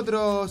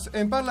nosotros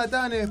en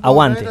Parlatanes por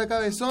Aguante. Planeta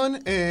Cabezón.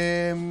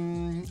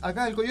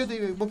 Acá el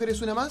Coyote, ¿vos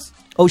querés una más?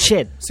 Oh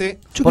shit. Sí.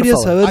 Yo quería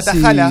saber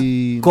Atajala.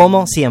 si...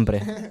 Como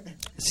siempre.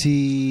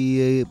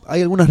 Si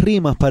hay algunas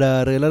rimas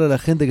para regalar a la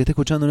gente que esté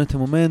escuchando en este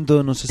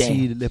momento. No sé Sí.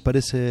 si les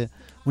parece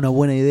una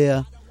buena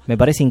idea. Me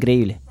parece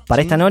increíble.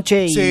 Para esta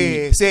noche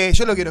y... Sí,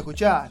 yo lo quiero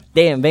escuchar.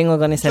 Vengo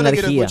con esa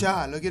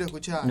energía. Lo quiero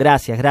escuchar.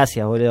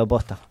 Gracias, boludo,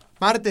 posta.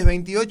 Martes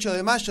 28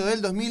 de mayo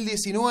del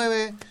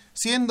 2019,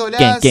 siendo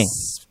las ¿Quién?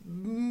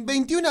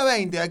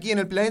 21:20 aquí en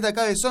el Planeta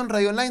Cabezón,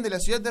 Radio Online de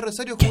la ciudad de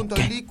Rosario, junto a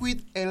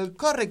Likuid, el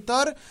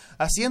Corrector,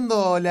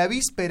 haciendo la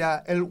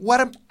víspera, el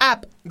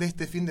warm-up de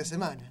este fin de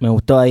semana. Me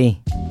gustó ahí.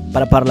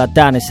 Para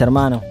Parlatanes,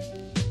 hermano.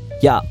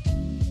 Ya.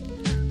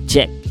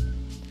 Check.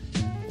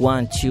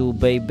 1, 2,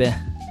 baby.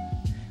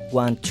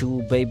 1,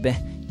 2, baby.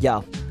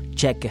 Ya.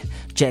 Cheque.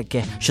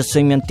 Yo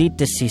soy mi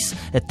antítesis.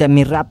 Este es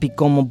mi rap y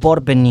como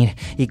por venir.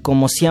 Y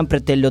como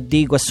siempre te lo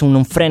digo, es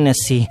un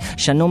frenesí.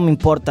 Ya no me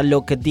importa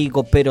lo que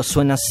digo, pero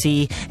suena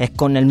así. Es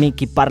con el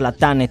Mickey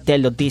Parlatanes, te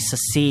lo dice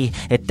así.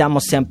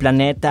 Estamos en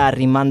Planeta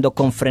rimando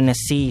con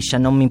frenesí. Ya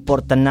no me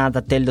importa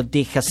nada, te lo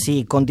dije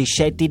así. Con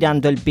DJ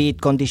tirando el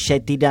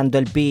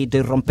beat,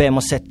 y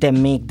rompemos este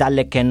mic.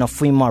 Dale que nos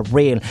fuimos a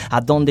real. A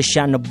donde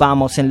ya nos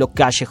vamos en los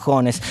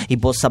callejones. Y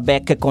vos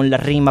sabés que con la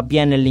rima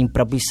vienen las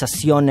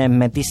improvisaciones.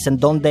 Me dicen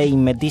dónde y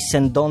me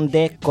dicen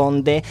dónde,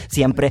 conde.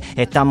 Siempre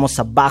estamos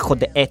abajo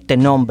de este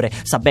nombre.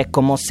 Sabes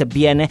cómo se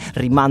viene,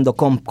 rimando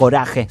con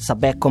coraje.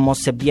 Sabes cómo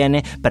se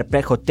viene,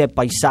 perplejo este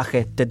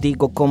paisaje. Te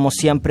digo como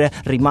siempre,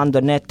 rimando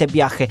en este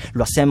viaje.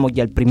 Lo hacemos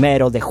y el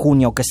 1 de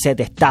junio que se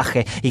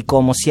destaje. Y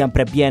como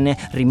siempre viene,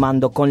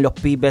 rimando con los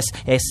pibes.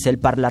 Es el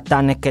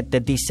Parlatanes que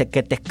te dice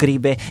que te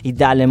escribe. Y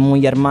dale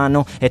muy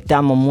hermano,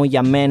 estamos muy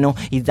amenos.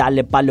 Y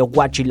dale pa' los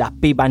guachos y las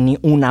pibas ni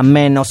una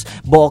menos.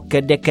 Vos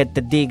querés que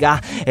te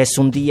diga, es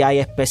un día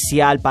especial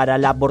para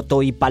el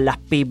aborto y para las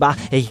pibas.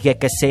 Y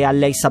que sea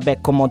ley, sabes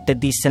cómo te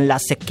dicen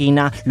las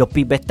esquinas. Los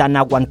pibes están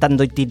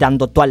aguantando y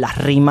tirando todas las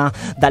rimas.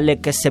 Dale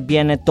que se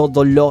viene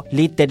todo lo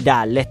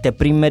literal. Este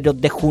 1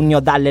 de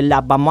junio, dale,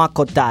 la vamos a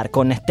acotar.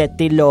 Con este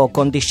estilo,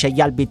 con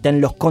DJ Albit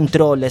en los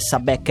controles.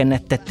 Sabes que en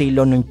este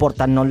estilo no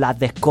importa, no la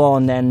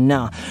esconden,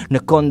 no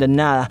esconden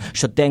nada.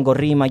 Yo tengo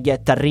rima y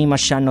esta rima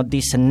ya no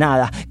dice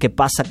nada. Que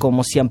pasa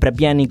como siempre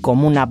viene y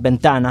como una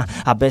ventana.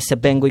 A veces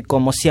vengo y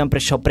como siempre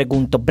yo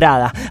pregunto,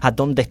 brada, ¿a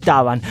dónde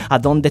estaban? ¿A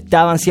dónde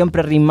estaban?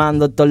 Siempre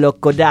rimando todos los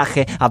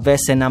corajes. A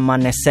veces en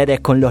amaneceres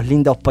con los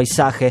lindos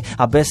paisajes.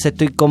 A veces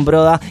estoy con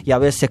broda y a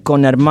veces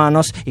con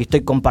hermanos. Y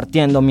estoy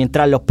compartiendo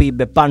mientras los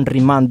pibes van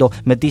rimando.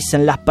 Me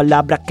dicen las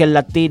palabras que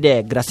la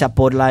tire. Gracias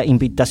por la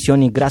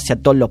invitación y gracias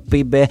a todos los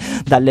pibes.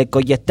 Dale que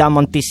hoy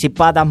estamos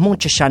anticipadas,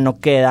 muchas ya no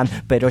quedan.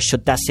 Pero yo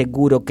te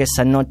aseguro que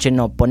esa noche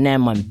nos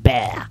ponemos en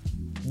peda.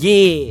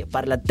 Yeah,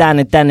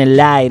 Parlatanes está en el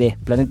aire.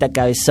 Planeta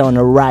Cabezón,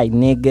 alright,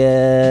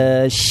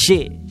 nigga.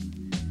 Shit.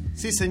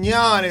 Sí,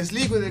 señores,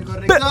 Likuid el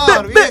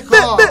Corrector,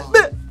 viejo.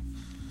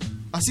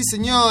 Así,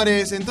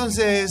 señores,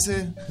 entonces...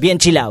 bien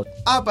chill out.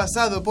 Ha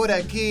pasado por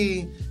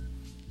aquí,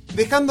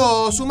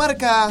 dejando su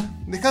marca,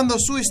 dejando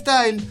su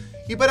style.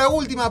 Y para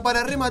última,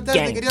 para rematar,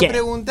 te quería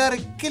preguntar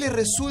qué le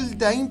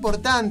resulta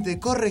importante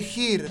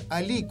corregir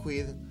a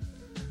Likuid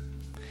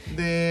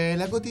de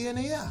la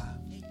cotidianeidad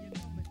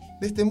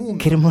de este mundo.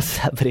 Qué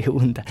hermosa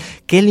pregunta.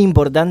 ¿Qué es lo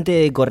importante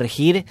de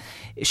corregir?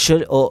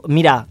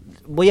 Mira,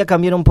 voy a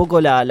cambiar un poco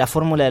la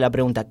fórmula de la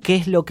pregunta. ¿Qué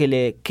es lo que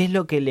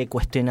le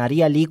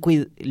cuestionaría a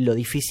Likuid lo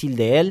difícil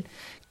de él?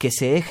 Que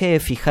se deje de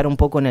fijar un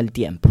poco en el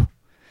tiempo.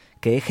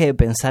 Que deje de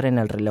pensar en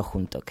el reloj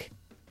un toque.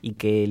 Y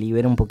que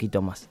libere un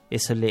poquito más.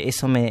 Eso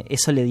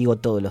le digo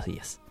todos los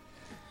días.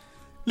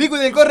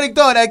 Likuid el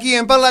Corrector aquí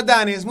en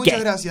Parlatanes. Muchas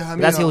gracias,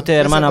 amigo. Gracias a ustedes,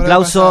 hermano.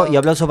 Aplauso y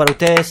aplauso para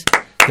ustedes,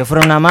 que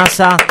fueron una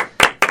masa.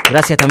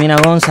 Gracias también a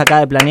Gonza acá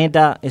de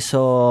Planeta.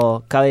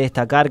 Eso cabe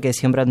destacar, que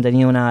siempre han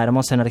tenido una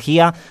hermosa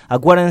energía.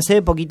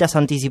 Acuérdense, poquitas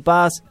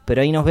anticipadas,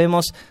 pero ahí nos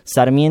vemos.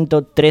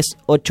 Sarmiento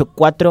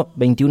 384,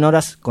 21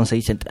 horas,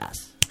 conseguís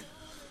entradas.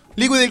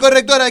 Likuid el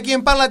Corrector aquí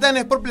en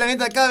Parlatanes por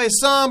Planeta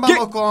Cabezón.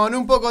 Vamos con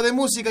un poco de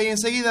música y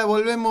enseguida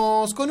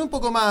volvemos con un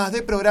poco más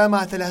de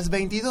programa hasta las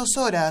 22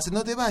 horas.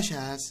 No te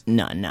vayas.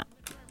 No.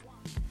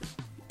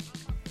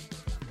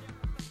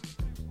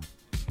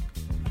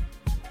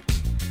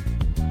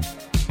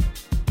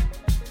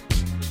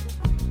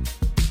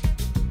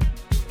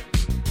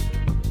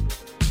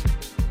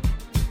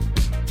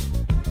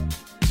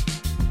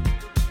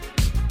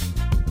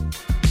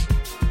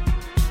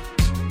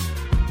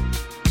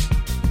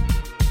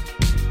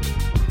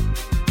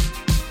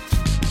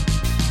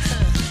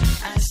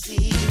 I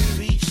see you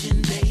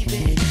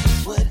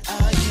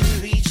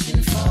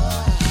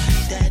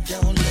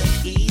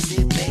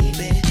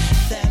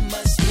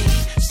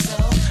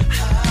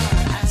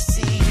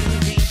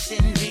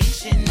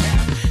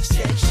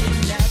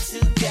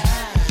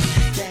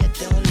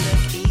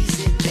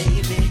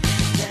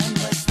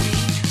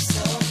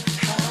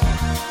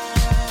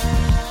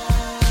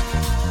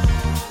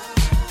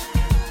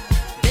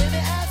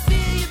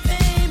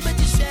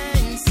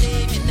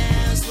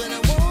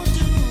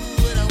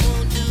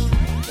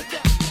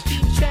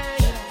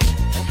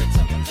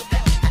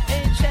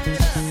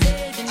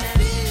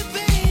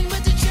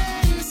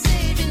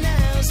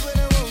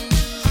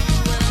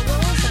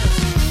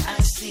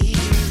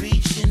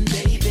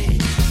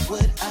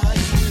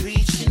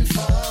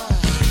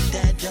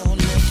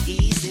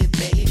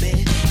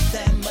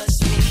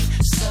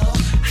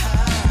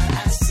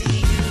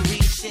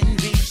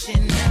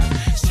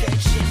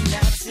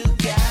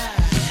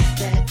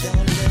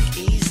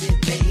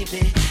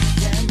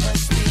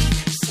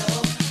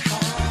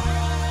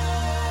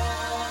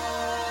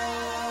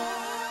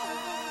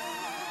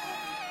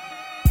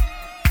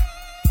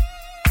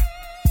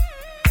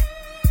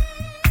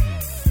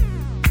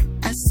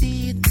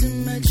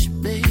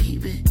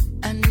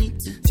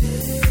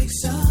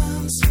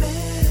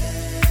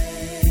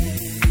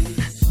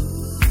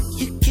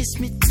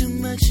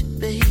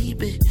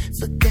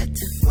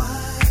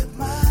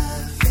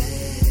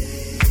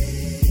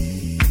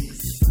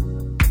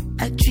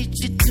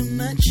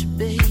much,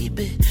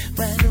 baby.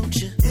 Why don't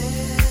you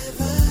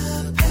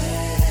ever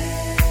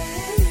pay?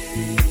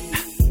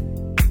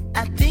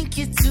 I think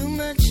you're too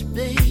much,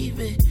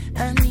 baby.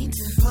 I need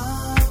to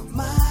pump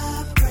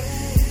my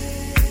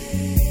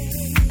brakes.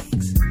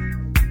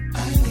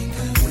 I think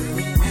I'm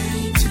doing way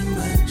too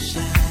much.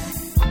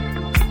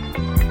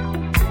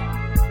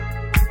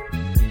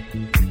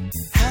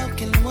 How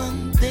can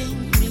one thing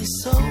mean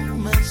so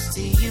much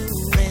to you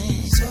and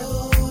so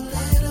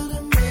little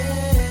to me?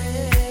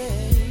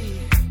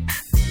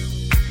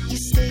 You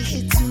stay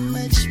here too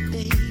much,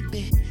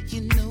 baby.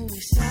 You know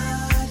it's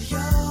not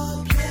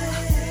your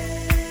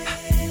place.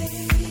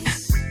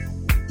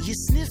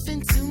 You're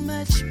sniffing too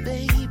much,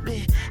 baby.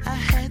 I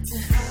had to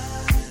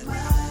hide my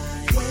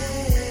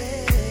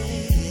head.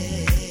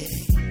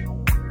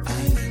 I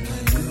think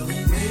I'm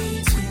doing way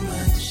too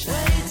much.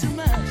 Way too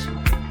much.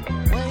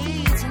 Way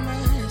too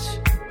much.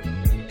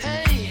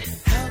 Hey,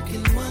 how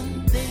can one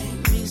thing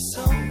mean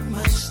so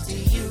much to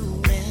you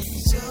and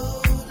so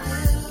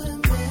little to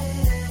me?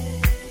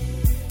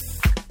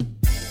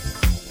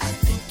 I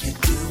think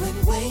you're doing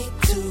way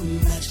too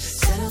much.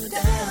 Settle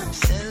down,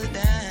 settle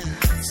down.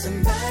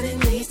 Somebody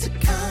needs to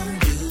calm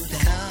you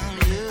down.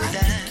 I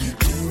think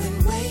you're doing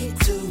way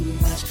too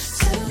much.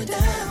 Settle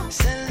down,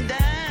 settle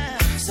down.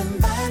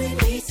 Somebody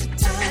needs to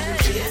tell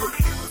you.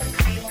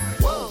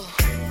 Whoa,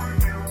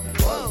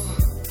 whoa.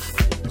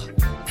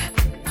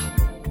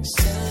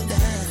 Settle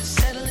down,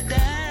 settle it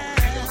down.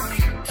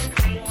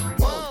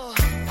 Whoa,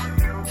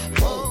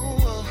 whoa,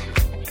 whoa.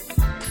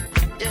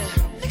 Yeah,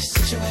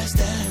 sit your ass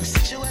down,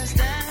 sit your ass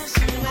down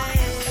somewhere.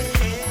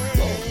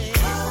 Whoa,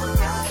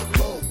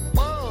 whoa,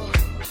 whoa.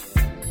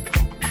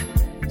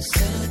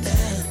 Settle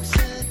down,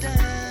 settle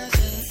down,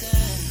 settle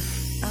down.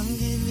 I'm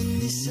giving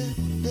this up,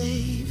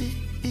 baby,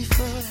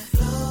 before I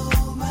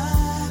blow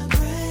my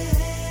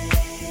brains.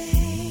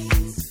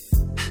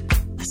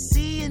 I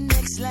see you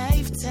next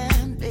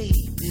lifetime,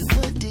 baby.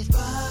 What did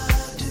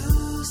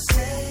Papu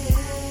say?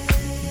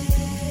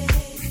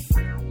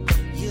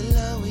 You'll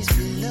always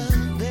be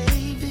loved,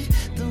 baby.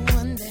 The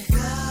one that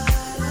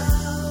got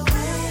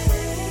away.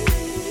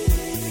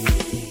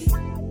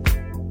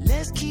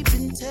 Let's keep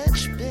in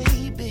touch,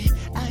 baby.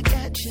 I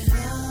got your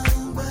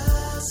number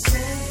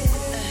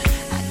saved.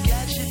 I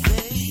got you,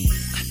 babe.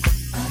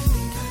 I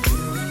think I'm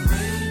doing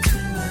way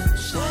too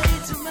much.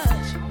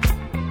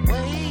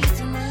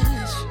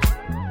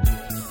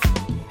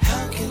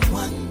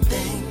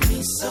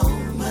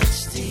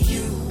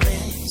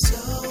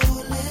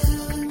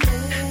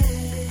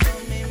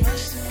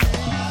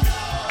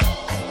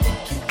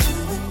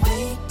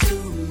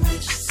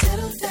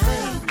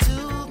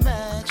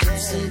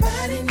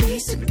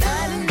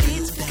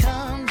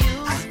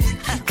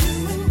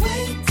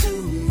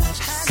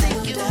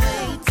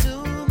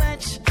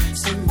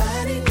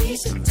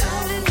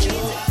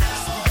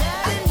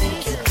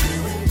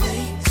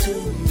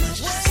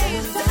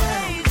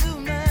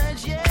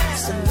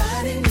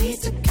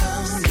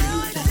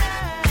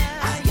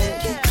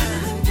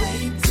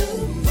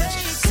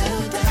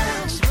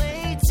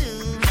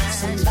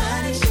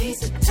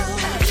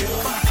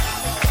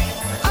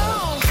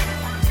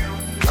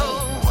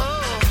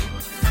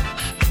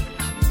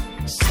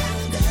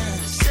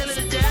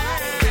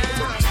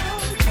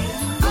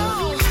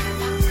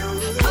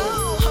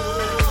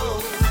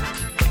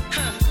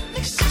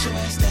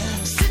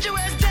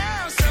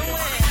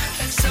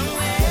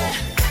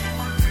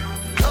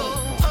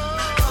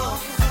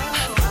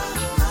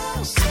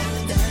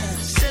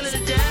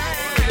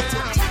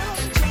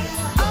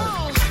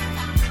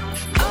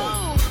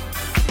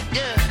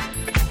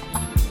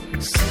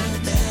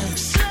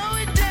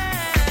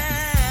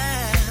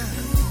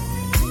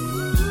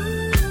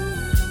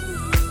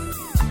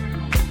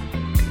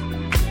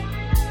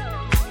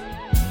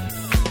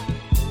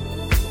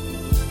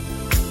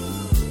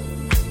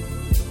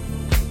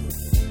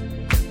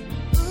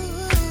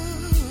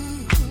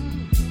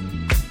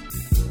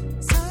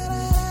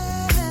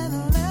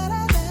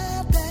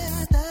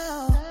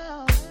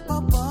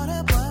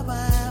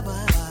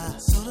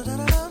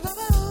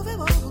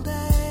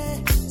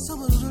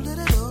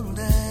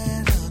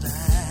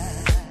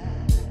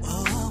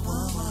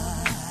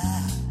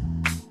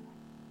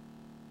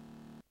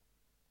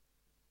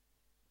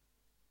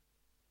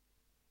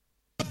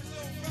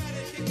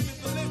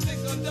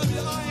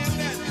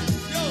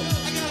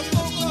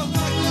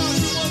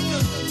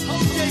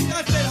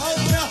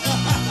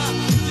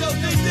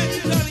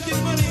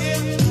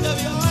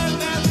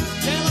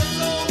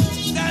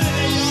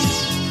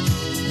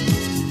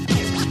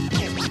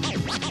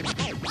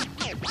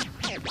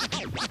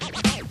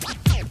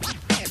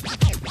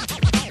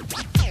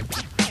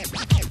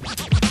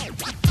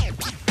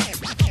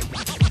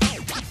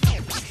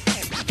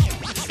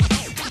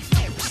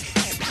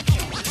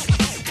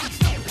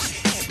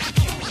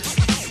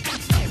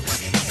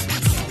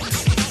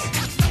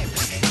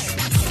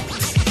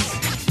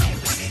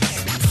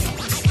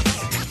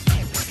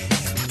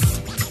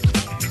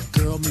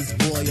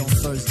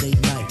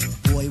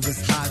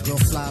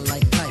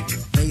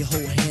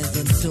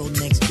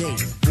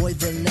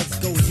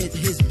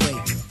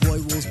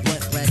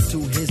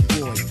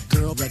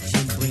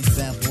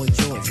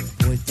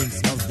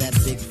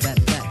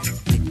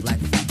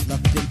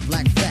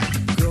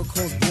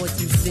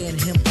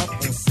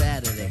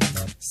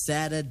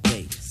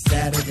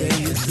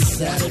 Saturday, it's a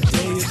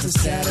Saturday, it's a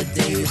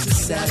Saturday, it's a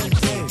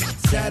Saturday.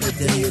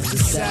 Saturday, it's a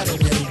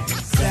Saturday.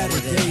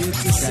 Saturday,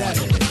 it's a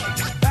Saturday.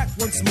 Back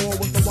once more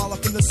with the wall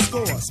up in the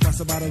score.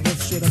 Smash about a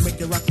riff shit and make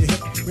you rock your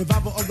hip.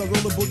 Revival of the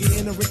roller boogie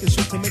in a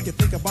ricochet to make you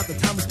think about the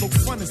time we spoke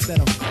fun instead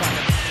of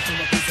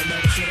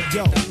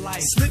yo,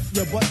 slip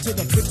your butt to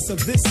the fix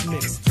of this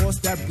mix. Toss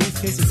that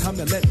briefcase, it's time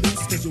to let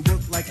loose. Cause you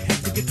work like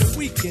heck to get the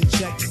weekend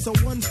check. So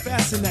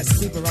unfasten that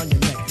sleeper on your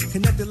neck.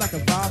 Connected like a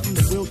vibe from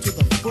the wheel to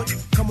the foot.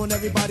 Come on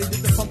everybody,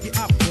 get the funky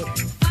output.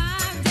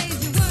 5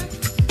 days you work,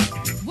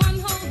 1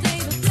 whole day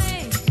to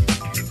play.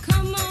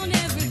 Come on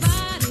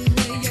everybody,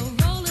 wear your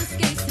roller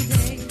skates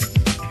today.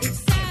 It's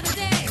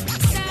Saturday,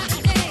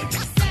 Saturday,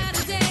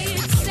 Saturday,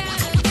 it's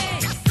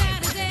Saturday,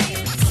 Saturday,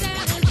 it's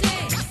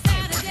Saturday,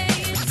 Saturday,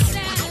 it's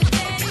Saturday,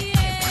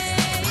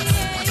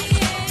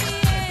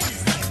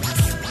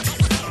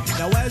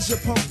 Now as you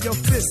pump your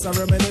fists, I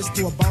reminisce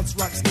to a bounce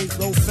rock stage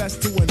low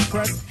fest to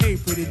impress. Hey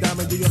pretty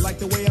diamond, do you like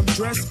the way I'm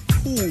dressed?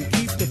 Cool,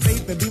 keep the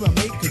faith and be my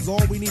mate, cause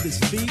all we need is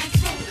feet.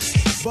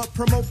 But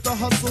promote the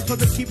hustle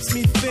cause it keeps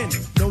me thin.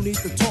 No need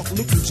to talk,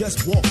 look who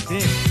just walked in.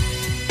 Is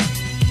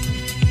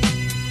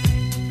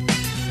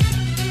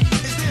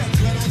there a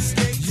threat on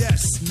stage?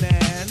 Yes,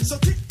 man. So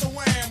kick the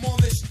wham on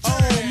this jam. Oh,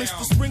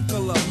 Mr.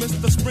 Sprinkler,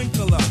 Mr.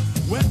 Sprinkler.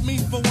 Wet me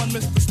for one,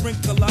 Mr.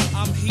 Sprinkler.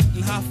 I'm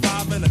heating high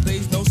five and a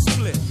day's no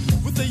split.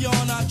 With a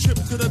yawn, I trip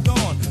to the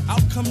dawn.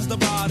 Out comes the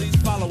bodies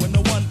following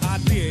the one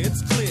idea.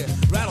 It's clear.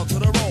 Rattle to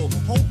the roll.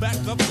 Hold back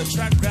up the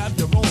track, grab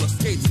your roller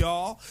skates,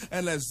 y'all.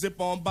 And let's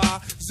zip on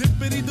by.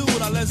 Zippity doo,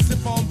 now let's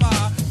zip on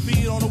by.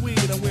 Feed on the weed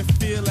and we're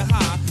feeling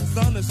high.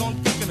 Sun is on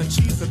thick and the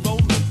cheese is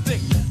rolling thick.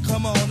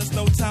 Come on, it's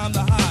no time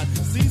to hide.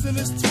 Season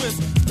is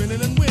twist,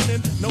 spinning and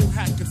winning. No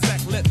hack and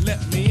sack, let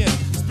me in.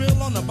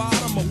 Spill on the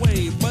bottom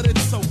away, but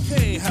it's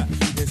okay.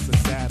 It's a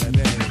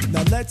Saturday.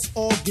 Now let's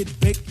all get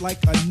baked like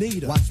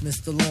Anita. Watch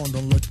Mr. Lawn,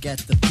 don't look at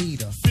the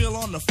Peter. Feel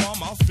on the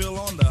farm, I'll feel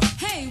on the.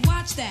 Hey,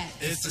 watch that.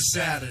 It's a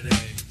Saturday.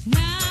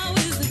 Now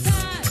is the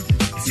time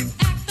to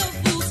act the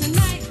fool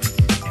tonight.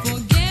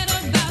 Forget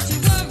about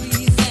your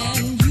worries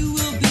and you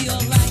will be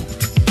alright.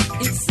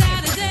 It's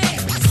Saturday,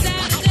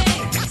 Saturday,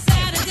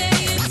 Saturday,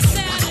 it's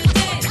Saturday,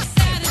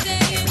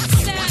 Saturday, it's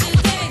Saturday,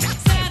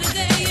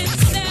 Saturday,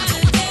 it's Saturday,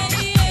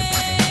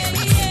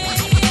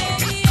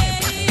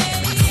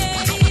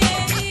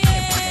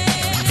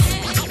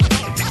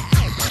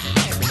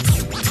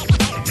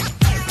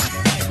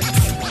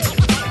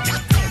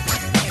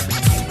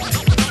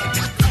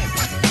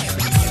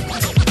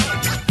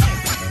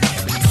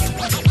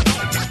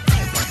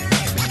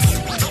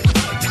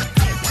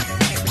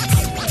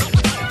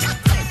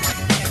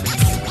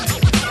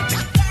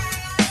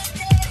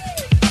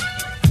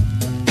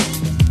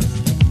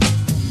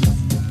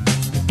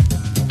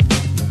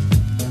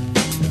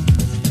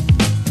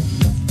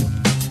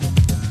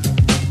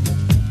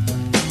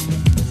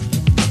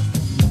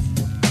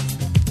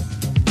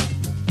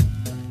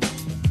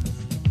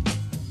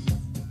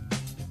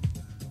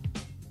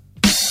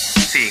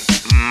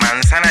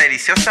 manzana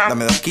deliciosa.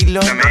 Dame 2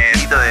 kilos. Dame 2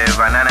 kilitos de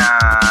banana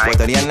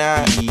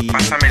ecuatoriana y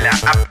pásame la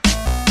app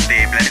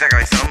de Planeta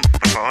Cabezón,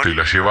 por favor. ¿Te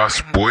la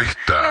llevas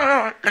puesta?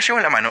 No, la llevo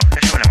en la mano, la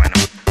llevo en la mano.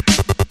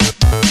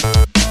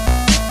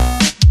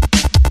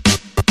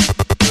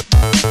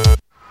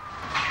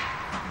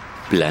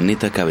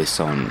 Planeta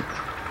Cabezón,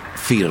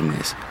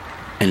 firmes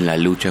en la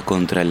lucha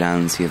contra la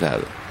ansiedad.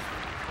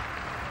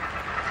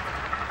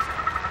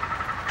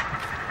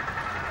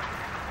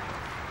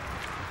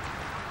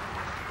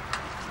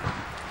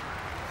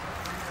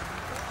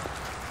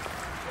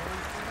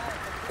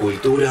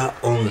 Cultura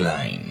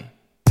online.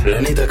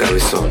 Planeta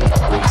Cabezón.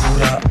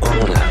 Cultura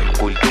online.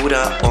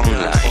 Cultura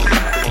online.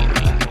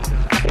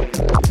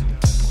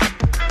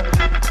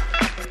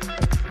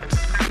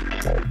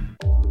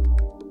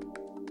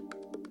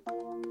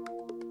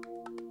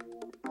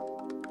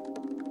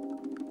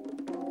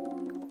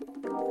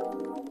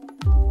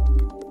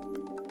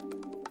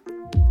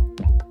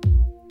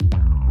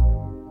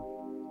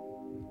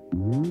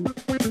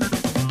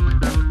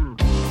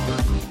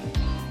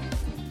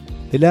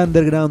 El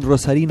underground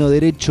rosarino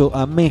derecho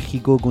a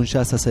México,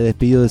 Cunyaza se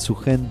despidió de su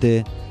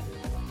gente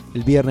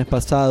el viernes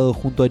pasado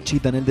junto a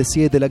Chita en el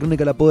D7. La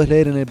crónica la podés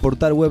leer en el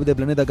portal web de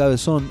Planeta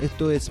Cabezón.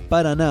 Esto es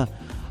Paraná,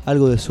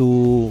 algo de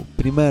su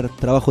primer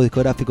trabajo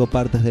discográfico,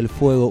 Partes del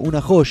Fuego, una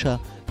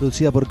joya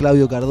producida por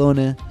Claudio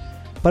Cardone.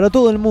 Para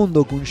todo el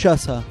mundo,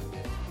 Cunyaza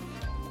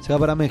se va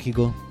para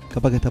México,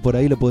 capaz que está por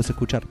ahí, lo podés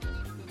escuchar.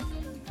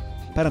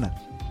 Paraná.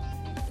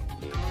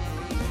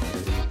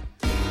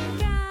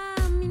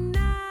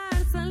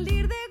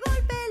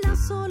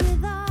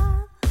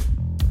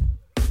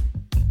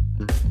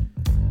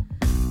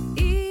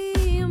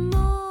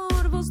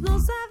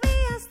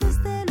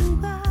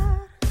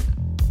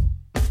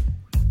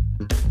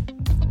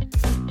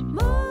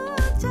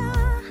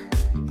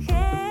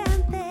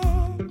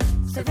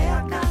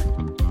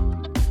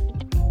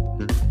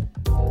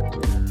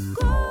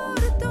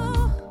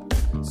 Corto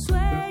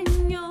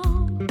sueño,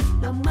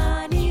 la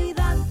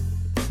humanidad.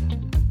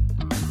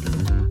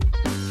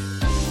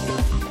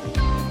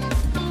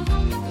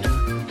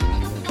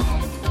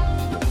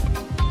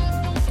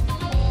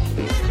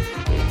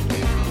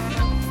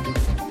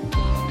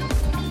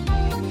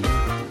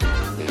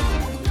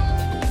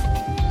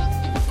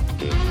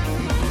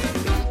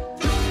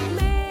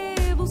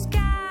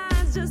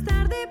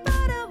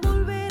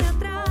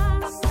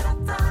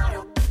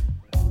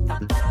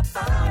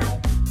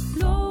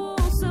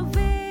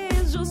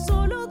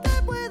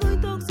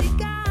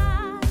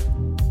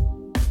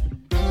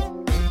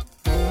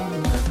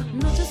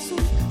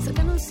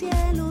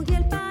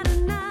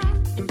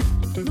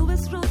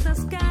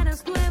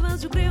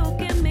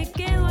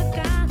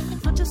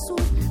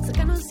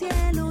 el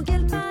cielo y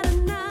el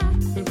Paraná.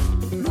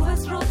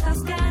 Nubes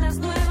rotas, caras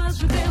nuevas,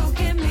 yo creo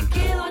que me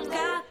quedo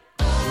acá.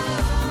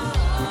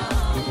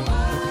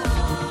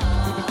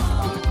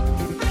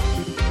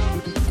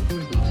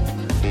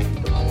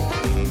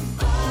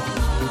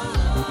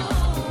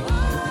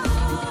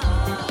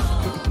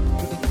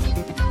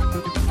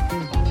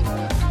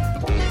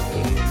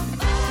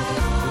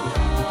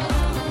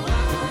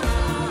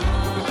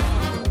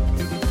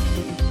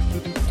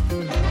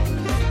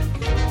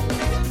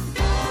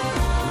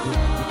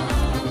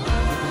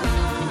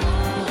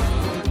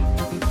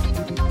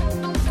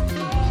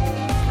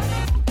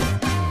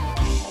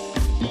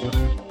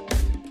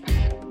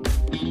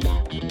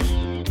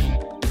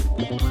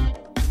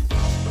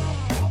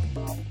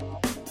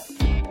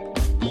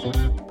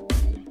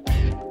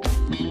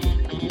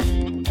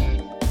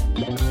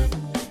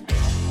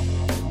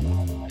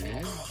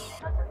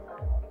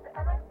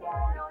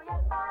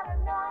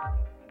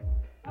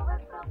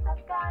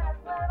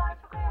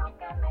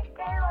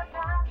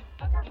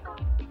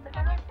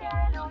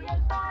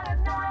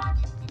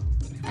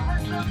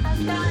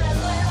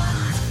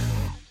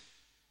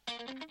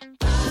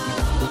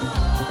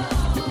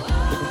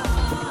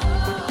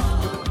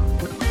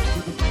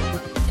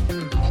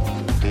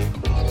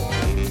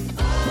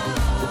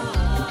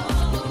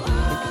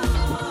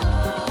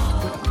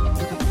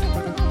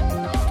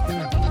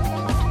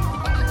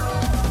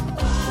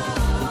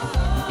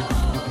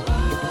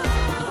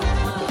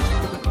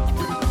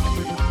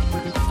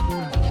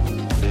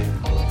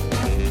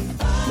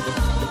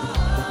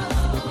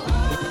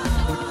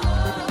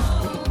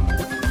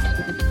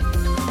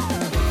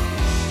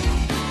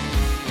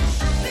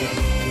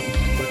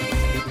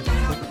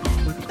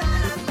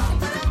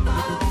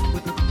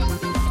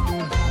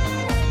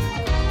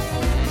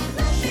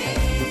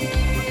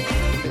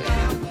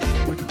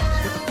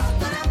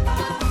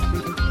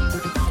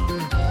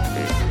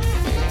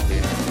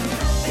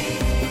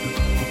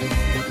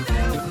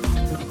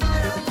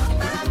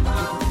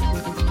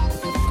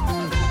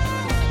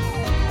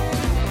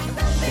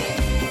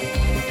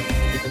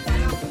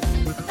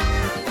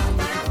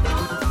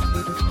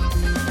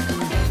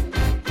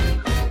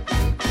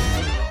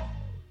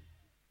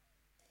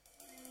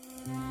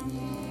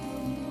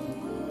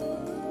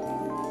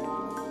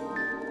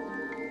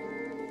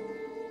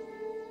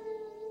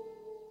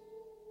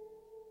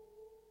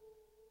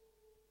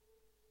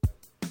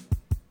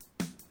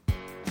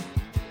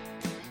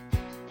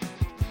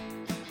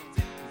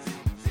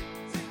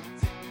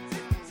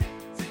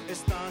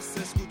 Estás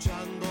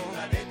escuchando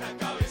Planeta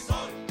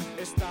Cabezón.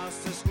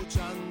 Estás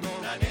escuchando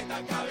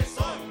Planeta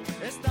Cabezón.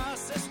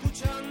 Estás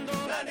escuchando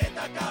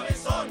Planeta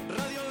Cabezón.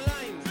 Radio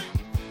online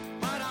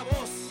para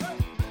vos.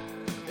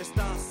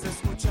 Estás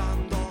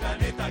escuchando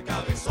Planeta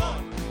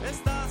Cabezón.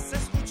 Estás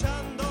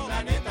escuchando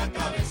Planeta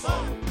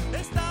Cabezón.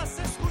 Estás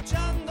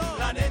escuchando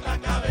Planeta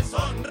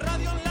Cabezón.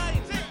 Radio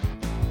online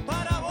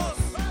para vos.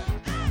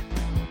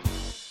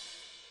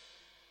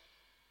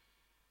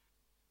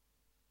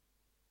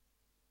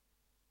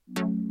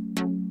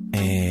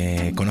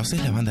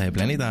 ¿Conoces las bandas de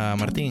Planeta,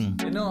 Martín?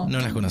 No. No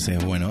las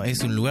conoces. Bueno,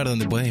 es un lugar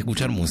donde podés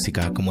escuchar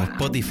música, como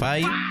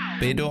Spotify,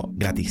 pero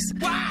gratis.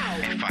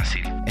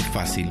 Es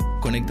fácil.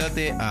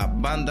 Conectate a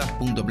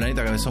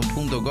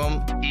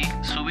bandas.planetacabezón.com y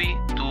subí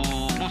tu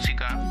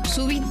música.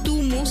 Subí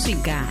tu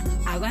música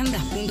a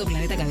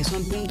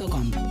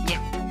bandas.planetacabezón.com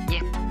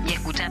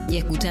y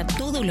escucha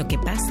todo lo que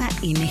pasa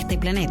en este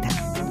planeta.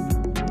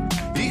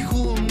 Y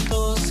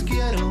juntos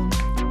quiero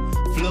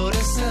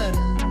florecer.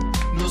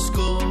 Nos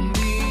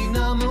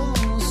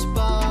combinamos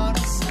para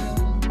ser.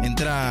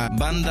 Entra a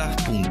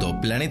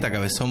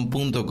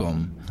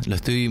bandas.planetacabezón.com. ¿Lo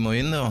estoy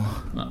moviendo?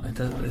 No,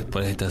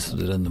 por ahí estás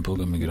saturando un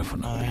poco el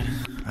micrófono. A ver.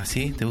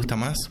 ¿Así? ¿Te gusta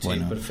más? Sí,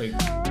 bueno,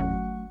 perfecto.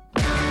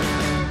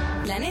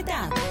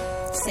 Planeta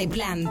se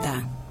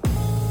planta.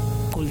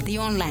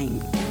 Cultivo online.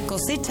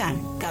 Cosecha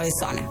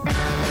cabezona.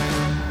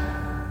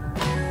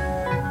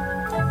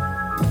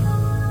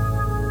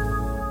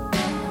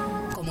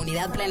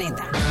 Comunidad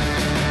Planeta.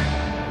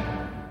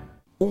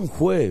 Un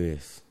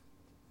jueves.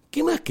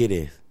 ¿Qué más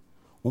querés?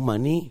 Un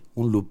maní,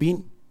 un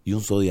lupín y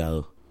un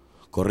sodiado.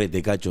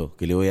 Correte, cacho,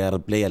 que le voy a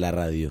dar play a la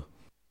radio.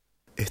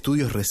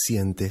 Estudios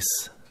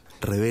recientes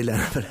revelan...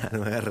 No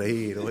me voy a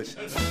reír, güey.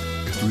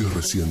 Estudios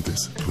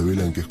recientes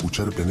revelan que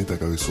escuchar Planeta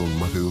Cabezón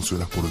más de 12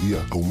 horas por día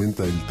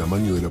aumenta el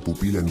tamaño de la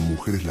pupila en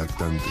mujeres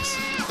lactantes.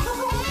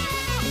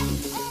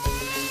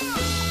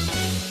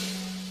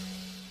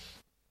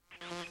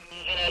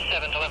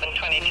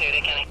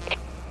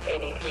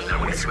 La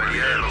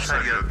Municipalidad de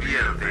Rosario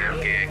advierte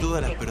que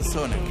todas las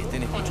personas que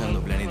estén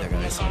escuchando Planeta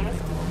Cabezón en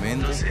este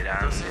momento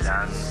serán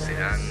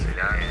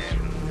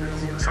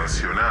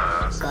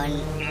sancionadas con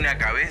una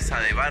cabeza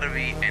de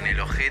Barbie en el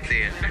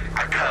ojete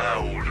a cada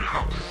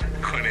uno.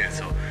 Con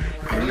eso,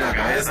 con una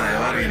cabeza de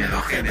Barbie en el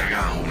ojete a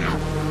cada uno.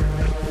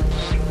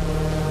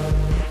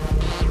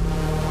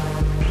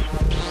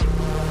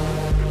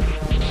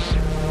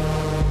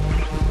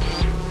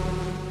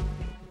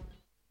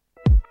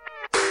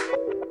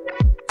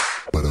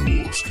 Para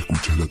vos que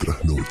escuchás la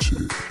trasnoche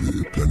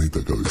de Planeta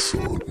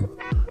cabezón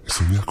y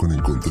soñás con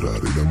encontrar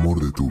el amor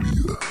de tu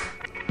vida.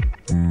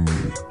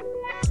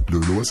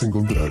 Lo vas a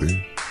encontrar,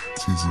 ¿eh?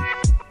 Sí, sí.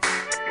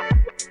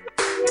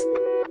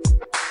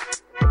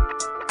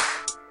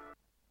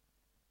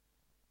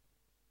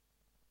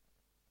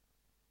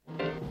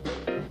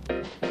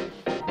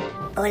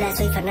 Hola,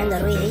 soy Fernando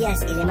Ruiz Díaz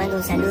y le mando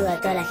un saludo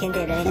a toda la gente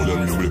de Planeta Hola, mi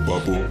Cabezón. nombre es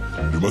Papu.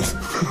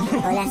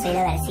 Hola, soy Lo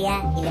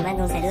García y le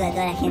mando un saludo a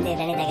toda la gente de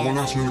Planeta Cabezón.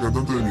 Hola, soy el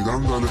cantante de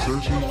Miranda, Alex. Y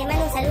le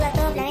mando un saludo a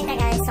todo Planeta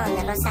Cabezón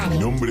de Mi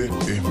Rosario. nombre es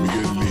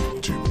Miguel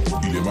Lichi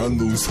y le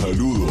mando un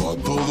saludo a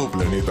todo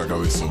Planeta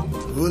Cabezón.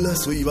 Hola,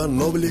 soy Iván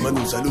Noble.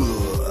 Mando un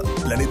saludo a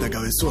Planeta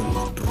Cabezón,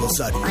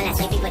 Rosario. Hola,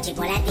 soy Pipo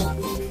Chipolati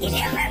y le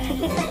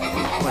mando...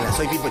 Hola,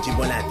 soy Pipo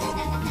Chipolati.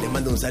 Les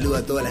mando un saludo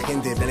a toda la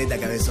gente de Planeta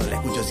Cabezón. La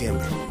escucho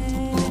siempre.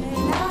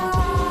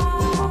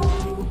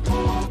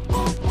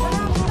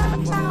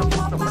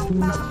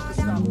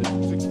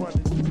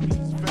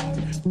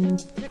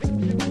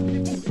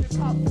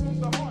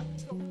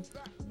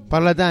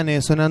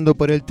 Parlatanes sonando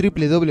por el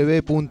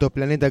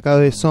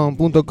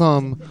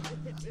www.planetacabezón.com,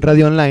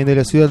 radio online de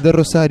la ciudad de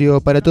Rosario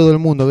para todo el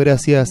mundo,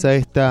 gracias a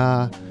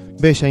esta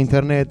bella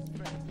internet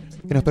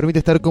que nos permite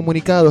estar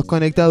comunicados,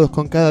 conectados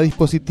con cada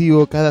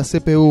dispositivo, cada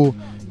CPU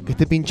que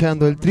esté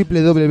pinchando el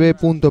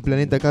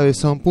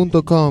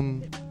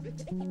www.planetacabezón.com.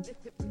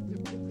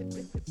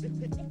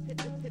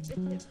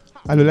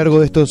 A lo largo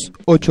de estos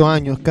 8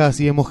 años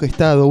casi hemos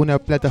gestado una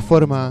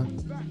plataforma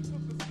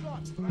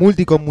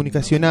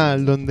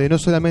multicomunicacional donde no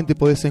solamente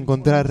podés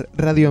encontrar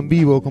radio en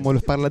vivo como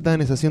los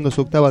Parlatanes haciendo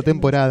su 8ª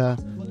temporada,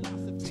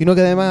 sino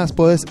que además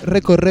podés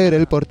recorrer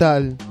el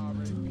portal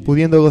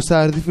pudiendo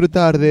gozar,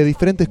 disfrutar de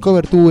diferentes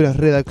coberturas,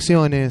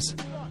 redacciones,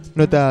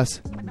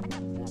 notas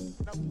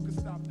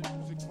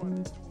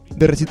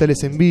de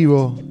recitales en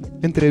vivo,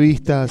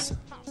 entrevistas.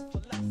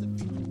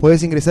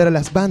 Podés ingresar a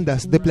las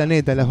bandas de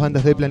Planeta. Las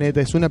bandas de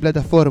Planeta es una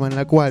plataforma en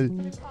la cual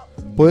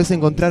podés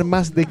encontrar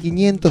más de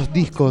 500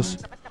 discos,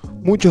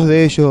 muchos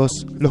de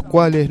ellos los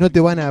cuales no te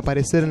van a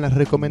aparecer en las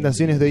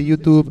recomendaciones de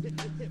YouTube,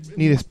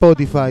 ni de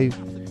Spotify,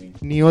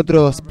 ni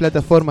otras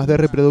plataformas de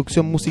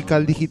reproducción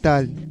musical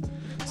digital.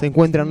 Se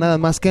encuentran nada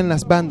más que en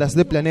las bandas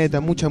de Planeta,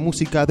 mucha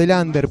música del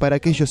under para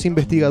aquellos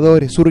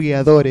investigadores,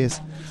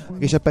 hurgueadores,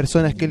 aquellas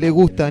personas que les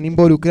gustan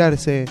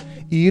involucrarse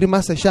y ir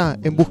más allá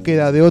en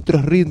búsqueda de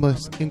otros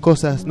ritmos, en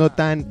cosas no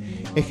tan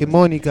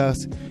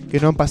hegemónicas, que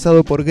no han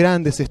pasado por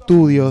grandes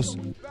estudios,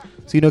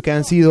 sino que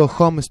han sido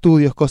home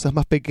studios, cosas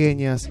más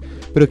pequeñas,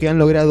 pero que han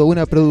logrado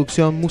una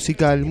producción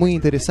musical muy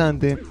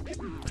interesante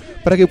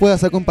para que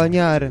puedas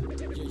acompañar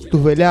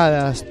tus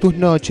veladas, tus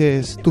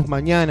noches, tus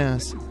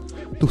mañanas,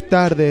 tus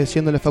tardes,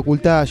 yendo a la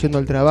facultad, yendo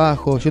al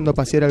trabajo, yendo a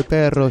pasear al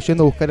perro,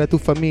 yendo a buscar a tu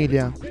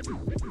familia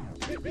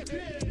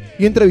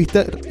y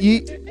entrevistar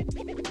y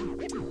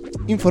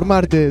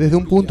informarte desde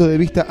un punto de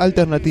vista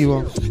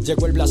alternativo.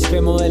 Llegó el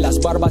blasfemo de las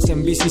barbas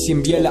en bici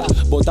sin biela,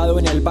 botado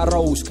en el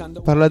barro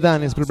buscando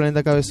Parlatanes por el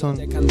Planeta Cabezón.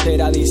 de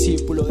cantera,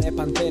 discípulo de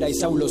Pantera y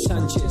Saulo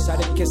Sánchez.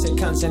 Haré que se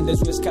cansen de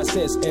su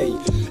escasez, ey.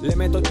 Le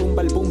meto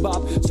tumba al boom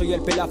bap, soy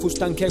el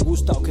pelafustán que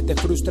gusta o que te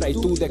frustra. ¿Y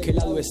tú de qué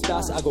lado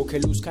estás? Hago que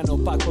luzcan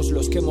opacos,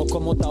 los quemo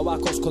como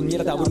tabacos con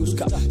mierda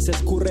brusca. Se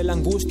escurre la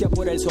angustia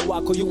por el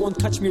sobaco, you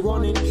won't catch me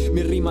running.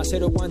 Mi rima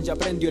 01 ya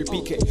prendió el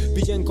pique,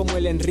 pillen como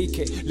el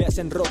Enrique. Le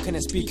hacen rock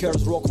en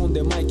speakers, rock on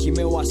the mic y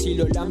me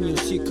vacilo la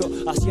music,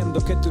 haciendo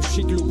que tu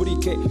shit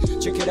lubrique.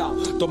 Check it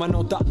out, toma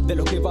nota de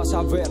lo que vas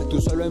a ver. Tú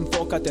solo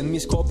enfócate en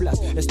mis coplas,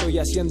 estoy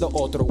haciendo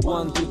otro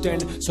 1 to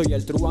 10. Soy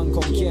el truán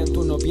con quien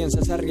tú no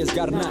piensas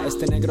arriesgar nada.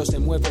 Este negro se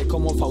mueve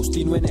como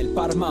Faustino en el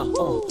Parma.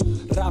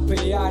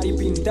 Rapear y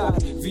pintar,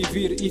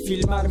 vivir y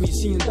filmar mi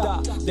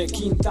cinta de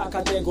 5ª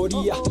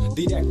categoría.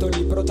 Director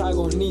y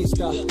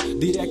protagonista,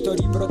 director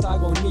y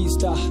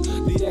protagonista,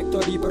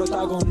 director y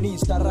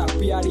protagonista.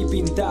 Rapear y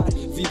pintar,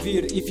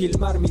 vivir y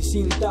filmar mi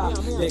cinta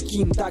de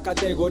 5ª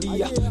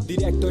categoría.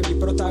 Director y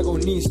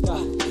protagonista,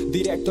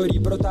 director y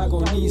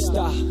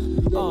protagonista.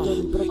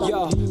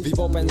 Yo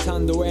vivo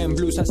pensando en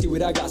blusas y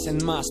bragas,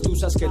 en más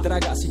tusas que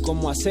tragas y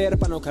cómo hacer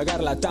para no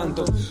cagarla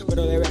tanto.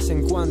 Pero de vez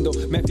en cuando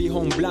me fijo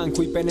un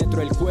blanco y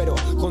penetro el cuero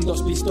con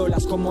 2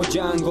 pistolas como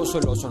Django.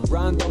 Solo son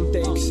random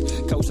takes,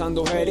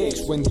 causando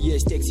headaches when the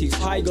stakes is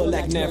high, go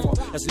like never.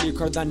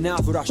 Slicker than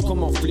average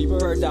como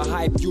Flipper, the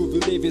hype you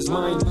believe is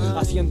mine.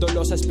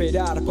 Haciéndolos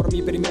esperar por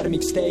mi primer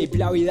mixtape.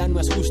 La vida no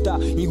es justa,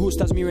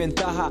 injusta es mi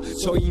ventaja.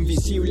 Soy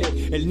invisible,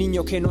 el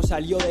niño que no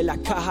salió de la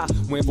caja.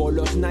 Muevo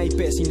los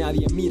naipes y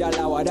nadie mira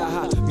la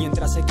baraja,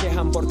 mientras se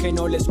quejan porque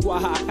no les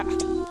cuaja.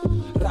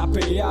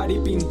 Rapear y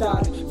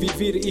pintar,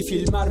 vivir y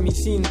filmar mi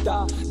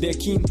cinta de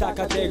 5ª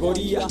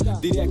categoría.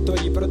 Director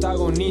y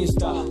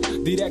protagonista,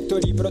 director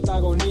y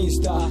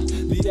protagonista,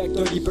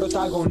 director y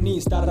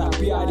protagonista.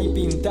 Rapear y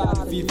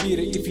pintar, vivir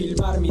y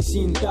filmar mi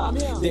cinta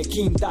de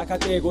 5ª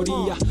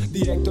categoría.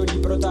 Director y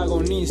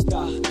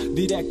protagonista,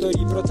 director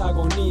y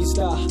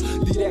protagonista,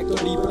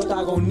 director y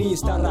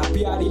protagonista.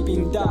 Rapear y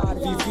pintar,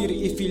 vivir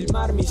y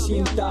filmar mi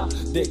cinta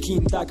de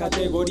 5ª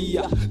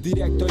categoría.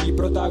 Director y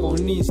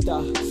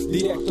protagonista,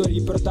 director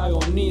y protagonista.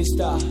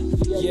 protagonista.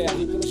 Yeah,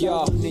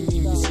 yo, niño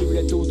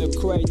invisible to the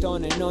crate,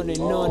 on and on and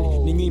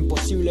on. Niño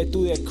imposible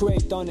to the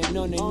crate, on and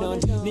on and on.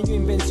 Niño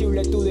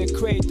invencible to the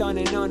crate, on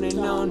and on and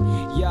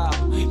on. Yeah,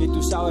 y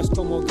tú sabes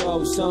cómo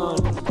goes on.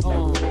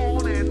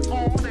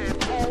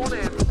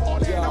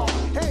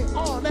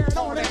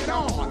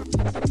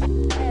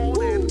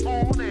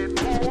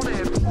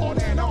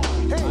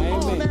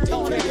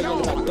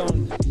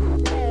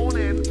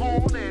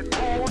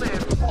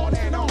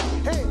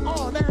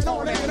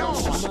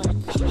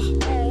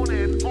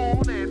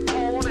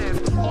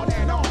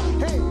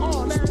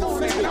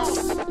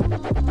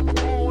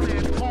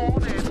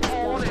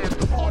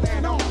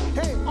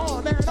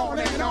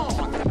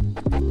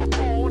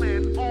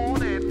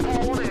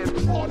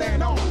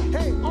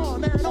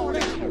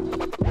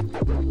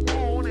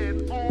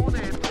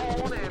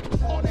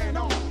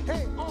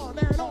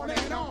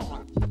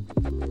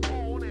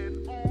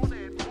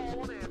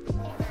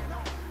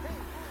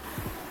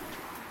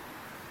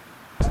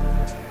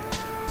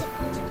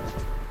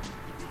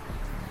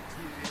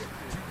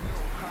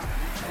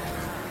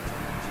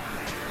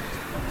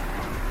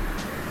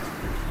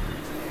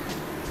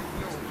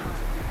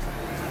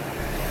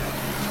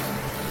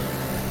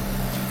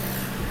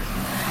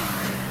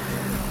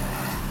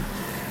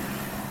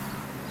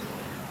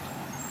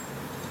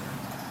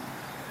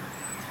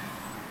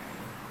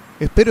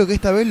 Espero que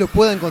esta vez lo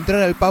pueda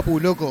encontrar al Papu,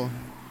 loco.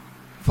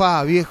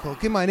 Fa, viejo,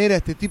 qué manera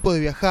este tipo de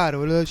viajar,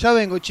 boludo. Ya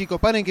vengo, chicos,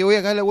 paren que voy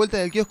acá a la vuelta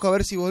del kiosco a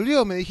ver si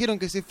volvió. Me dijeron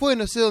que se fue,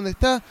 no sé dónde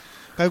está.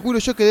 Calculo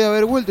yo que debe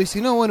haber vuelto y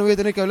si no, bueno, voy a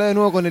tener que hablar de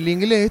nuevo con el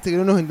inglés que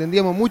no nos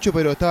entendíamos mucho,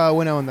 pero estaba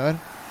buena onda, a ver.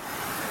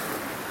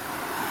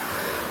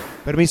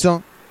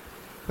 Permiso,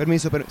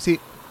 sí.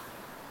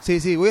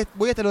 Sí,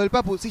 voy hasta lo del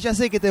Papu. Sí, ya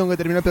sé que tengo que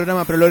terminar el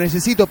programa, pero lo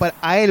necesito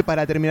a él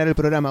para terminar el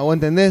programa, ¿vos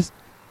entendés?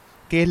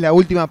 Que es la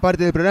última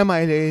parte del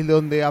programa, es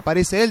donde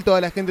aparece él, toda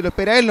la gente lo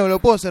espera a él, no lo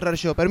puedo cerrar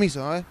yo,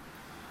 permiso, a ver.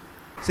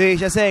 Sí,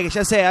 ya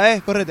sé, a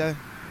ver, correte, a ver.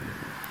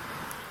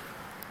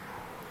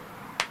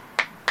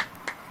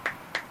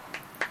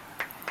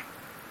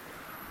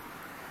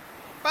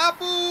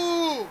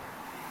 ¡Papu!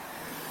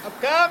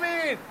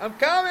 I'm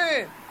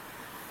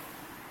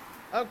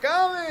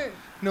coming.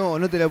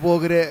 No te la puedo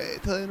creer,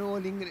 está de nuevo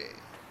el inglés.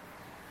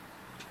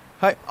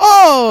 Hi.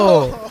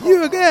 Oh,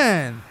 you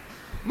again.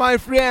 My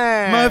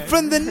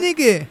friend the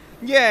nigga.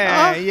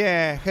 Yeah, Huh?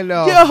 yeah,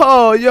 hello.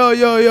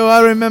 Yo,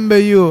 I remember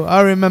you.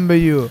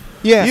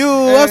 Yeah. You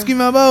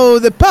asking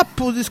about the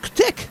Papu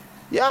Discoteca.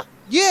 Yeah?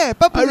 Yeah,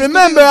 Papu I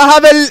remember, I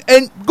have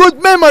a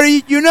good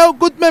memory,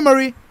 good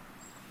memory.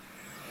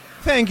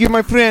 Thank you,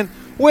 my friend.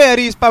 Where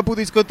is Papu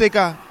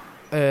Discoteca?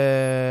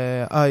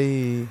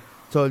 I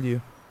told you.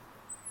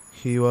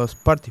 He was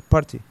party.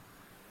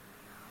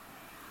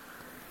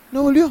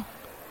 ¿No volvió?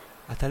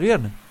 Hasta el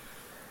viernes.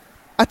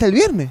 ¿Hasta el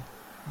viernes?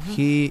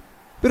 He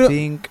Pero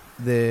think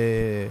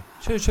the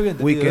Yo había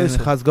entendido weekend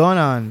eso. has gone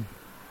and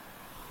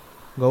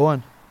go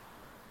on.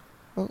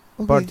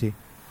 Okay. Party.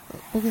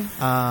 Okay.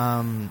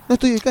 No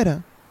estoy de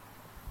cara.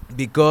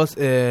 Because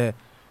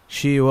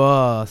she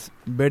was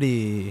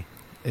very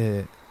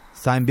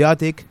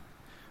symbiotic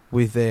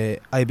with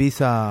the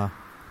Ibiza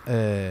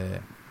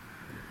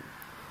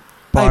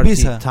party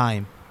Ibiza.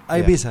 time.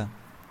 Ibiza.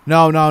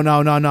 No.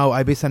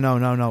 Ibiza,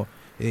 no.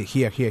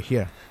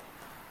 Here.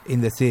 In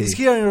the city. It's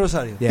here in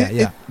Rosario.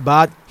 Yeah.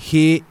 But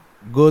he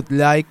would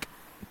like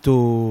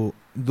to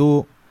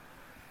do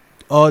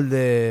all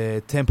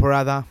the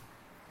temporada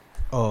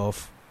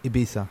of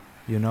Ibiza,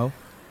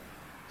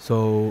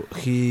 So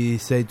he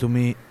said to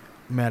me,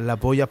 me la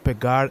voy a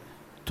pegar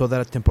toda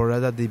la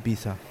temporada de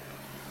Ibiza.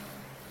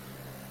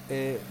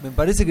 Me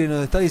parece que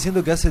nos está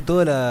diciendo que hace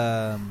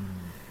toda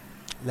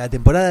la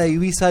temporada de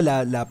Ibiza,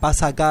 la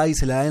pasa acá y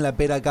se la da en la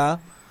pera acá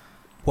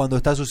cuando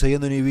está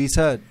sucediendo en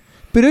Ibiza.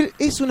 Pero él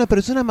es una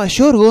persona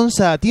mayor,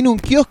 Gonza. Tiene un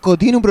kiosco,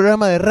 tiene un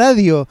programa de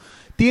radio.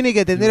 Tiene que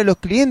atender a los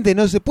clientes.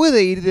 No se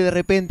puede ir de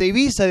repente a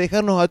Ibiza y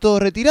dejarnos a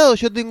todos retirados.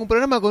 Yo tengo un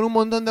programa con un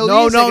montón de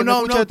audiencia que me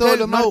escucha todos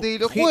los martes y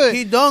los jueves.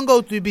 He don't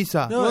go to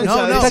Ibiza.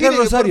 Está acá en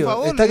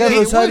Rosario. Está acá en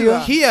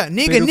Rosario.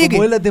 Pero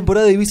como es la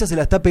temporada de Ibiza, se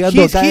la está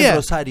pegando acá en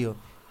Rosario.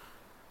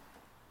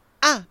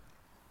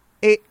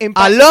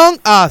 Along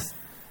us.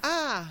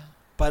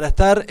 Para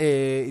estar,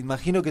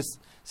 imagino que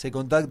se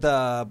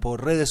contacta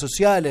por redes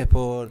sociales,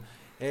 por...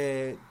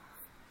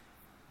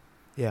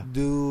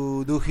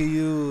 Do he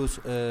use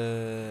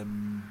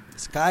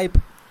Skype?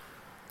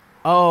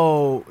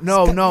 Oh,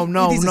 no.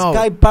 It is a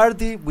Skype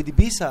party with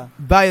Ibiza?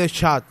 Video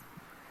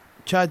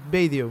chat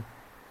video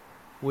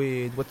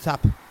with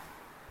WhatsApp.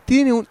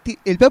 Tiene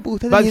el Papu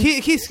está But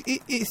he's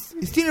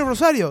still in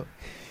Rosario.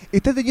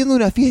 Está teniendo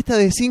una fiesta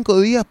de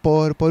 5 días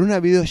por una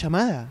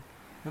videollamada.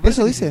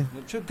 ¿Eso dice?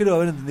 Yo creo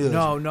haber entendido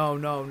eso.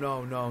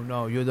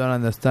 No. You don't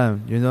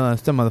understand,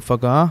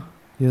 motherfucker, huh?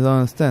 You don't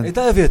understand.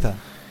 Está de fiesta.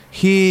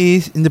 He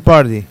is in the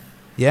party.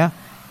 Yeah?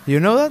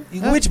 You know that?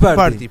 In which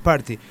party?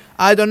 Party.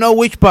 I don't know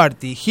which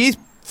party. He's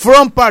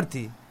from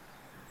party.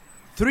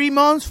 3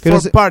 months Que for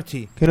no se-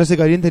 party. Que no se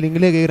caliente el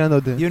inglés, que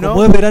grandote. You know?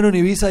 Como es verano en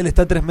Ibiza, él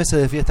está 3 meses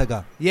de fiesta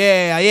acá.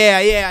 Yeah.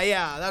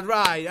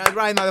 That's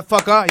right,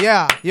 motherfucker.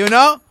 Yeah, you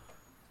know?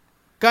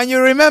 Can you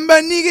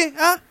remember, nigga?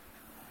 Huh?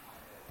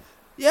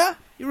 Yeah,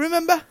 you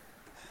remember?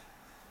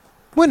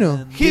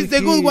 Bueno, He's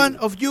the good one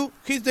of you.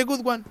 He's the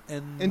good one.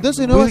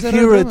 entonces no va a Will cerrar he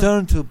el programa.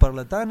 return to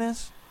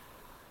Parlatanes?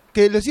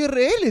 Que lo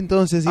cierre él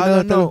entonces. Si I no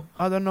don't está- know.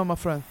 I don't know, my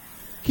friend.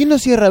 ¿Quién lo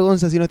cierra,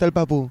 Gonza, si no está el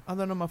Papu? I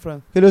don't know, my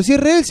friend. Que lo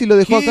cierre él si lo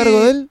dejó a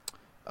cargo de él.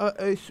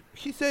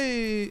 He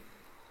say,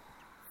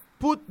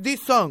 put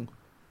this song.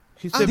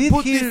 He said, Did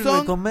put he this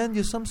song. recommend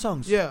you some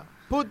songs? Yeah,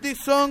 put this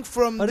song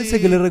from Parece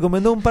the que le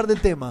recomendó un par de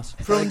temas.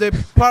 from the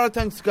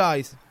Parlatanes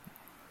guys.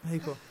 Me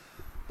dijo.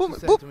 He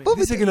said to me.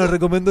 Dice que nos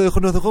recomendó,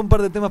 nos dejó un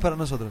par de temas para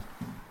nosotros.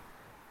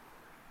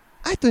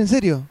 Ah, ¿esto en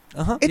serio?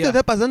 Ajá. Esto Yeah.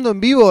 está pasando en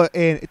vivo.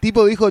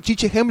 Tipo dijo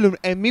Chiche Hemblum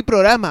en mi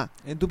programa.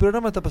 En tu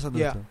programa está pasando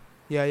Yeah,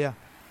 esto.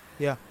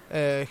 yeah.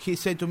 He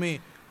said to me,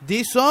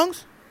 these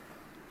songs,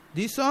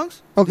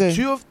 Okay. the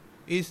truth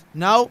is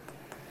now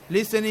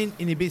listening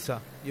in Ibiza.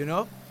 You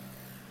know,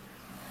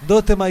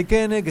 2 temas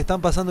Ikene que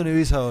están pasando en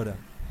Ibiza ahora.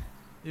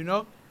 you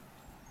know.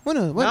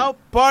 Bueno. Now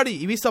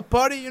party, Ibiza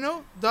party. You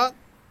know that.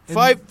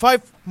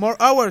 Five more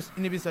hours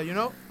in Ibiza. You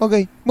know.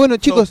 Ok. Bueno,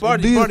 chicos. So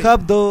party, Do you party.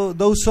 have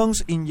those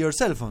songs in your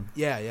cell phone?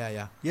 Yeah.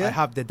 Yeah? I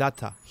have the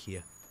data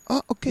here.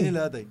 Ah, ok. Tiene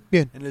la data ahí.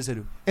 Bien. En el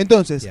celu.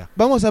 Entonces, Yeah.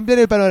 vamos a ampliar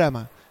el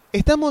panorama.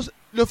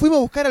 Lo fuimos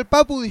a buscar al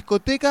Papu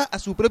Discoteca a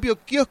su propio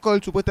kiosco,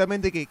 él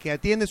supuestamente que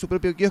atiende su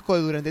propio kiosco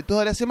durante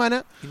toda la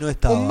semana. Y no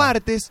estaba. Un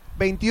martes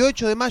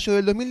 28 de mayo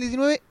del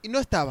 2019 y no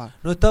estaba.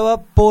 No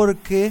estaba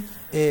porque,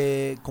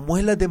 como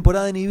es la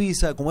temporada en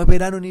Ibiza, como es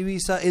verano en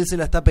Ibiza, él se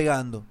la está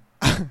pegando.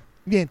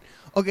 Bien,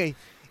 ok.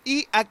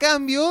 Y a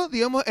cambio,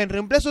 digamos, en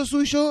reemplazo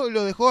suyo,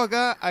 lo dejó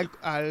acá al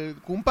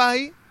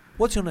Kumpai.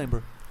 What's your name,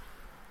 bro?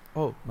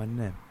 Oh, my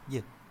name.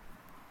 Yeah.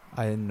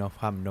 I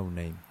have no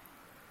name.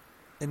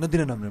 No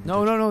tiene nombre.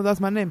 No, that's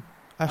my name.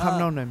 I have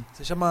no name.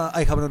 Se llama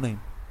I have no name.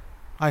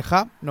 I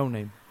have no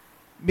name.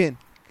 Bien,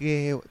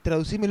 que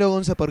traducímelo,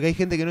 Gonza, porque hay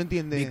gente que no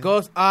entiende.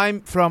 Because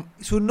I'm from...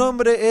 Su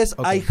nombre es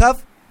Okay. I have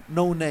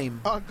no name.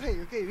 Ok,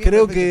 bien.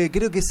 Creo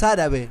perfecto. que es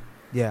árabe.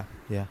 Yeah.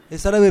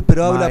 Es árabe,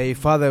 pero habla. My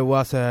father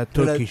was a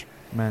Turkish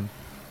man.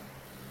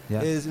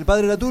 Yeah. El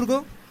padre era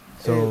turco.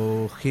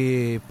 So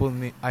he put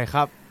me... I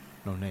have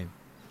no name.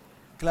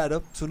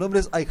 Claro, su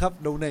nombre es I have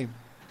no name.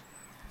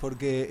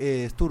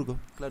 Porque es turco,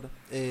 claro.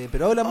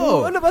 Pero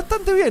habla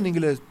bastante bien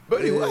inglés.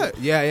 Very well.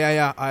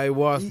 Yeah. I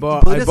was ¿Y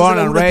born podrías hacer and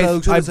algunas raised. I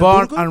traducciones en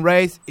born turco? and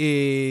raised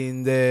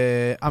in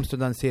the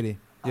Amsterdam city.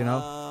 You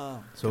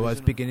know. So pero I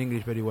eso speak in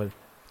English very well.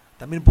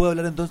 También puede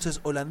hablar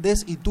entonces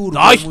holandés y turco.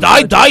 Deutsch, el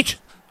muchacho, Deutsch.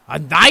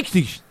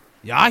 Deutsch.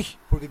 Ja.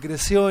 Porque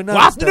creció en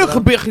Was Ámsterdam.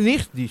 gebeurt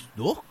nicht?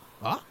 Doch?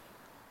 Ah?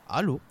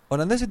 Hallo.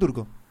 Holandés y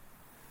turco.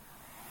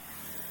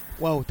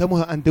 Wow,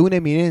 estamos ante una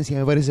eminencia,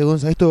 me parece,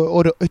 Gonza. Esto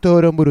es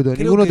oro en bruto.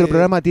 Creo Ningún otro que-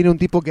 programa tiene un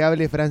tipo que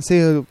hable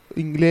francés,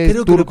 inglés,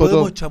 Creo que lo turco,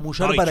 podemos todo.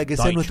 chamullar para que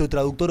sea nuestro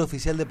traductor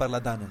oficial de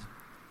Parlatanes.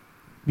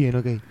 Bien,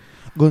 ok.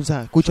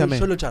 Gonza, escúchame.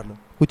 Yo lo charlo.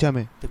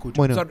 Escúchame. Te escucho.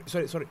 Bueno,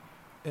 Sorry.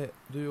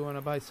 Do you want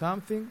to buy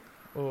something?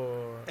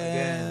 Or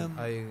again,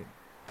 I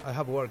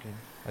have working.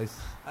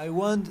 I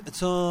want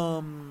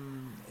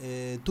some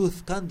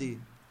tooth candy.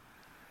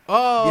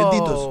 Oh,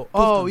 Dientitos.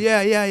 oh,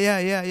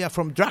 yeah.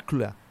 From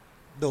Dracula.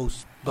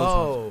 Those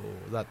Oh,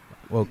 ones. that.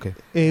 Okay.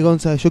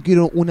 Gonza, yo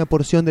quiero una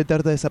porción de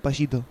tarta de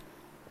zapallito.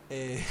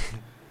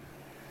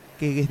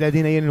 Que la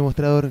tiene ahí en el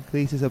mostrador, que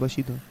dice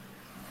zapallito.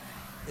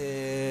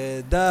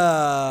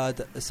 That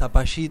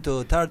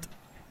zapallito tart.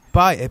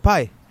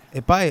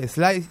 A pie,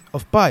 slice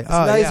of pie.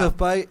 Slice of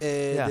pie.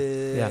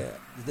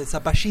 The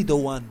zapallito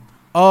one.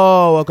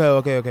 Oh,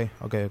 okay.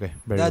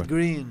 Very That well.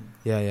 green.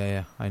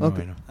 Yeah. I know.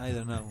 I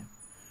don't know.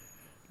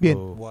 Bien.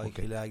 Why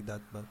he like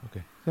that, but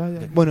okay.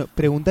 Bueno,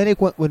 preguntale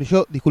bueno,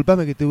 yo,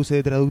 disculpame que te use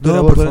de traductora,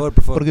 No, vos, por favor.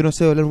 porque no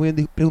sé hablar muy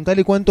bien.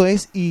 Preguntale cuánto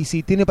es y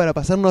si tiene para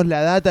pasarnos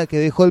la data que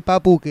dejó el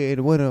Papu, que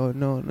bueno,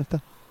 no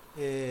está.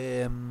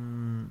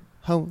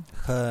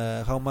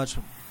 How much?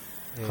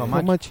 How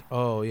much?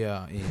 Oh,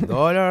 yeah. In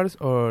dollars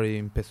or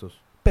in pesos?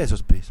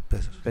 Pesos, please.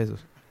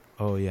 Pesos.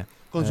 Oh, yeah.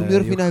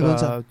 Consumidor You final,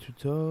 Gonza. have to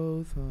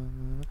total,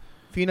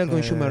 Final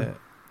consumer.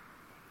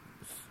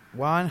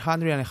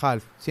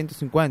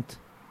 150.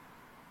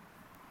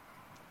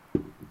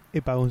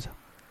 Epa, Gonza.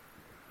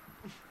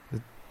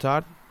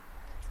 Tart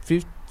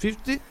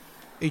 50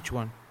 each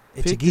one.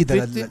 Es 50, chiquita,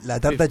 50, la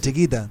tarta es 50.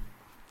 chiquita.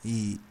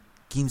 Y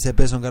 15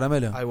 pesos en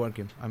caramelo. I'm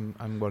working.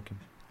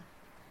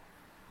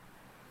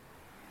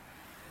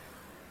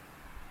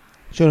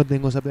 Yo no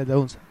tengo esa plata,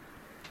 Gonza.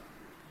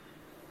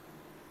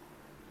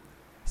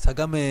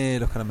 Sacame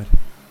los caramelos.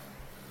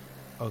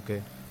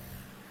 Okay.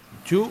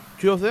 Two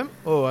of them?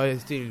 Oh, I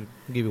still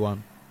give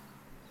one.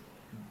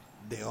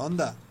 ¿De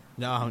onda?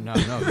 No.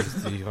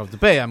 You have to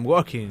pay. I'm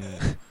working.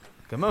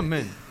 Come on,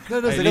 man. No,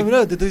 I sacámelo,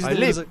 live. te estoy I diciendo.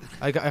 live.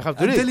 I have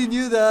to I'm live. telling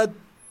you that.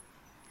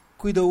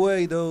 Quit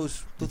away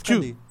those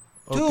candy.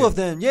 Two Okay. of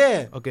them,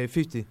 yeah. Okay,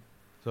 50.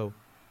 So.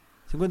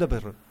 50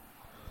 pesos.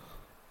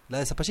 La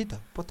de Zapallito,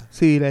 posta.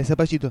 Sí, la de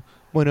Zapallito.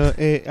 Bueno,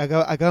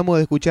 acabamos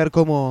de escuchar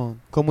cómo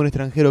un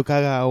extranjero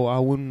caga a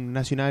un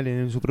nacional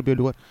en su propio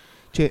lugar.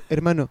 Che,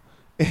 hermano,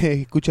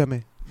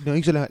 escúchame. Nos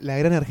hizo la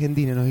gran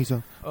Argentina, nos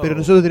hizo. Pero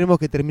nosotros tenemos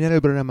que terminar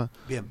el programa.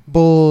 Bien.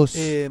 Vos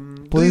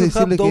podés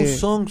decirle those que...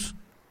 songs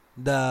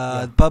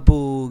that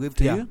Papu gave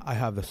to Yeah, you? I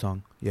have the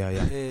song. Yeah.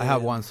 I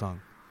have one song.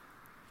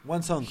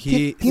 One song.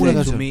 He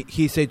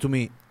said to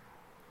me,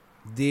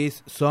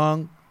 this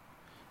song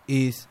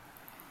is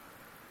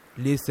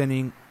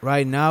listening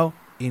right now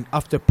in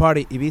After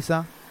Party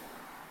Ibiza.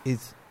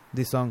 It's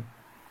this song.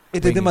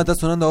 Este tema está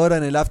sonando ahora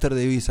en el after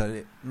de Ibiza.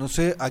 No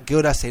sé a qué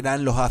hora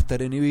serán los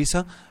after en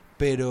Ibiza,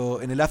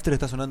 pero en el after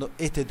está sonando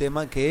este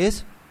tema que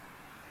es...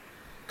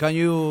 Can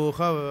you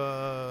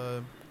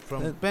have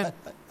from pen?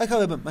 I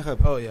have a pen.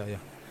 Oh, yeah.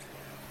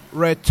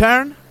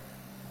 Return.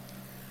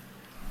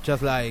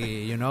 Just like,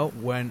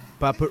 when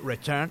Papu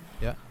return.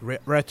 Yeah.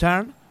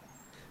 Return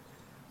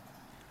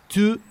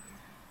to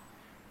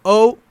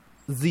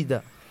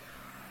Zida.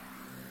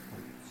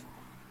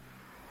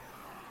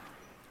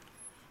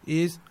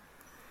 Is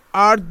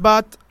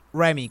Artbat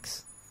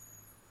Remix.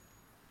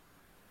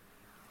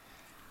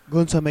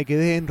 Gonza, me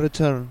quedé en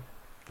Return.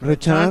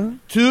 Return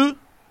to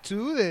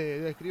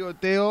escribo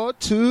T-O,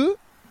 to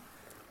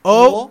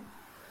O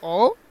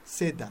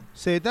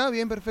Z,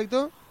 bien,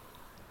 perfecto.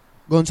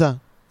 Gonza.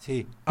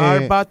 Sí.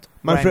 Artbat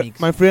Remix.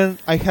 My friend,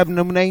 I have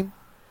no name.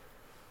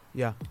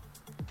 Yeah.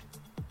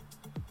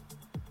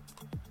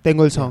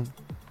 Tengo el song.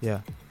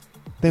 Yeah.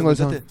 Tengo el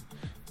song.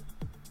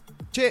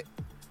 Che.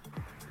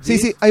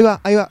 Sí, ahí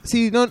va.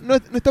 Sí, no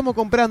estamos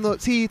comprando.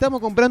 Sí,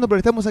 estamos comprando, pero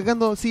estamos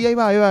sacando. Sí, ahí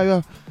va.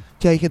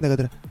 Che, hay gente acá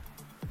atrás.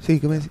 Sí,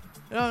 ¿qué me decís?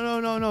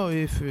 No.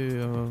 If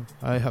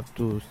I have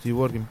to still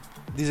working.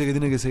 Dice que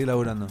tiene que seguir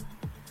laburando.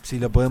 Si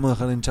la podemos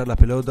dejar de hinchar las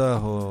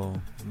pelotas o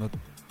no.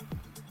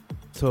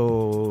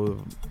 So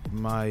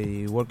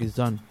my work is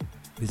done.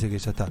 Dice que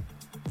ya está.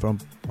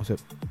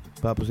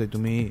 Papu said to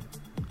me,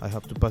 I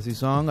have to pass this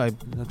song.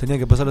 No tenía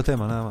que pasar los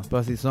temas, nada más.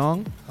 Pass this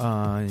song,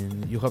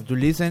 and you have to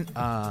listen,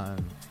 and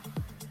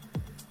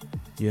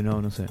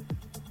no sé.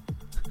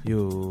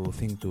 You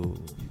think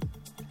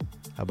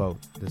about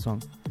the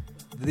song.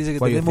 Dice que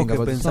tenemos que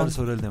pensar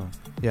sobre el tema.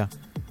 Yeah.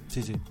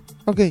 Sí.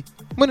 Ok.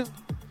 Bueno,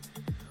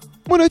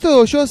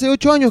 esto yo hace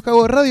 8 años que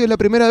hago radio, es la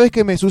primera vez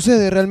que me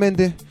sucede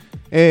realmente.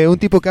 Un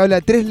tipo que habla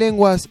 3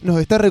 lenguas nos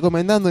está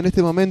recomendando en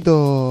este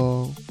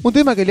momento un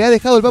tema que le ha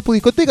dejado el Papu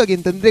Discoteca,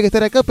 quien tendría que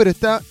estar acá, pero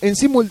está en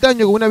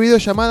simultáneo con una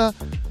videollamada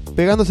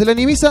pegándosela en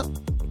Ibiza.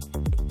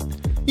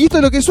 Y esto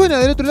es lo que suena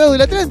del otro lado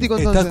del Atlántico,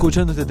 entonces. Está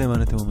escuchando este tema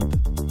en este momento.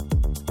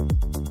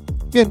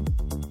 Bien.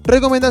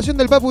 Recomendación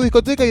del Papu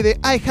Discoteca y de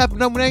I Have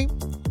No Name.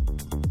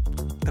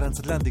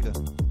 Transatlántica.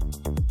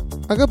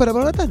 Acá para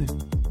Parlatanes.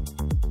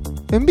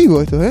 En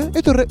vivo esto, ¿eh?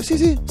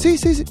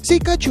 Sí,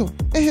 cacho.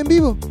 Es en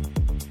vivo.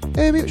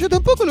 Yo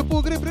tampoco lo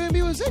puedo creer, pero es en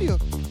vivo, ¿en serio?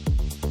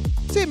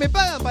 Sí, me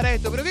pagan para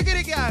esto, pero ¿qué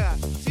querés que haga?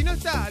 Si no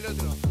está el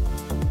otro.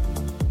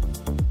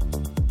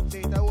 Sí,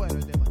 está bueno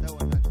el tema, está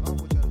bueno. Dale, vamos a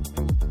escucharlo.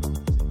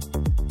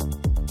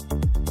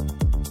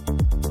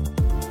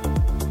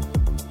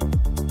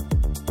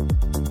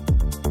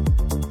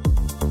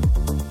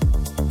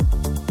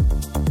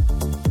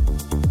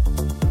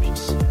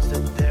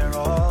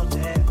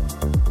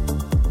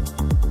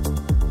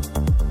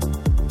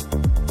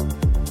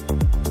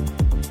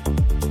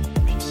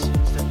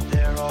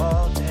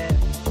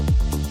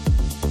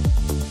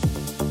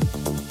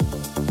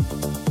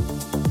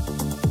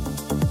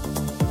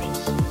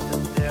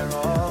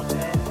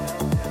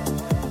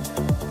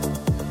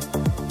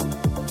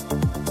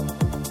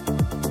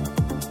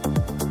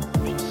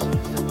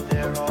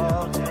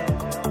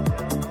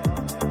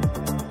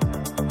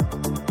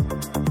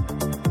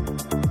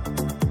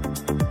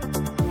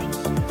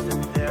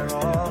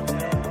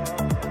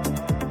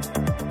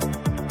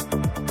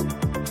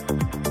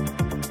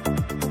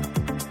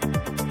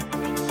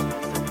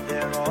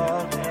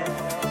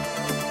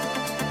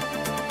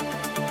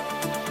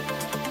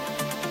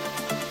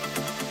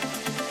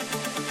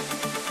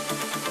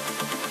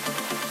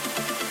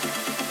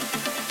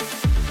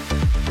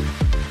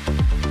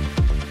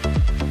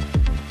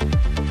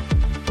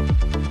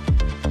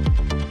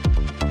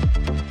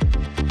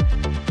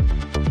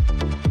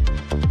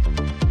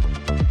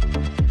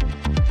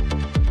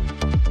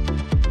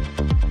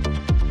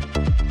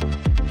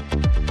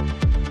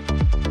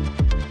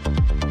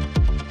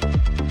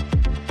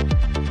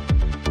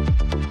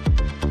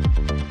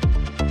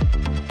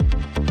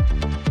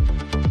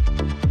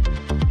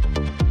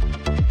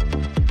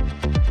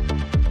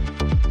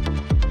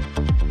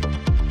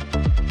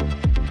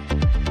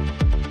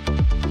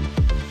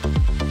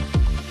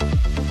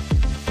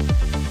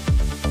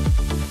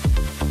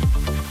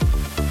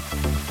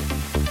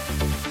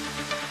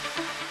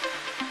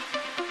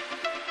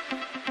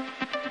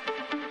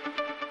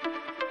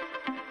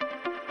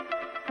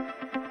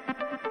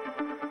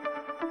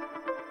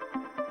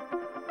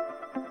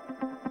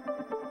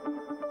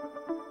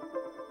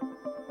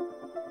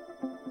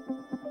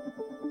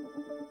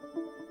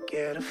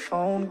 Get a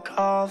phone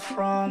call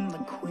from the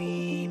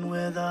queen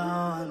with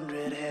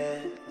 100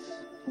 heads.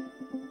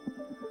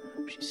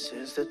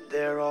 says that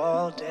they're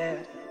all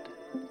dead.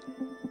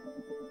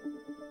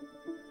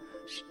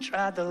 She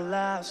tried the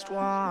last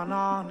one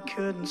on,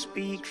 couldn't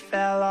speak,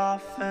 fell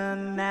off,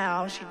 and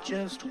now she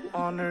just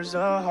wanders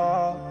a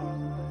hall,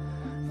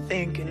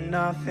 thinking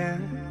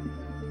nothing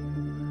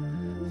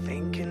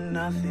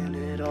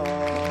at all.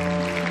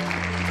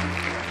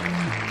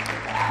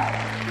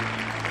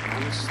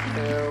 Once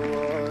there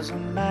was a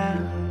man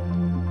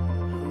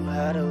who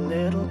had a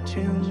little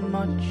too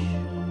much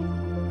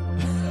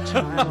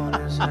time on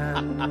his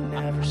hand and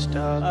never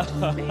stopped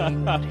to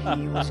think that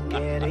he was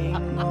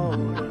getting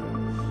older.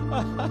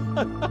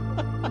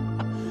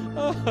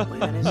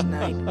 When his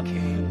night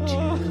came to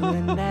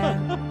an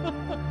end,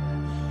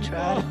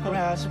 tried to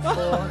grasp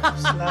for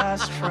his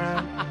last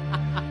friend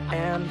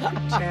and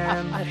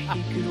pretend that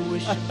he could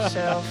wish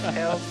himself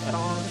health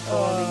on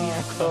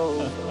falling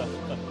clover.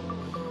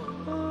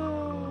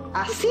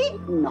 Así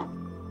no.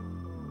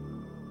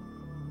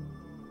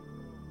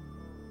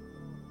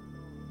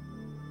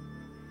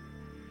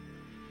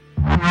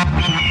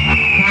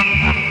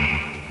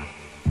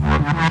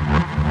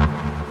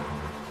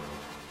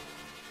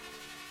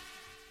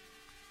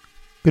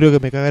 Creo que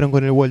me cagaron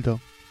con el vuelto.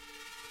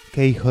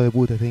 Qué hijo de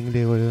puta este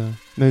inglés, boludo.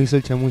 No hizo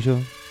el chamullo.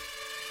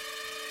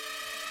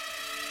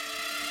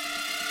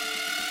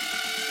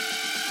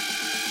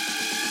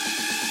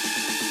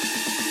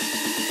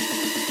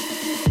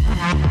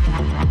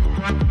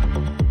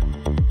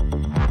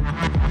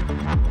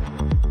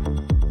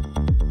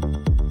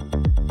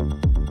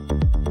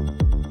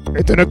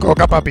 Esto no es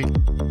coca, papi.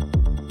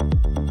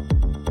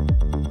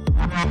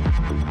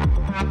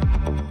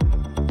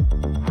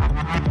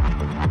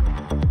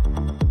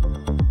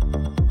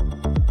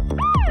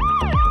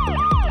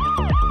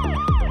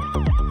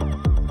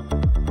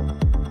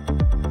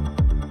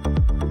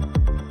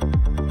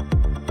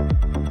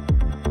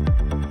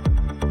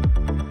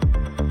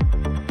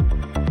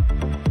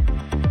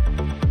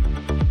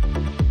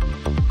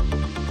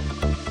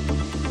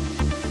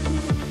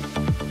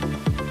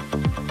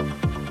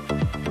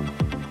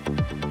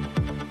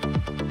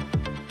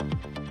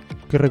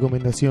 Qué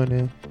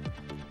recomendación,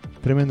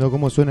 Tremendo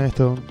cómo suena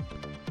esto.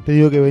 Te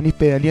digo que venís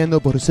pedaleando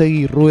por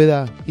Segui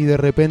Rueda y de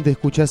repente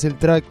escuchás el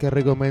track que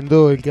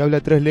recomendó el que habla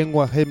 3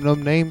 lenguas, Help No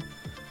Name,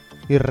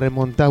 y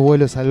remontás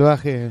vuelo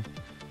salvaje.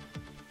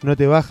 No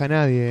te baja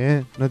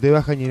nadie, No te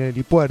baja ni en el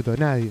helipuerto,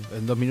 nadie.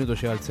 En 2 minutos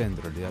llega al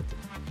centro, olvídate.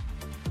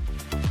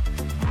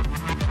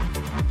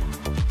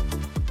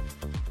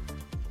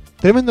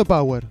 Tremendo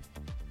power.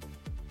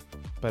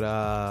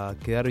 Para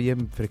quedar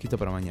bien fresquito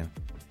para mañana.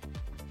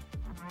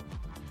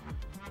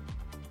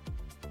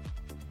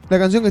 La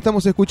canción que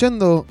estamos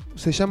escuchando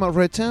se llama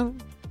Return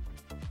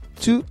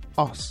to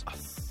Us.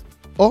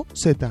 O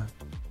Z.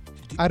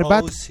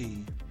 Arbat.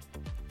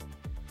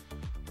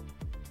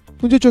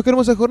 Muchachos, qué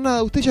hermosa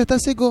jornada. ¿Usted ya está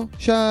seco?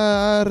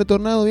 ¿Ya ha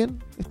retornado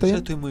bien? ¿Está bien? Ya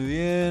estoy muy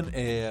bien.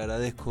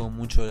 Agradezco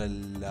mucho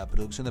la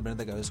producción de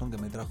Planeta Cabezón, que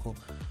me trajo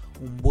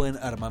un buen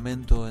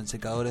armamento en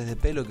secadores de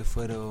pelo que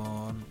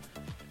fueron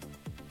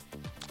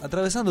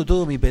atravesando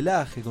todo mi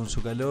pelaje con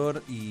su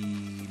calor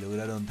y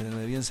lograron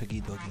tenerme bien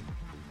sequito aquí.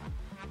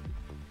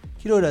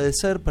 Quiero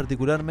agradecer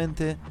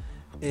particularmente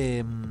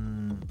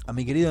a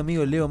mi querido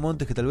amigo Leo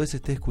Montes, que tal vez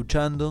esté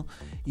escuchando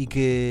y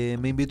que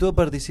me invitó a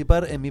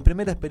participar en mi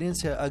primera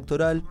experiencia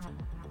actoral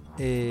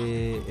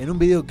en un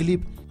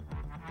videoclip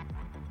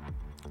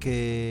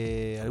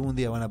que algún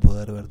día van a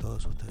poder ver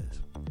todos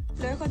ustedes.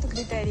 Lo dejo a tu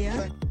criterio.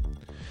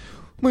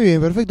 Muy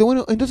bien, perfecto.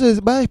 Bueno, entonces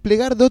va a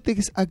desplegar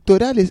dotes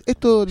actorales.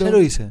 Esto Ya lo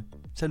hice.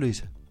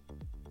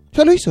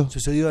 ¿Ya lo hizo?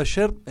 Sucedió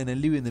ayer en el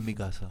living de mi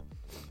casa.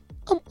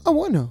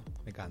 Bueno.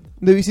 Me encanta.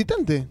 De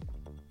visitante.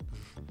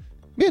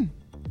 Bien.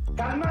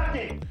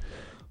 ¡Cálmate!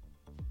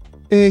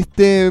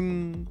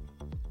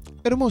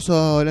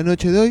 Hermoso la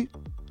noche de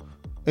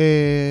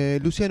hoy.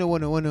 Luciano,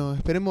 bueno,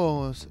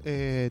 esperemos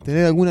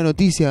tener alguna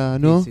noticia,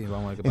 ¿no? Sí,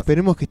 vamos a ver qué pasa.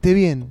 Esperemos que esté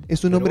bien.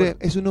 Es un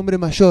hombre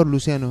mayor,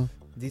 Luciano.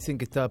 Dicen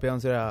que estaba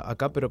pegándose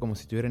acá, pero como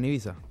si estuviera en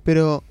Ibiza.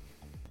 Pero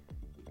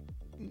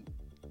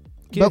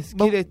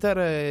 ¿Quiere estar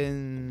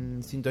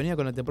en sintonía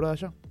con la temporada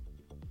ya?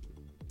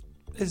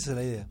 Esa es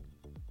la idea.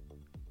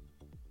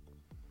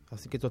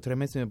 Así que estos 3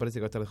 meses me parece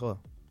que va a estar de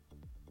joda.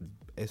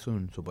 Es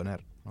un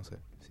suponer, no sé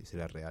si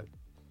será real.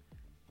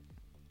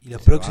 Y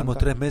los próximos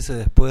 3 meses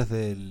después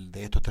de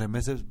estos 3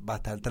 meses va a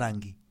estar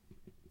tranqui.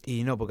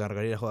 Y no, porque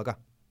arrancaría la joda acá.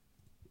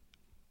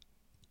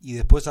 Y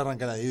después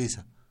arranca la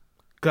divisa.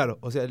 Claro,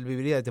 o sea, él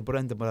viviría de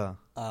temporada en temporada.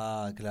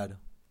 Ah, claro.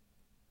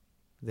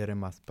 De ahora en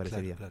más,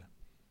 parecería. Claro.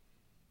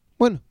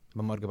 Bueno.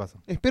 Vamos a ver qué pasa.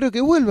 Espero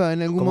que vuelva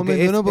en algún Como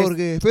momento, ¿no?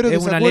 Porque espero que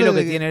es se un acuerde anhelo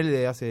de que tiene él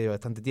de hace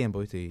bastante tiempo,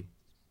 ¿viste? Y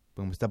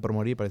como está por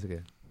morir, parece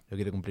que lo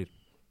quiere cumplir.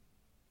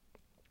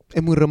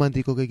 Es muy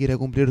romántico que quiera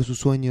cumplir su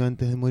sueño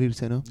antes de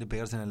morirse, ¿no? De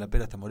pegarse en la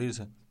pera hasta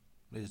morirse.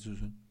 Ese es su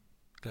sueño.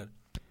 Claro.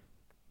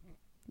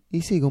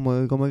 Y sí, como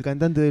el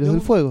cantante de Los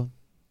del Fuego.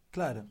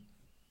 Claro.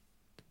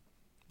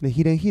 De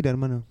gira en gira,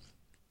 hermano.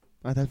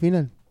 Hasta el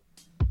final.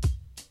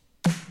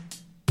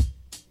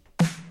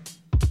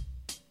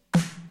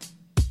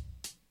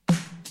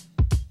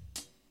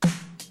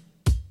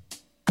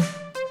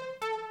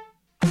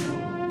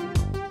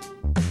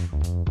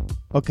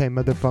 Ok,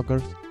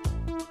 motherfuckers.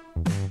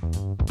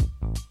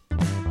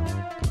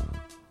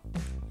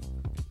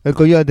 El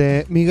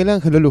Coyote, Miguel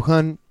Ángel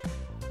Luján,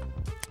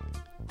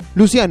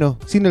 Luciano,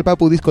 sin el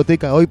Papu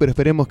Discoteca hoy, pero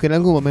esperemos que en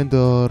algún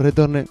momento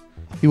retorne.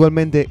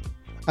 Igualmente,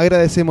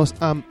 agradecemos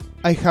a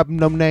I Have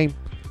No Name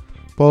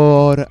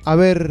por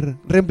haber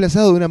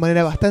reemplazado de una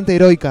manera bastante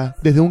heroica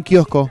desde un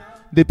kiosco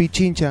de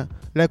Pichincha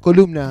la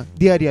columna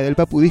diaria del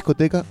Papu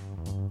Discoteca.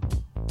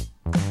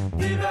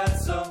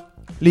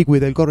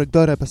 Likuid, el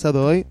Corrector, ha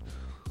pasado hoy.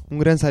 Un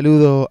gran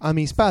saludo a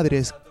mis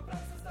padres,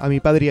 a mi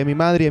padre y a mi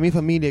madre y a mi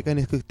familia que han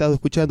estado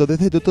escuchando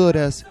desde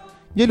tutoras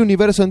y el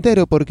universo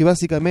entero, porque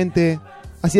básicamente así